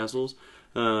mansions and castles,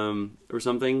 or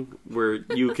something, where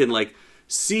you can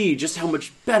see just how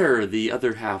much better the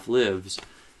other half lives.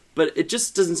 But it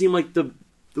just doesn't seem like the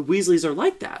Weasleys are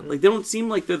like that. They don't seem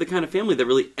like they're the kind of family that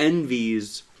really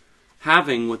envies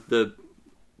having what the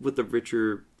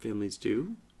richer families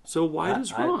do. So why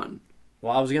does Ron?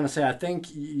 Well, I was going to say, I think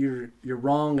you're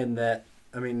wrong in that.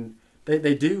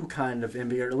 they do kind of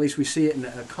envy, or at least we see it in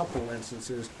a couple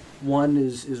instances. One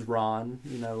is Ron,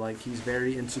 like he's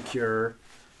very insecure.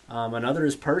 Another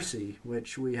is Percy,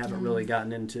 which we haven't really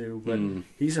gotten into, but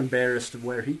he's embarrassed of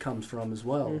where he comes from as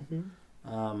well.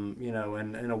 And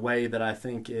in a way that I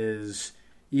think is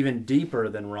even deeper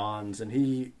than Ron's, and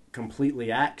he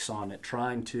completely acts on it,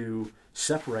 trying to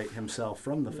separate himself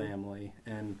from the family.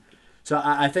 And so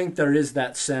I think there is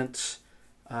that sense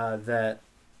that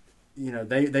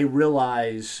they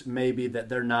realize maybe that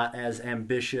they're not as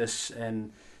ambitious,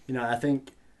 and I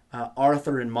think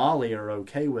Arthur and Molly are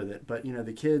okay with it, but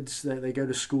the kids, they go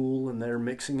to school and they're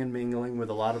mixing and mingling with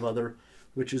a lot of other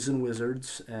witches and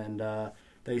wizards, and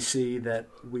they see that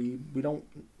we don't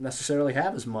necessarily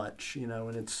have as much,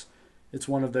 and it's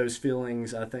one of those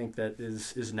feelings, I think, that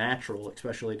is natural,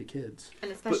 especially to kids. And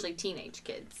especially teenage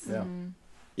kids. Yeah.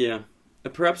 Yeah.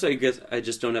 Perhaps I guess I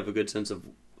just don't have a good sense of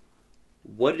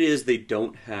what it is they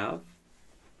don't have.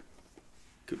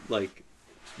 Like,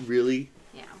 really?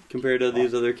 Yeah. Compared to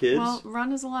these other kids? Well,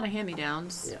 Ron has a lot of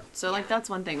hand-me-downs. Yeah. So, that's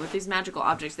one thing. With these magical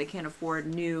objects, they can't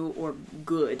afford new or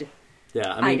good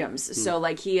items. So,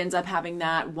 he ends up having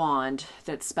that wand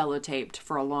that's spellotaped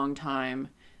for a long time.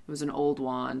 It was an old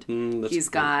wand. He's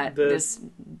got this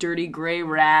dirty gray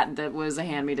rat that was a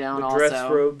hand-me-down also.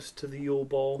 Dress robes to the Yule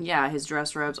Ball. Yeah, his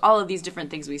dress robes. All of these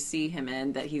different things we see him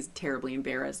in that he's terribly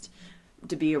embarrassed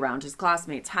to be around his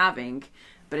classmates having,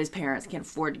 but his parents can't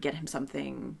afford to get him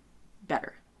something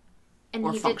better. And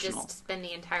or he functional. did just spend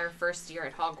the entire first year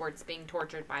at Hogwarts being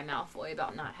tortured by Malfoy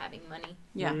about not having money.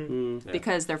 Yeah,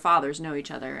 because their fathers know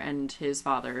each other, and his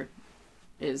father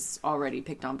is already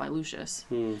picked on by Lucius.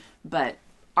 But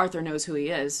Arthur knows who he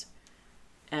is,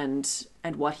 and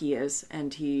what he is,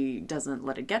 and he doesn't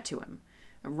let it get to him.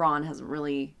 Ron hasn't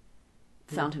really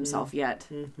found himself yet.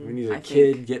 He's a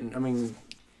kid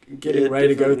getting ready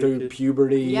to go through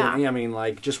puberty. Yeah.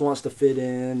 And, just wants to fit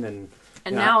in.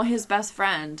 And now his best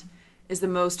friend is the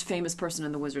most famous person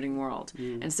in the wizarding world.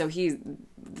 And so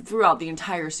throughout the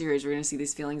entire series, we're going to see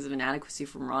these feelings of inadequacy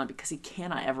from Ron because he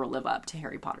cannot ever live up to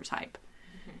Harry Potter's hype.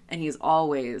 And he's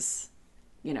always,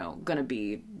 going to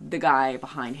be the guy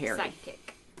behind Harry.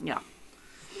 Sidekick. Yeah.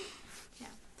 Yeah.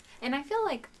 And I feel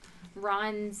like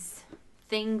Ron's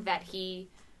thing that he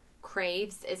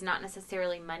craves is not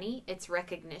necessarily money, it's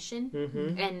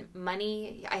recognition. And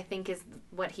money, I think, is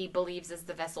what he believes is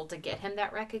the vessel to get him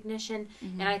that recognition.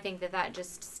 And I think that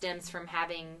just stems from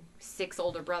having 6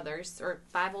 older brothers, or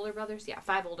 5 older brothers. Yeah,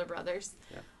 5 older brothers,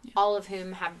 all of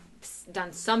whom have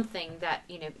done something that,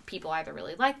 people either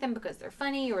really like them because they're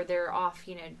funny, or they're off,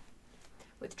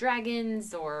 with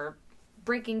dragons, or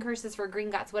breaking curses for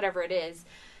Gringotts, whatever it is.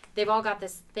 They've all got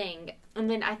this thing. And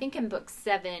then I think in book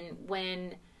 7,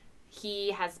 when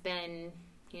he has been,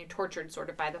 tortured sort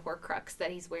of by the Horcrux that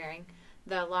he's wearing,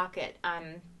 the locket,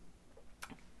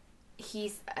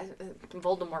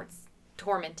 Voldemort's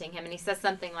tormenting him, and he says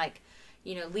something like,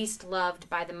 least loved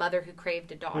by the mother who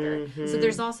craved a daughter. So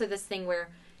there's also this thing where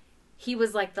he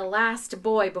was like the last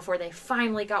boy before they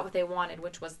finally got what they wanted,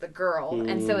 which was the girl.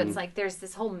 And so it's like there's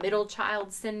this whole middle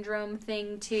child syndrome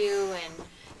thing too, and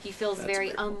he feels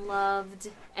very unloved.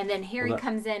 And then Harry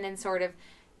comes in and sort of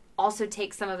also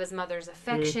takes some of his mother's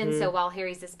affection. So while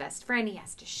Harry's his best friend, he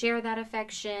has to share that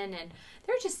affection. And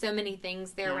there are just so many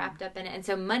things there wrapped up in it. And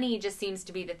so money just seems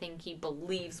to be the thing he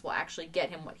believes will actually get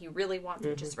him what he really wants,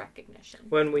 which is recognition.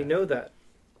 When we know that,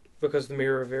 because the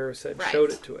Mirror of Erised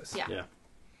showed it to us. Yeah.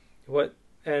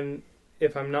 And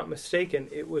if I'm not mistaken,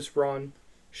 it was Ron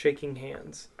shaking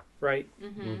hands, right?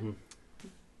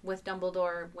 With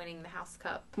Dumbledore winning the House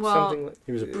Cup. Well, Something like,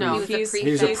 he was a prefect. no, he's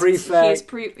a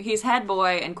prefect. He's head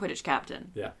boy and Quidditch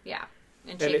captain. Yeah. And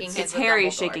And shaking it's- hands It's with Harry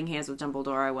Dumbledore. shaking hands with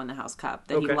Dumbledore. I won the House Cup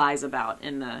that he Okay. lies about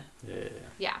in the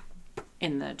Yeah.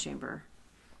 in the chamber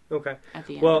Okay. at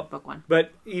the end Well, of book 1.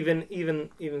 But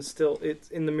even still,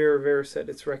 it's in the Mirror of Erised.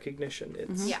 It's recognition.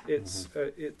 It's Yeah.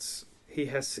 it's he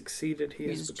has succeeded. He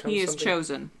has become He is something.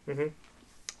 chosen.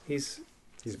 He's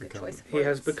He's Good become. choice of he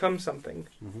has words. become something.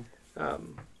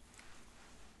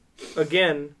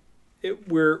 Again,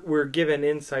 we're given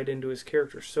insight into his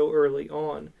character so early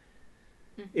on.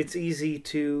 It's easy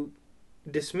to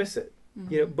dismiss it,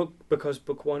 because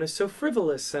book 1 is so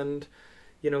frivolous and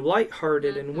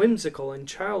lighthearted and whimsical and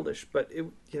childish. But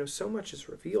so much is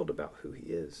revealed about who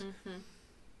he is.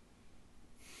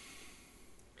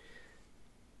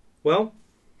 Well,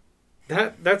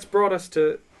 that's brought us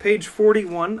to page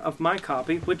 41 of my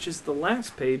copy, which is the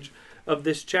last page of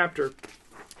this chapter.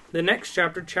 The next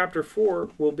chapter, chapter 4,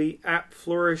 will be At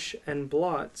Flourish and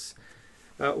Blots,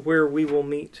 where we will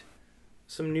meet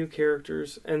some new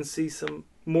characters and see some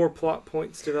more plot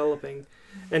points developing.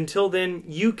 Until then,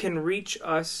 you can reach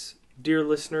us, dear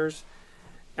listeners,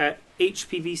 at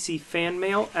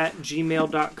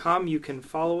hpbcfanmail@gmail.com. You can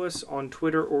follow us on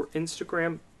Twitter or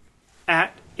Instagram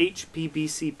at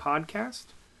HPBC Podcast.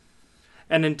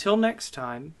 And until next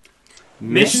time,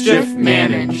 Mischief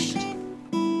managed.